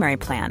primary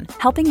plan,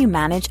 helping you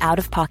manage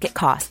out-of-pocket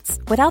costs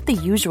without the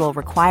usual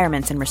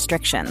requirements and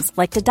restrictions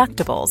like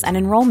deductibles and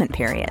enrollment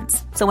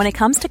periods. So when it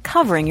comes to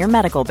covering your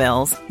medical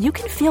bills, you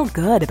can feel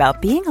good about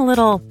being a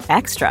little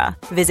extra.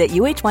 Visit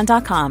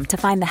uh1.com to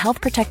find the Health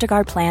Protector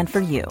Guard plan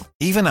for you.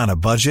 Even on a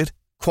budget,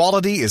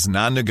 quality is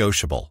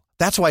non-negotiable.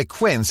 That's why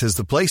Quince is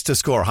the place to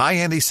score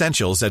high-end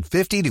essentials at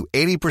 50 to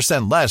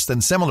 80% less than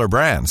similar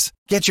brands.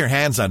 Get your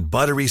hands on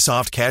buttery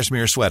soft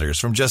cashmere sweaters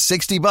from just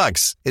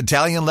 $60,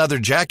 Italian leather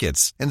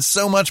jackets, and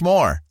so much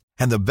more.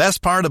 And the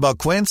best part about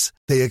Quince,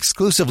 they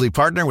exclusively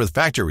partner with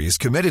factories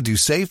committed to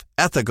safe,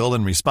 ethical,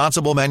 and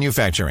responsible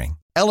manufacturing.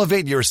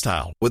 Elevate your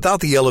style without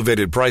the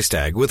elevated price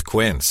tag with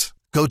Quince.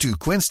 Go to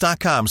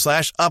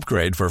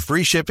quince.com/upgrade for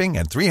free shipping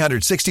and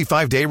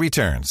 365-day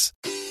returns.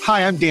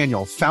 Hi, I'm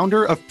Daniel,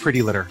 founder of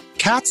Pretty Litter.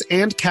 Cats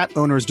and cat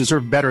owners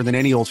deserve better than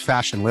any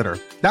old-fashioned litter.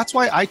 That's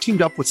why I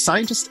teamed up with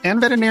scientists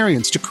and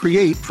veterinarians to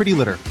create Pretty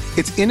Litter.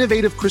 Its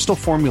innovative crystal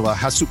formula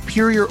has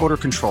superior odor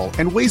control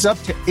and weighs up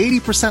to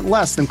 80%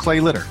 less than clay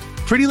litter.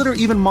 Pretty Litter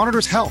even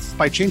monitors health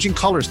by changing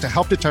colors to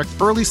help detect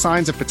early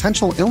signs of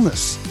potential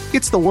illness.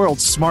 It's the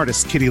world's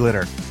smartest kitty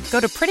litter. Go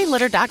to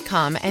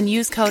prettylitter.com and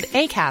use code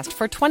ACAST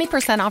for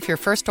 20% off your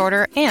first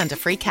order and a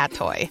free cat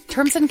toy.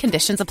 Terms and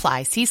conditions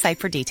apply. See site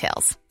for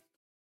details.